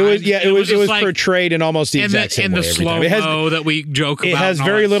those It times. was just like, portrayed in almost the exact same and way the every slow time. It has, mo that we joke about. it has and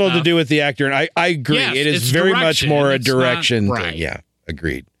all very that little to stuff. do with the actor, and I agree. Yes, it is it's very direction. much more a It's not- direction thing. right. Yeah,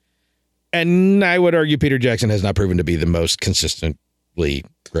 agreed. And I would argue Peter Jackson has not proven to be the most consistently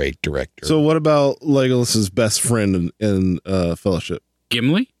great director. So what about Legolas's best friend in Fellowship?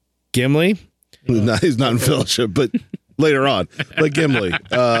 Gimli? Gimli? He's not in Fellowship, but later on. But Gimli.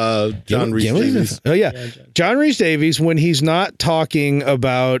 John Rhys Gimli? Davies. Oh, yeah. John Rhys Davies, when he's not talking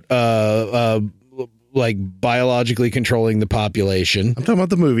about like biologically controlling the population. I'm talking about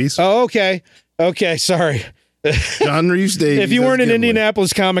the movies. Oh, okay. Okay, sorry. John Rhys Davies. If you as weren't in Gimli.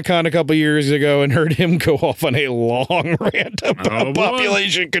 Indianapolis Comic Con a couple years ago and heard him go off on a long rant about boy.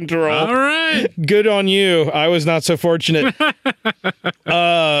 population control, All right. good on you. I was not so fortunate. he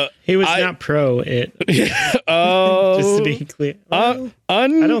was not pro it. Oh, Just to be clear. Well, I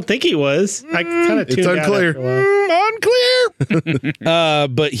don't think he was. I kind of tuned out unclear. after a while. unclear.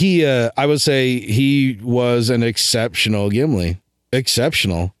 But he, I would say he was an exceptional Gimli.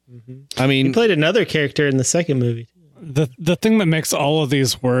 Exceptional. I mean, He played another character in the second movie. The thing that makes all of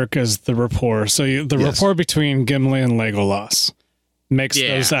these work is the rapport. So the rapport between Gimli and Legolas makes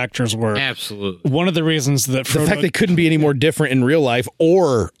Yeah. those actors work. Absolutely. One of the reasons that the Frodo, fact they couldn't be any more different in real life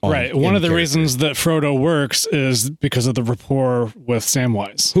or right, one of the reasons that Frodo works is because of the rapport with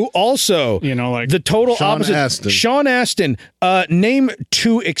Samwise. who also, You know, like the total Sean opposite. Astin. Sean Astin. Name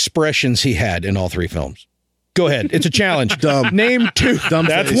 2 expressions he had in all 3 films. Go ahead. It's a challenge. Dumb. Name 2. Dumb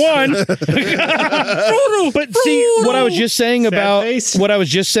That's face. one. But see what I was just saying about face.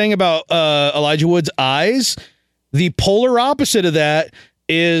 Elijah Wood's eyes. The polar opposite of that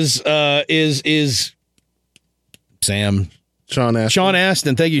is Sam. Sean Astin. Sean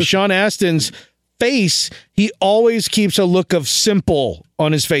Astin. Thank you. Sean Astin's face, he always keeps a look of simple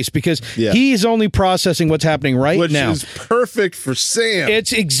on his face because he's only processing what's happening right Which now. is perfect for Sam.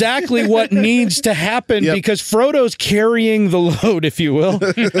 It's exactly what needs to happen because Frodo's carrying the load, if you will.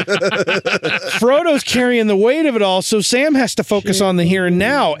 Frodo's carrying the weight of it all, so Sam has to focus on the here and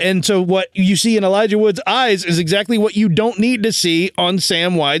now. And so what you see in Elijah Wood's eyes is exactly what you don't need to see on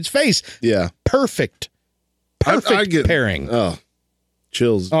Sam Wide's face. Yeah. Perfect. Perfect I get, pairing. Oh,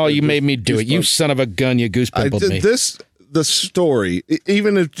 chills. Oh, you made me do it. You Goosebumps. son of a gun. You goose I pimpled me. did this. The story,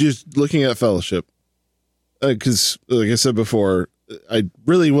 even if just looking at Fellowship, because like I said before, I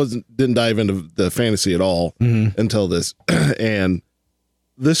really didn't dive into the fantasy at all until this, and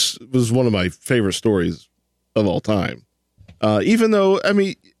this was one of my favorite stories of all time. Even though, I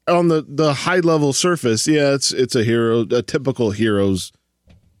mean, on the high level surface, it's a typical hero's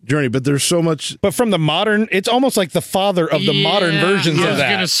journey, but there's so much. But from the modern, it's almost like the father of the modern versions I of was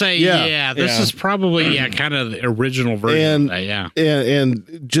that. gonna say, this is probably kind of the original version of that,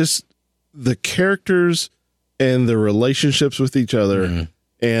 and just the characters and the relationships with each other,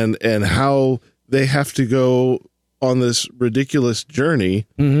 and how they have to go on this ridiculous journey,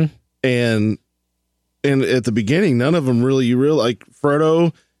 and at the beginning, none of them really like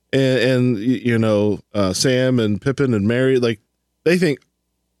Frodo and Sam and Pippin and Mary, like they think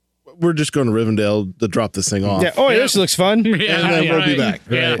we're just going to Rivendell to drop this thing off. Yeah. Oh, this looks fun. And then we'll be back.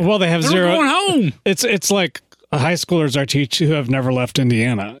 Yeah. Well, they have We're zero. going home. It's like high schoolers I teach who have never left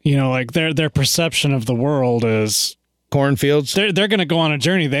Indiana. You know, like their perception of the world is Cornfields. they're going to go on a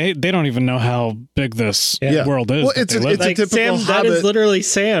journey. They don't even know how big this Yeah. world is. Well, that it's they a- live it's a in. Like typical Sam, that Hobbit. is literally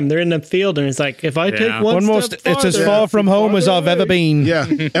Sam. They're in the field, and it's like, if I take Yeah. one Almost, step it's as farther, far from home as I've ever been. Yeah,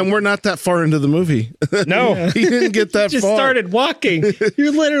 and we're not that far into the movie. No. He didn't get that just far. started walking.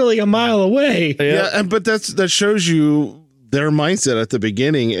 You're literally a mile away. Yeah, but that shows you their mindset at the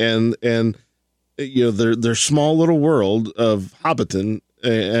beginning, and their small little world of Hobbiton,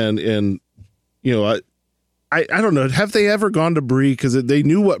 and I don't know. Have they ever gone to Bree? Because they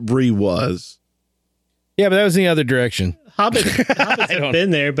knew what Bree was. Yeah, but that was in the other direction. Hobbits have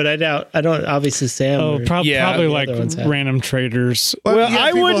been there, but I doubt. I don't. Obviously, Sam. Oh, or- probably Yeah, the like other ones have. random traders. Well, yeah, I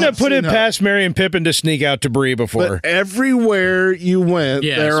people wouldn't have put it seen past Merry and Pippin to sneak out to Bree before. But everywhere you went,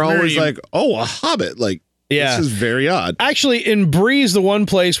 Yes, they're always Mary- like, "Oh, a Hobbit!" Like, Yeah. this is very odd. Actually, in Bree's the one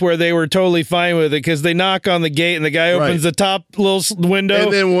place where they were totally fine with it because they knock on the gate and the guy opens Right. the top little window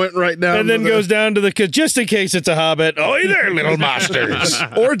And then went right down, and then to goes down to the just in case it's a hobbit. Oh, hey there, little monsters.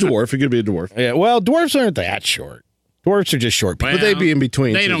 or a dwarf. It could be a dwarf, Yeah, well, dwarves aren't that short. Dwarves are just short people. but they'd be in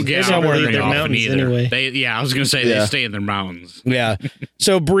between. They too. don't get They out don't very leave their often mountains either. anyway. I was going to say Yeah. they stay in their mountains. Yeah.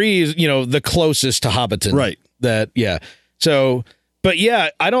 So Bree is, the closest to Hobbiton. Right. So, but yeah,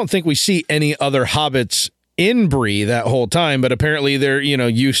 I don't think we see any other hobbits in Bree that whole time, but apparently they're,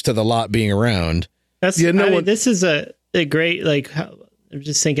 used to the lot being around. That's. Yeah, no I mean, one- this is a great like. I'm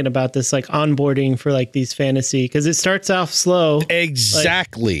just thinking about this like onboarding for like these fantasy because it starts off slow.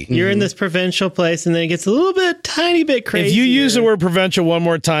 Exactly. You're in this provincial place, and then it gets a little bit, tiny bit crazy. If you use the word provincial one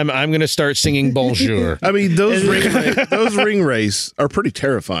more time, I'm going to start singing bonjour. I mean, those ring rays are pretty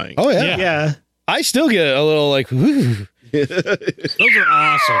terrifying. Oh, yeah. yeah, I still get a little like, whew. Those are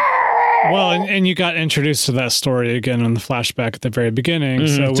awesome. Well, and you got introduced to that story again in the flashback at the very beginning.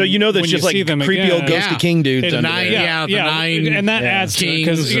 So, So when that's just you see like them creepy again, old ghosty Yeah. king dudes. It- under nine- there. the nine and that adds to it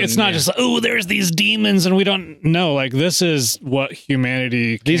because kings it's and- not yeah. just like, oh, there's these demons and we don't know. Like this is what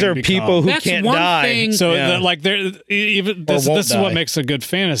humanity. These can are become. people who That's can't one die. thing- So Yeah. like they're even this won't is what die. makes a good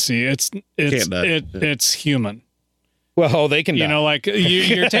fantasy. It's Can't die. it's human. Well, they can die. You know, like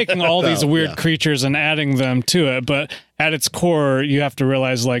you're taking all these weird yeah. creatures and adding them to it, but at its core, you have to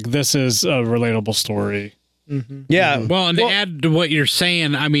realize like this is a relatable story. yeah. Well, and to add to what you're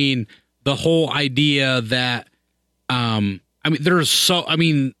saying, I mean, the whole idea that,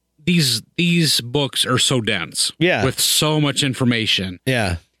 these books are so dense, Yeah. with so much information,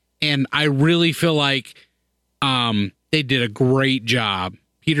 Yeah. and I really feel like, they did a great job,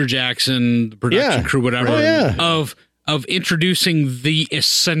 Peter Jackson, the production Yeah. crew, whatever, Oh, yeah. of introducing the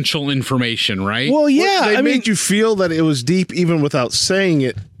essential information, right? Well, yeah. They I mean, made you feel that it was deep even without saying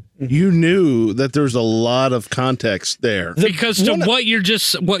it. You knew that there's a lot of context there. Because to what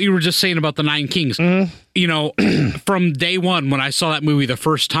you were just saying about the Nine Kings, from day one when I saw that movie the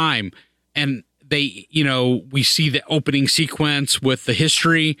first time, and they, we see the opening sequence with the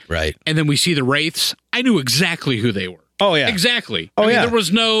history, right. and then we see the wraiths. I knew exactly who they were. Oh, yeah. Exactly. Oh, I mean, yeah. there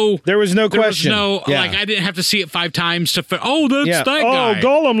was no question. I didn't have to see it 5 times to. That's Yeah. that guy.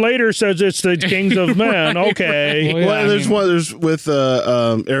 Gollum later says it's the kings of men. Okay. Well, yeah, Well, I there's mean- one. There's with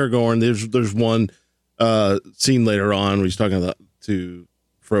Aragorn. There's one scene later on where he's talking to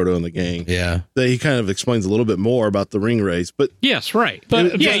Frodo and the gang. Yeah. That he kind of explains a little bit more about the ring race, but Yes, right.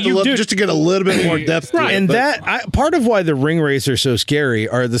 But just to get a little bit more depth. To it. And But part of why the ring wraiths are so scary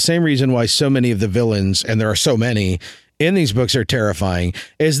are the same reason why so many of the villains, and there are so many in these books, are terrifying,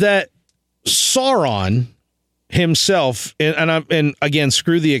 is that Sauron himself, and again,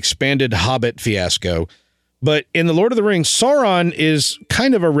 screw the expanded Hobbit fiasco, but in the Lord of the Rings, Sauron is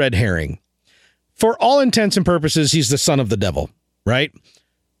kind of a red herring. For all intents and purposes, he's the son of the devil, right?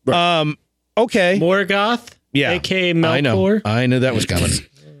 Okay. Morgoth, Yeah. aka Melkor. I knew that was coming.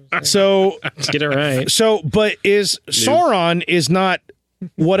 So Let's get it right. but Sauron is not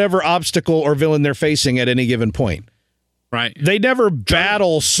whatever obstacle or villain they're facing at any given point. Right. They never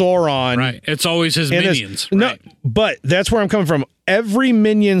battle Sauron. Right. It's always his in this- minions. No, Right. but that's where I'm coming from. Every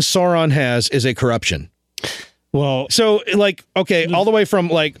minion Sauron has is a corruption. well, So, like, okay, all the way from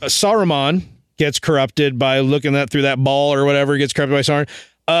like Saruman gets corrupted by looking through that ball or whatever, gets corrupted by Sauron.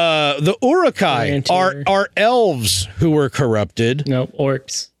 The Uruk-hai Palantir. are elves who were corrupted. No,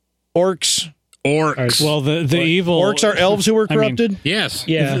 orcs. Orcs. Orcs. well, the evil Orcs are elves who were I mean, corrupted. yes.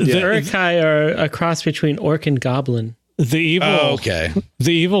 Yeah, The- the Uruk-hai are a cross between orc and goblin. the evil. Oh, okay.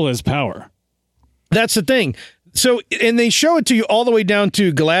 The evil is power. That's the thing. So, and they show it to you all the way down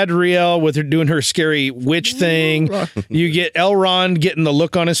to Galadriel with her doing her scary witch thing. You get Elrond getting the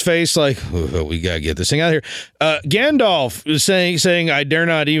look on his face like, oh, we got to get this thing out of here. Gandalf is saying, I dare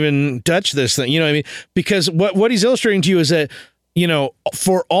not even touch this thing. You know what I mean? Because what he's illustrating to you is that, you know,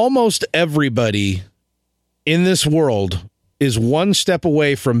 for almost everybody in this world is one step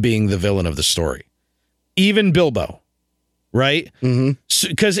away from being the villain of the story. Even Bilbo. Right?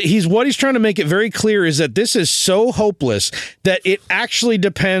 Because what he's trying to make it very clear is that this is so hopeless that it actually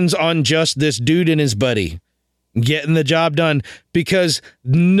depends on just this dude and his buddy getting the job done, because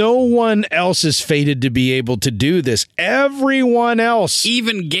no one else is fated to be able to do this. Everyone else,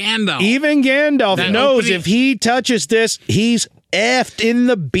 even Gandalf that knows if he touches this, he's effed in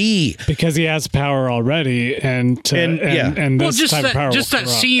the B, because he has power already, and this just type of power just will that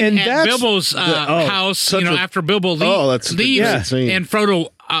corrupt. scene at Bilbo's house, after Bilbo leaves, and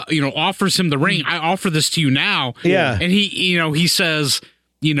Frodo, offers him the ring. I offer this to you now, and he says,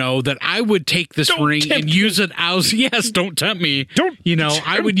 that I would take this ring and use it as, don't tempt me.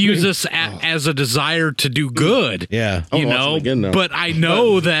 I would use this as a desire to do good. Yeah. But I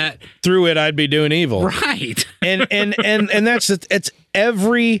know that through it, I'd be doing evil. Right. And it's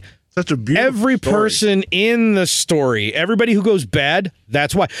every person in the story, everybody who goes bad,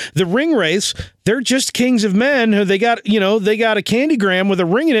 that's why. The ring wraiths, they're just kings of men who they got a candygram with a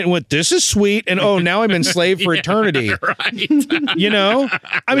ring in it and went, this is sweet, and now I'm enslaved for eternity. Right.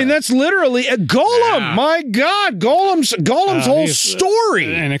 I mean, that's literally a Gollum. Yeah. My God, Gollum's whole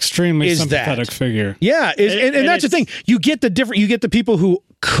story, an extremely sympathetic figure. Yeah, and that's the thing. You get the people who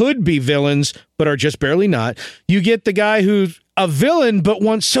could be villains but are just barely not. You get the guy who's a villain but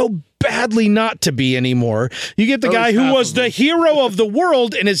wants so badly not to be anymore. You get the guy who was the hero of the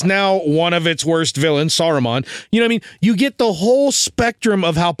world and is now one of its worst villains, Saruman. You know what I mean? You get the whole spectrum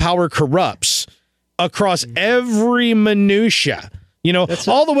of how power corrupts across every minutia.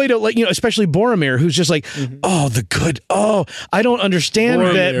 All the way to especially Boromir, who's just like, the good. Oh, I don't understand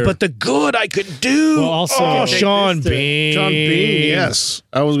that, but the good I could do. Well, also, Sean Bean. Yes,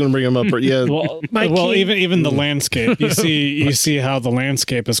 I was going to bring him up. Yeah. Even the landscape. You see how the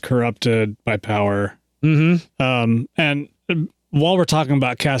landscape is corrupted by power. Mm-hmm. And while we're talking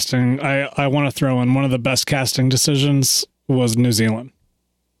about casting, I want to throw in one of the best casting decisions was New Zealand.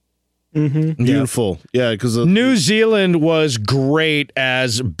 Mm-hmm. Beautiful. Yeah, because New Zealand was great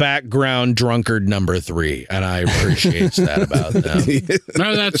as background drunkard number 3, and I appreciate that about them.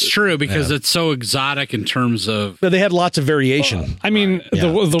 No, that's true, because it's so exotic in terms of... But they had lots of variation.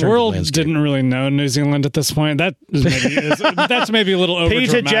 The world didn't really know New Zealand at this point. That's maybe a little over.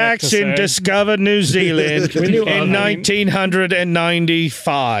 Peter Jackson discovered New Zealand in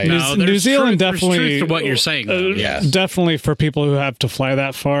 1995. New Zealand definitely... There's truth to what you're saying, though. Definitely for people who have to fly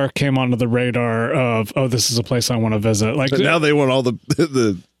that far, came onto the radar of, this is a place I want to visit. Like, but now they want all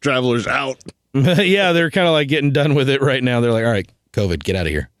the travelers out. Yeah, they're kind of like getting done with it right now. They're like, all right, COVID, get out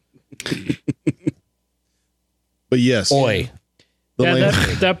of here. But yes,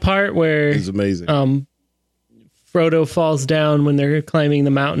 that part where is amazing. Frodo falls down when they're climbing the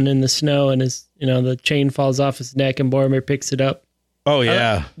mountain in the snow, and the chain falls off his neck, and Boromir picks it up. Oh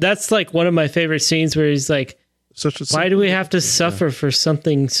yeah, that's like one of my favorite scenes where he's like, why do we have to suffer for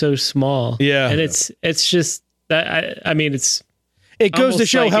something so small? Yeah. And it's just that, it goes to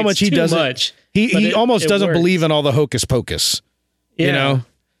show how much he doesn't, he almost doesn't believe in all the hocus pocus,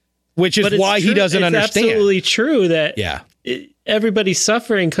 which is why he doesn't understand. It's absolutely true that everybody's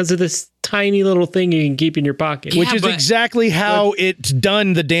suffering because of this tiny little thing you can keep in your pocket. Which is exactly how it's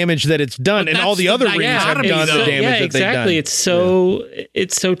done the damage that it's done, and all the other rings have done the damage that they've done.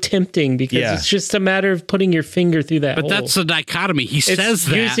 It's so tempting because it's just a matter of putting your finger through that hole. But that's the dichotomy. He says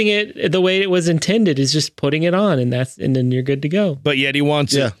that. Using it the way it was intended is just putting it on, and then you're good to go. But yet he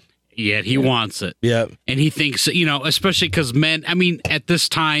wants it. Yet he wants it. Yeah. And he thinks, especially because men, at this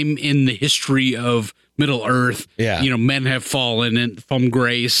time in the history of Middle Earth, men have fallen from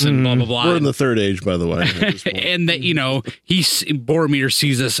grace and blah, blah, blah. We're in the third age, by the way. And that, Boromir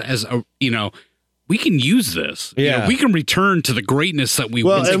sees this as we can use this. Yeah. We can return to the greatness that we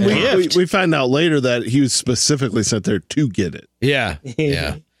once and had. we find out later that he was specifically sent there to get it. Yeah.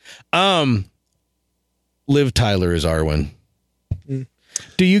 Yeah. Liv Tyler is Arwen.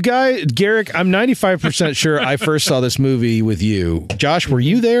 Do you guys, Garrick, I'm 95% sure I first saw this movie with you. Josh, were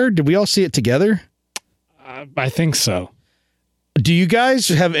you there? Did we all see it together? I think so. Do you guys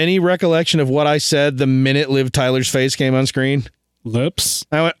have any recollection of what I said the minute Liv Tyler's face came on screen? Lips?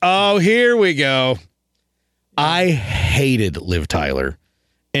 I went, oh, here we go. I hated Liv Tyler.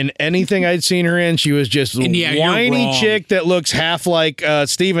 And anything I'd seen her in, she was just a whiny chick that looks half like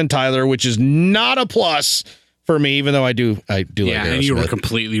Steven Tyler, which is not a plus for me, even though I do like Yeah, and you were Aerosmith.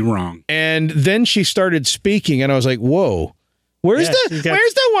 completely wrong. And then she started speaking, and I was like, "Whoa, where's Yeah, she's the got-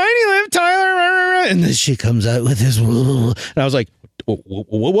 whiny Liv Tyler?" And then she comes out with this, and I was like,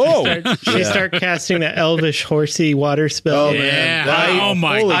 "Whoa!" She start casting that elvish horsey water spell. Yeah. Oh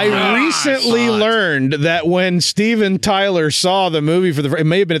my god. I recently learned that when Steven Tyler saw the movie it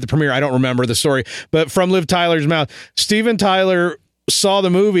may have been at the premiere, I don't remember the story, but from Liv Tyler's mouth, Steven Tyler saw the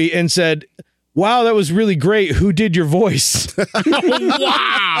movie and said, "Wow, that was really great. Who did your voice?"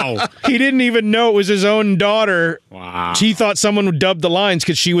 Wow. He didn't even know it was his own daughter. Wow. She thought someone would dub the lines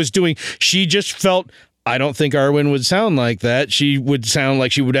because she just felt, I don't think Arwen would sound like that. She would sound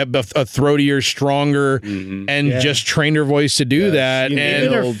like she would have a throatier, stronger, and just trained her voice to do that.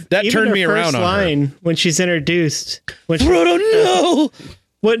 And that Even turned her me around first on her. line when she's introduced. When she, Frodo, no!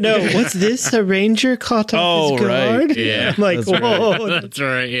 what? No, what's this? A ranger caught off his right. guard? Yeah. I'm like, whoa. That's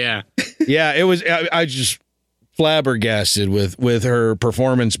right. Yeah. Yeah, it was. I just flabbergasted with her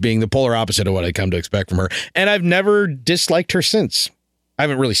performance being the polar opposite of what I come to expect from her. And I've never disliked her since. I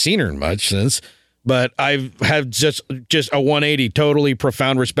haven't really seen her much since, but I've had just a 180, totally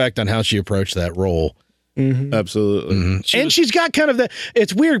profound respect on how she approached that role. Absolutely. And she's got kind of the.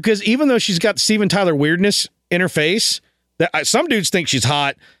 It's weird because even though she's got Steven Tyler weirdness in her face, that some dudes think she's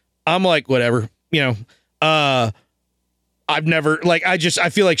hot. I'm like, whatever, I've never I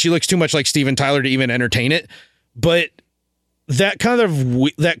feel like she looks too much like Steven Tyler to even entertain it. But that kind of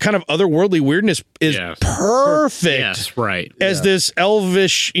otherworldly weirdness is Yes. perfect Yes. Right. as this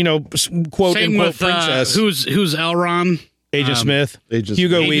elvish, quote Same unquote with princess. who's Elrond? Agent Smith, Agent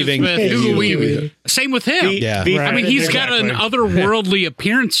Hugo Smith. Weaving. Smith, Hugo Hugo Weaving. Weaving. Same with him. Yeah. I mean, he's got an otherworldly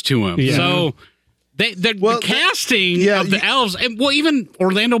appearance to him. Yeah. So the casting yeah, of the elves, and well, even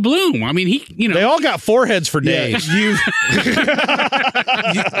Orlando Bloom. I mean, They all got foreheads for days.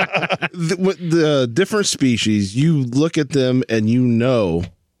 The different species, you look at them and an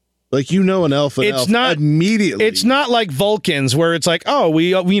elf and It's elf not- immediately. It's not like Vulcans where it's like, oh,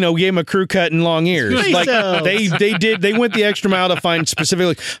 we gave him a crew cut and long ears. Space Like elves. they went the extra mile to find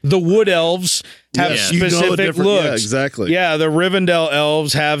specifically the wood elves have Yes. You know a specific different- looks. yeah, exactly. Yeah, the Rivendell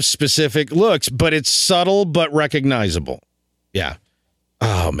elves have specific looks, but it's subtle but recognizable. Yeah.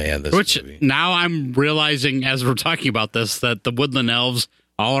 Oh man, this Which movie. now I'm realizing as we're talking about this that the woodland elves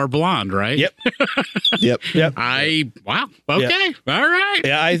all are blonde, right? Yep. Yep. Yep. Wow. Okay. All right.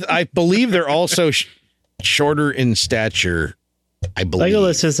 Yeah, I believe they're also shorter in stature. I believe.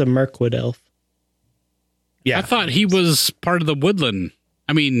 Legolas is a Mirkwood elf. Yeah. I thought he was part of the woodland.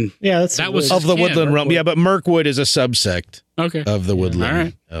 I mean, Yeah, that's That was- of the Yeah, woodland realm. Yeah, but Mirkwood is a subsect okay. of the woodland All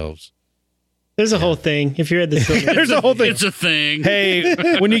right. elves. There's a whole thing. If you're at the There's a whole thing. It's a thing. Hey,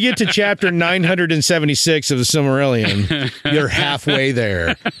 when you get to chapter 976 of the Silmarillion, you're halfway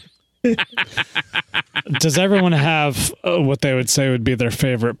there. Does everyone have what they would say would be their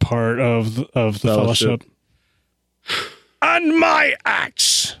favorite part of the fellowship? On my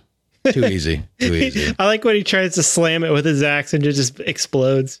axe. Too easy. Too easy. I like when he tries to slam it with his axe and it just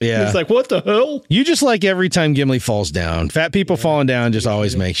explodes. Yeah. It's like, what the hell? You just like every time Gimli falls down. Fat people falling down just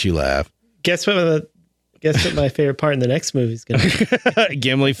always makes you laugh. Guess what my favorite part in the next movie is going to be?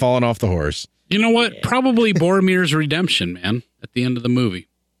 Gimli falling off the horse. You know what? Probably Boromir's redemption, man, at the end of the movie.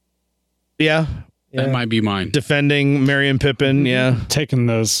 Yeah. Yeah. That might be mine. Defending Merry and Pippin. Yeah. Taking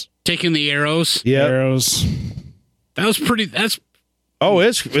those Taking the arrows. Yeah. arrows. That was pretty. That's Oh,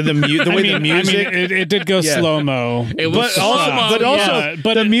 it's with the way the music. it did go Yeah. slow mo. it was. But also, yeah,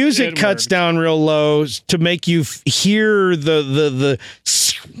 but the it- music it cuts worked. down real low to make you hear the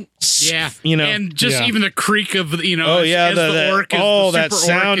yeah, you know. and just Yeah. even the creak of Oh as, yeah, as the orc is, the that super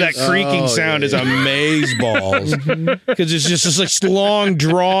sound, orc that is- creaking sound is amazeballs because it's just this long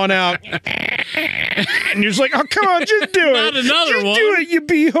drawn out, and you're just like, oh come on, just do it, Not another just one. do it, you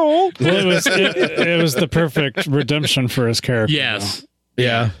beehole. Well, it was the perfect redemption for his character. Yes,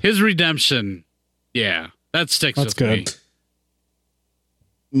 Yeah, his redemption. Yeah, that sticks. That's with me. good.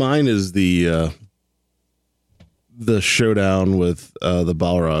 Mine is the showdown with the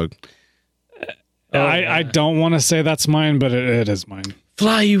Balrog. I don't want to say that's mine, but it is mine.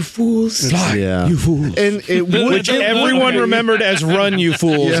 Fly, you fools. Yeah, you fool. And it would which everyone remembered as "Run, You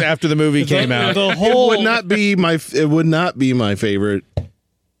Fools" after the movie came out. The it whole would not be my favorite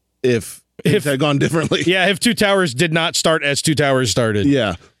if it had gone differently. Yeah, if Two Towers did not start as Two Towers started.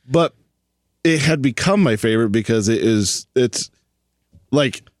 Yeah, but it had become my favorite because it's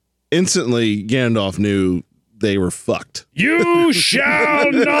like instantly Gandalf knew they were fucked. You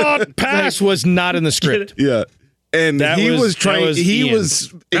shall not pass was not in the script. Yeah. And That he was- was that trying. was He Ian.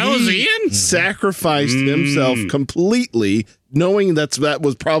 was. That was he Ian? sacrificed himself completely, knowing that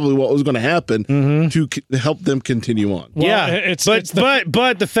was probably what was going to happen to help them continue on. Well, yeah, it's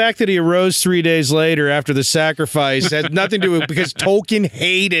but the fact that he arose 3 days later after the sacrifice had nothing to do with because Tolkien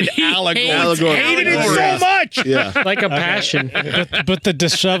hated Aragorn. Hated it so much. Yeah, Like a passion. but the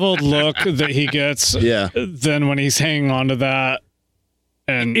disheveled look that he gets, yeah. then when he's hanging on to that,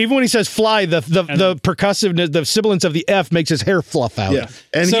 and Even when he says fly, the percussiveness, the sibilance of the F makes his hair fluff out. Yeah,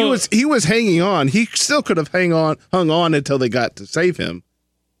 and So- he was hanging on. He still could have hung on until they got to save him,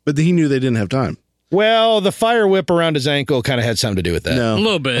 but he knew they didn't have time. Well, the fire whip around his ankle kind of had something to do with that. A No,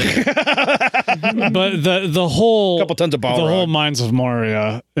 little bit. but the whole Couple tons of the Balrog. whole Mines of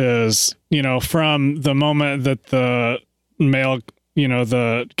Moria is, from the moment that the male,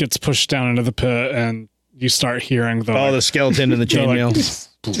 gets pushed down into the pit and you start hearing The skeleton and the chainmail.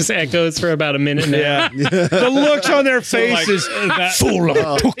 Just echoes for about a minute now. Yeah. The looks on their faces. fool.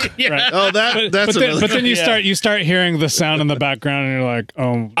 Yeah. oh that's But then you start hearing the sound in the background and you're like,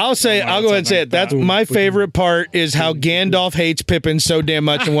 oh. I'll go ahead and say it. That's my favorite part is how Gandalf hates Pippin so damn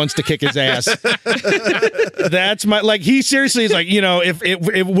much and wants to kick his ass. That's he seriously is like, if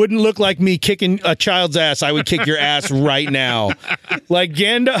it wouldn't look like me kicking a child's ass, I would kick your ass right now. Like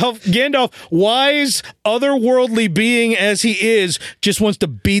Gandalf, wise, otherworldly being as he is, just wants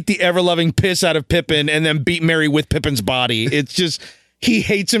to beat the ever-loving piss out of Pippin and then beat Merry with Pippin's body. It's just, he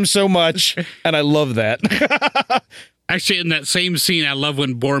hates him so much, and I love that. Actually, in that same scene, I love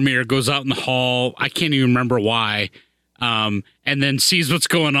when Boromir goes out in the hall. I can't even remember why. And then sees what's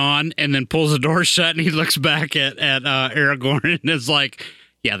going on and then pulls the door shut and he looks back at Aragorn and is like,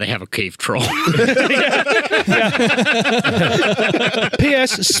 yeah, they have a cave troll.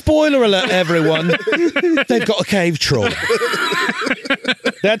 P.S. Spoiler alert, everyone. They've got a cave troll.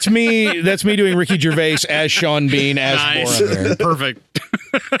 That's me doing Ricky Gervais as Sean Bean as Boromir. Perfect.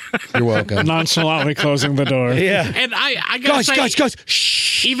 You're welcome. Nonchalantly closing the door. Yeah. And I gotta say, Guys,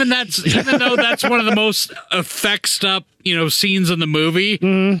 shh. even though that's one of the most effects up, scenes in the movie,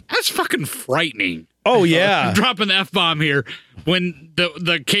 that's fucking frightening. Oh, yeah. I'm dropping the F-bomb here. When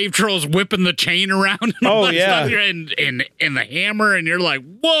the cave troll's whipping the chain around and Oh, all that yeah. stuff, and the hammer, and you're like,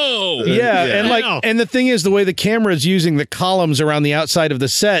 whoa. Yeah, Yeah. and the thing is, the way the camera is using the columns around the outside of the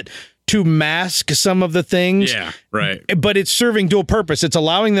set to mask some of the things. Yeah, right. But it's serving dual purpose. It's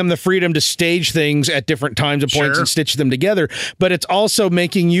allowing them the freedom to stage things at different times and points Sure. and stitch them together. But it's also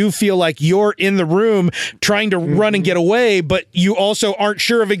making you feel like you're in the room trying to run and get away, but you also aren't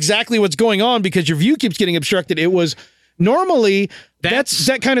sure of exactly what's going on because your view keeps getting obstructed. It was normally that's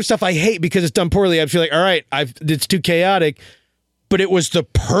that kind of stuff I hate because it's done poorly. I'd feel like, all right, it's too chaotic. But it was the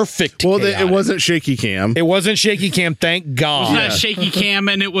perfect. Well, chaotic. it wasn't shaky cam. It wasn't shaky cam, thank God. It's not shaky cam,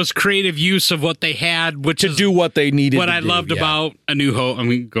 and it was creative use of what they had, which to is do what they needed. what to I do, loved yeah. about A New Hope. I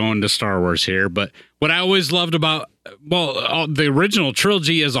mean, going to Star Wars here, but what I always loved about the original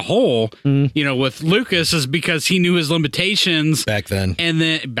trilogy as a whole, with Lucas, is because he knew his limitations back then, and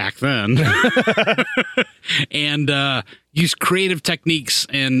and used creative techniques,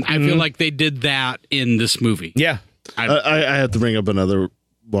 and I feel like they did that in this movie. Yeah. I have to bring up another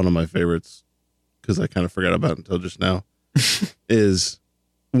one of my favorites because I kind of forgot about it until just now. Is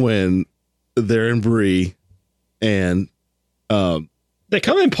when they're in Bree and They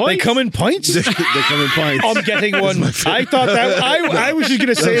come in points. They come in pints? they come in pints. I'm getting one. I thought that I was just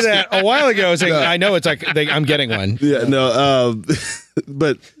going to say that a while ago. I was saying, I know it's like I'm getting one. Yeah, no,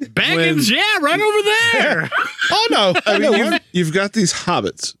 but Baggins, yeah, right over there. Oh no, I mean, you've got these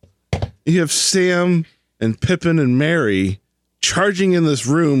hobbits. You have Sam and Pippin and Merry charging in this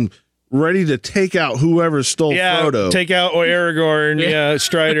room, ready to take out whoever stole Frodo. Take out Aragorn,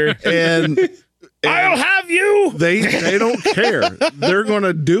 Strider, and I'll have you. They don't care. They're going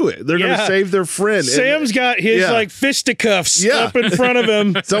to do it. They're going to save their friend. Sam's got his like fisticuffs up in front of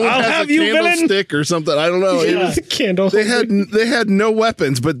him. Someone I'll has have a you, villain. candlestick or something. I don't know. It was, Candle. they had no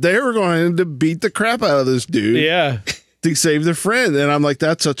weapons, but they were going to beat the crap out of this dude. Yeah, to save their friend. And I'm like,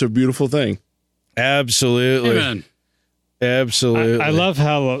 that's such a beautiful thing. Absolutely. Amen. Absolutely. I love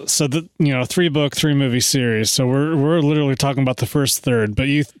how 3-book, 3-movie series. So we're literally talking about the first third, but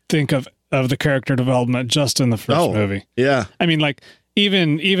you think of the character development just in the first movie. Yeah. I mean, like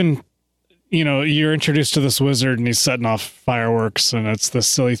even you're introduced to this wizard and he's setting off fireworks and it's this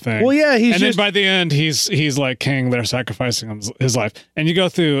silly thing. Well, yeah, and then by the end he's like king there, sacrificing his life. And you go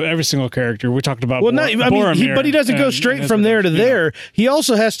through every single character. We talked about but he doesn't go straight from there to there. He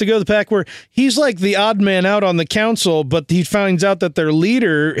also has to go the pack where he's like the odd man out on the council, but he finds out that their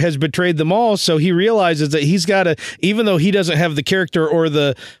leader has betrayed them all. So he realizes that he's got to, even though he doesn't have the character or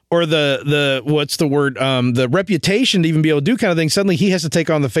the or the what's the word, the reputation to even be able to do kind of things, suddenly he has to take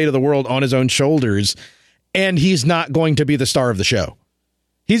on the fate of the world on his own shoulders, and he's not going to be the star of the show.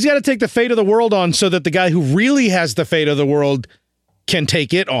 He's got to take the fate of the world on so that the guy who really has the fate of the world can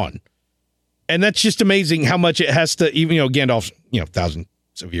take it on. And that's just amazing how much it has to, even, Gandalf's, thousands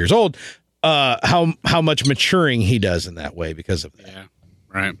of years old, how much maturing he does in that way because of that. Yeah,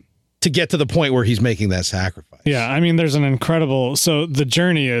 right. To get to the point where he's making that sacrifice. Yeah, I mean, there's an incredible... So the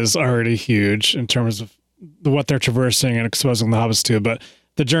journey is already huge in terms of what they're traversing and exposing the hobbits to, but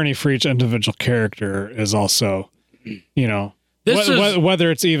the journey for each individual character is also,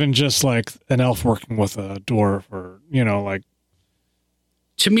 whether it's even just like an elf working with a dwarf or, like...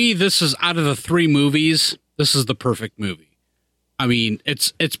 To me, this is, out of the 3 movies, this is the perfect movie. I mean,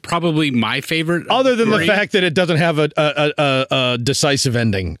 it's probably my favorite. Other than the fact that it doesn't have a decisive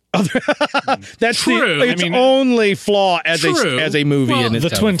ending. That's true. Its only flaw as a movie. Well, in the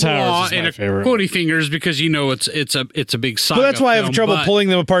itself. Twin Towers is and my favorite. Quotey fingers, because it's a big saga. But that's why I have film, trouble but- pulling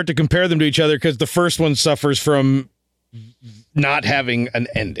them apart to compare them to each other, because the first one suffers from not having an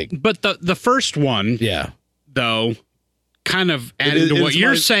ending. But the first one, though, kind of adding to what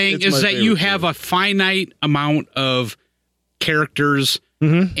you're saying is that you have a finite amount of characters,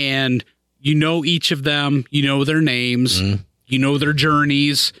 and each of them, their names, their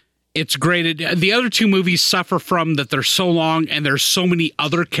journeys. It's great. The other 2 movies suffer from that they're so long and there's so many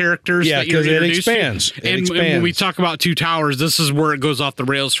other characters that you're because it introduced to. expands. And when we talk about Two Towers, this is where it goes off the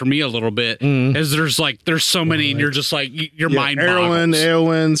rails for me a little bit. Is there's so many, and you're just like, your mind boggles.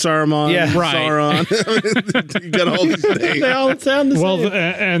 Eowyn, Saruman, Sauron. You got all these names. They all sound the same. Well,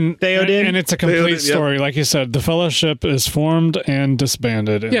 and it's a complete story. Like you said, the Fellowship is formed and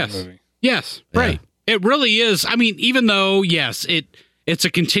disbanded in the movie. Yes, right. It really is. I mean, even though, yes, it's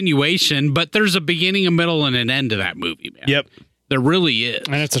a continuation, but there's a beginning, a middle, and an end to that movie, man. Yep. There really is.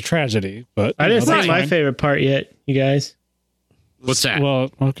 And it's a tragedy, but... I didn't say that's my fine. favorite part yet, you guys. What's that?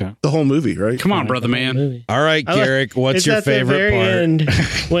 Well, okay. The whole movie, right? Come on, brother man. Movie. All right, Garrick, what's It's your at the favorite very part? end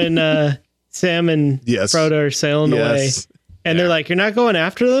when Sam and Frodo are sailing away, and they're like, "You're not going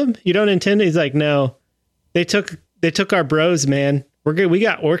after them? You don't intend to?" He's like, "No, they took our bros, man. We're good. We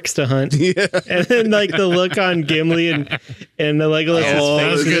got orcs to hunt." And then like the look on Gimli and the Legolas' face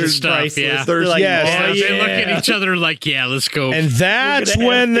that's good is stuff. priceless. Yeah. They're like, They look at each other like, yeah, let's go. And that's We're gonna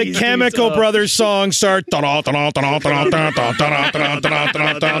when have the these Chemical dudes up. Brothers song starts.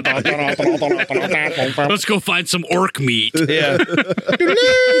 Let's go find some orc meat. Yeah.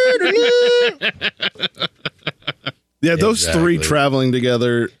 Yeah, those Exactly. 3 traveling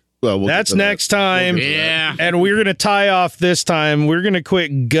together. Well, we'll That's get to that. next time. Yeah. And we're going to tie off this time. We're going to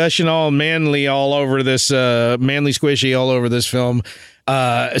quit gushing all manly all over this, manly squishy all over this film,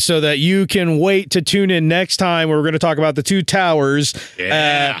 so that you can wait to tune in next time where we're going to talk about the Two Towers.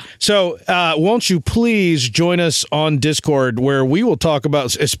 Yeah. So won't you please join us on Discord, where we will talk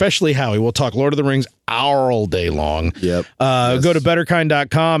about, especially Howie, we'll talk Lord of the Rings all day long. Yep. Go to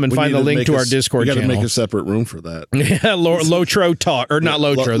betterkind.com and We find need the to link make to a- our Discord We got to channel. make a separate room for that. Yeah, Lotro talk, or not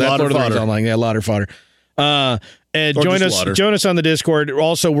Lotro. That's Lauder Lord of the Rings fodder. online. Yeah, Lauder fodder. And Or join just us, Lauder. join us on the Discord.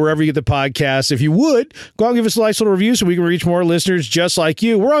 Also, wherever you get the podcast, if you would go out and give us a nice little review so we can reach more listeners just like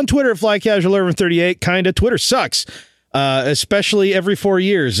you. We're on Twitter at FlyCasual1138. Kinda Twitter sucks, especially every 4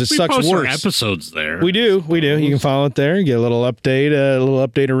 years. It We sucks post our worse. episodes there. We do. You can follow it there. Get a little update,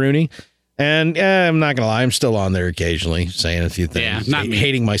 of Rooney. And I'm not gonna lie, I'm still on there occasionally saying a few things. Yeah, not me.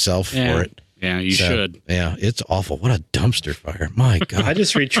 Hating myself for it. Yeah, you So, should. Yeah, it's awful. What a dumpster fire. My God. I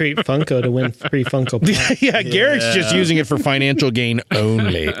just retreat Funko to win free Funko Pop. Yeah, Garrick's just using it for financial gain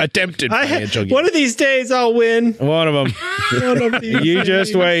only. Attempted financial gain. One of these days I'll win. One of them. One of these You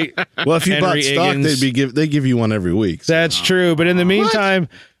just wait. Well, if you Henry bought stock, Higgins. they give you one every week. So. That's true. But in the meantime,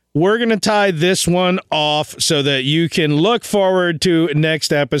 we're going to tie this one off so that you can look forward to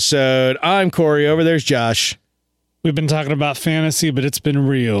next episode. I'm Corey. Over there's Josh. We've been talking about fantasy, but it's been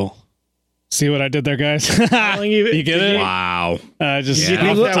real. See what I did there, guys? long You get it? Wow. Just Yeah.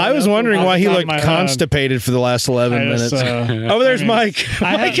 He looked- I was wondering why he Off the top looked of my head. constipated for the last 11 I minutes. just, Over there's Mike.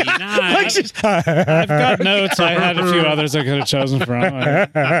 I Mike. have- Mike's just- I've got notes. I had a few others I could have chosen from.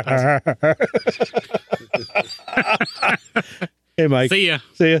 Hey, Mike. See ya.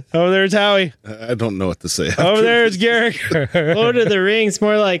 See ya. Over there's Howie. I don't know what to say. Over there's Garrick. Lord of the Rings,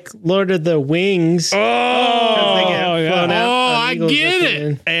 more like Lord of the Wings. They Oh, get yeah. flown out Oh, on I eagles get at the it.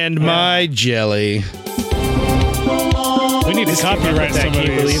 end. and my jelly. We need to copyright That, some can of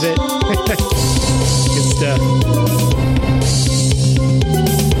you these. believe it? Good stuff.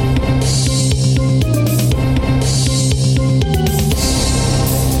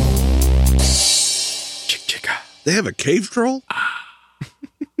 They have a cave troll?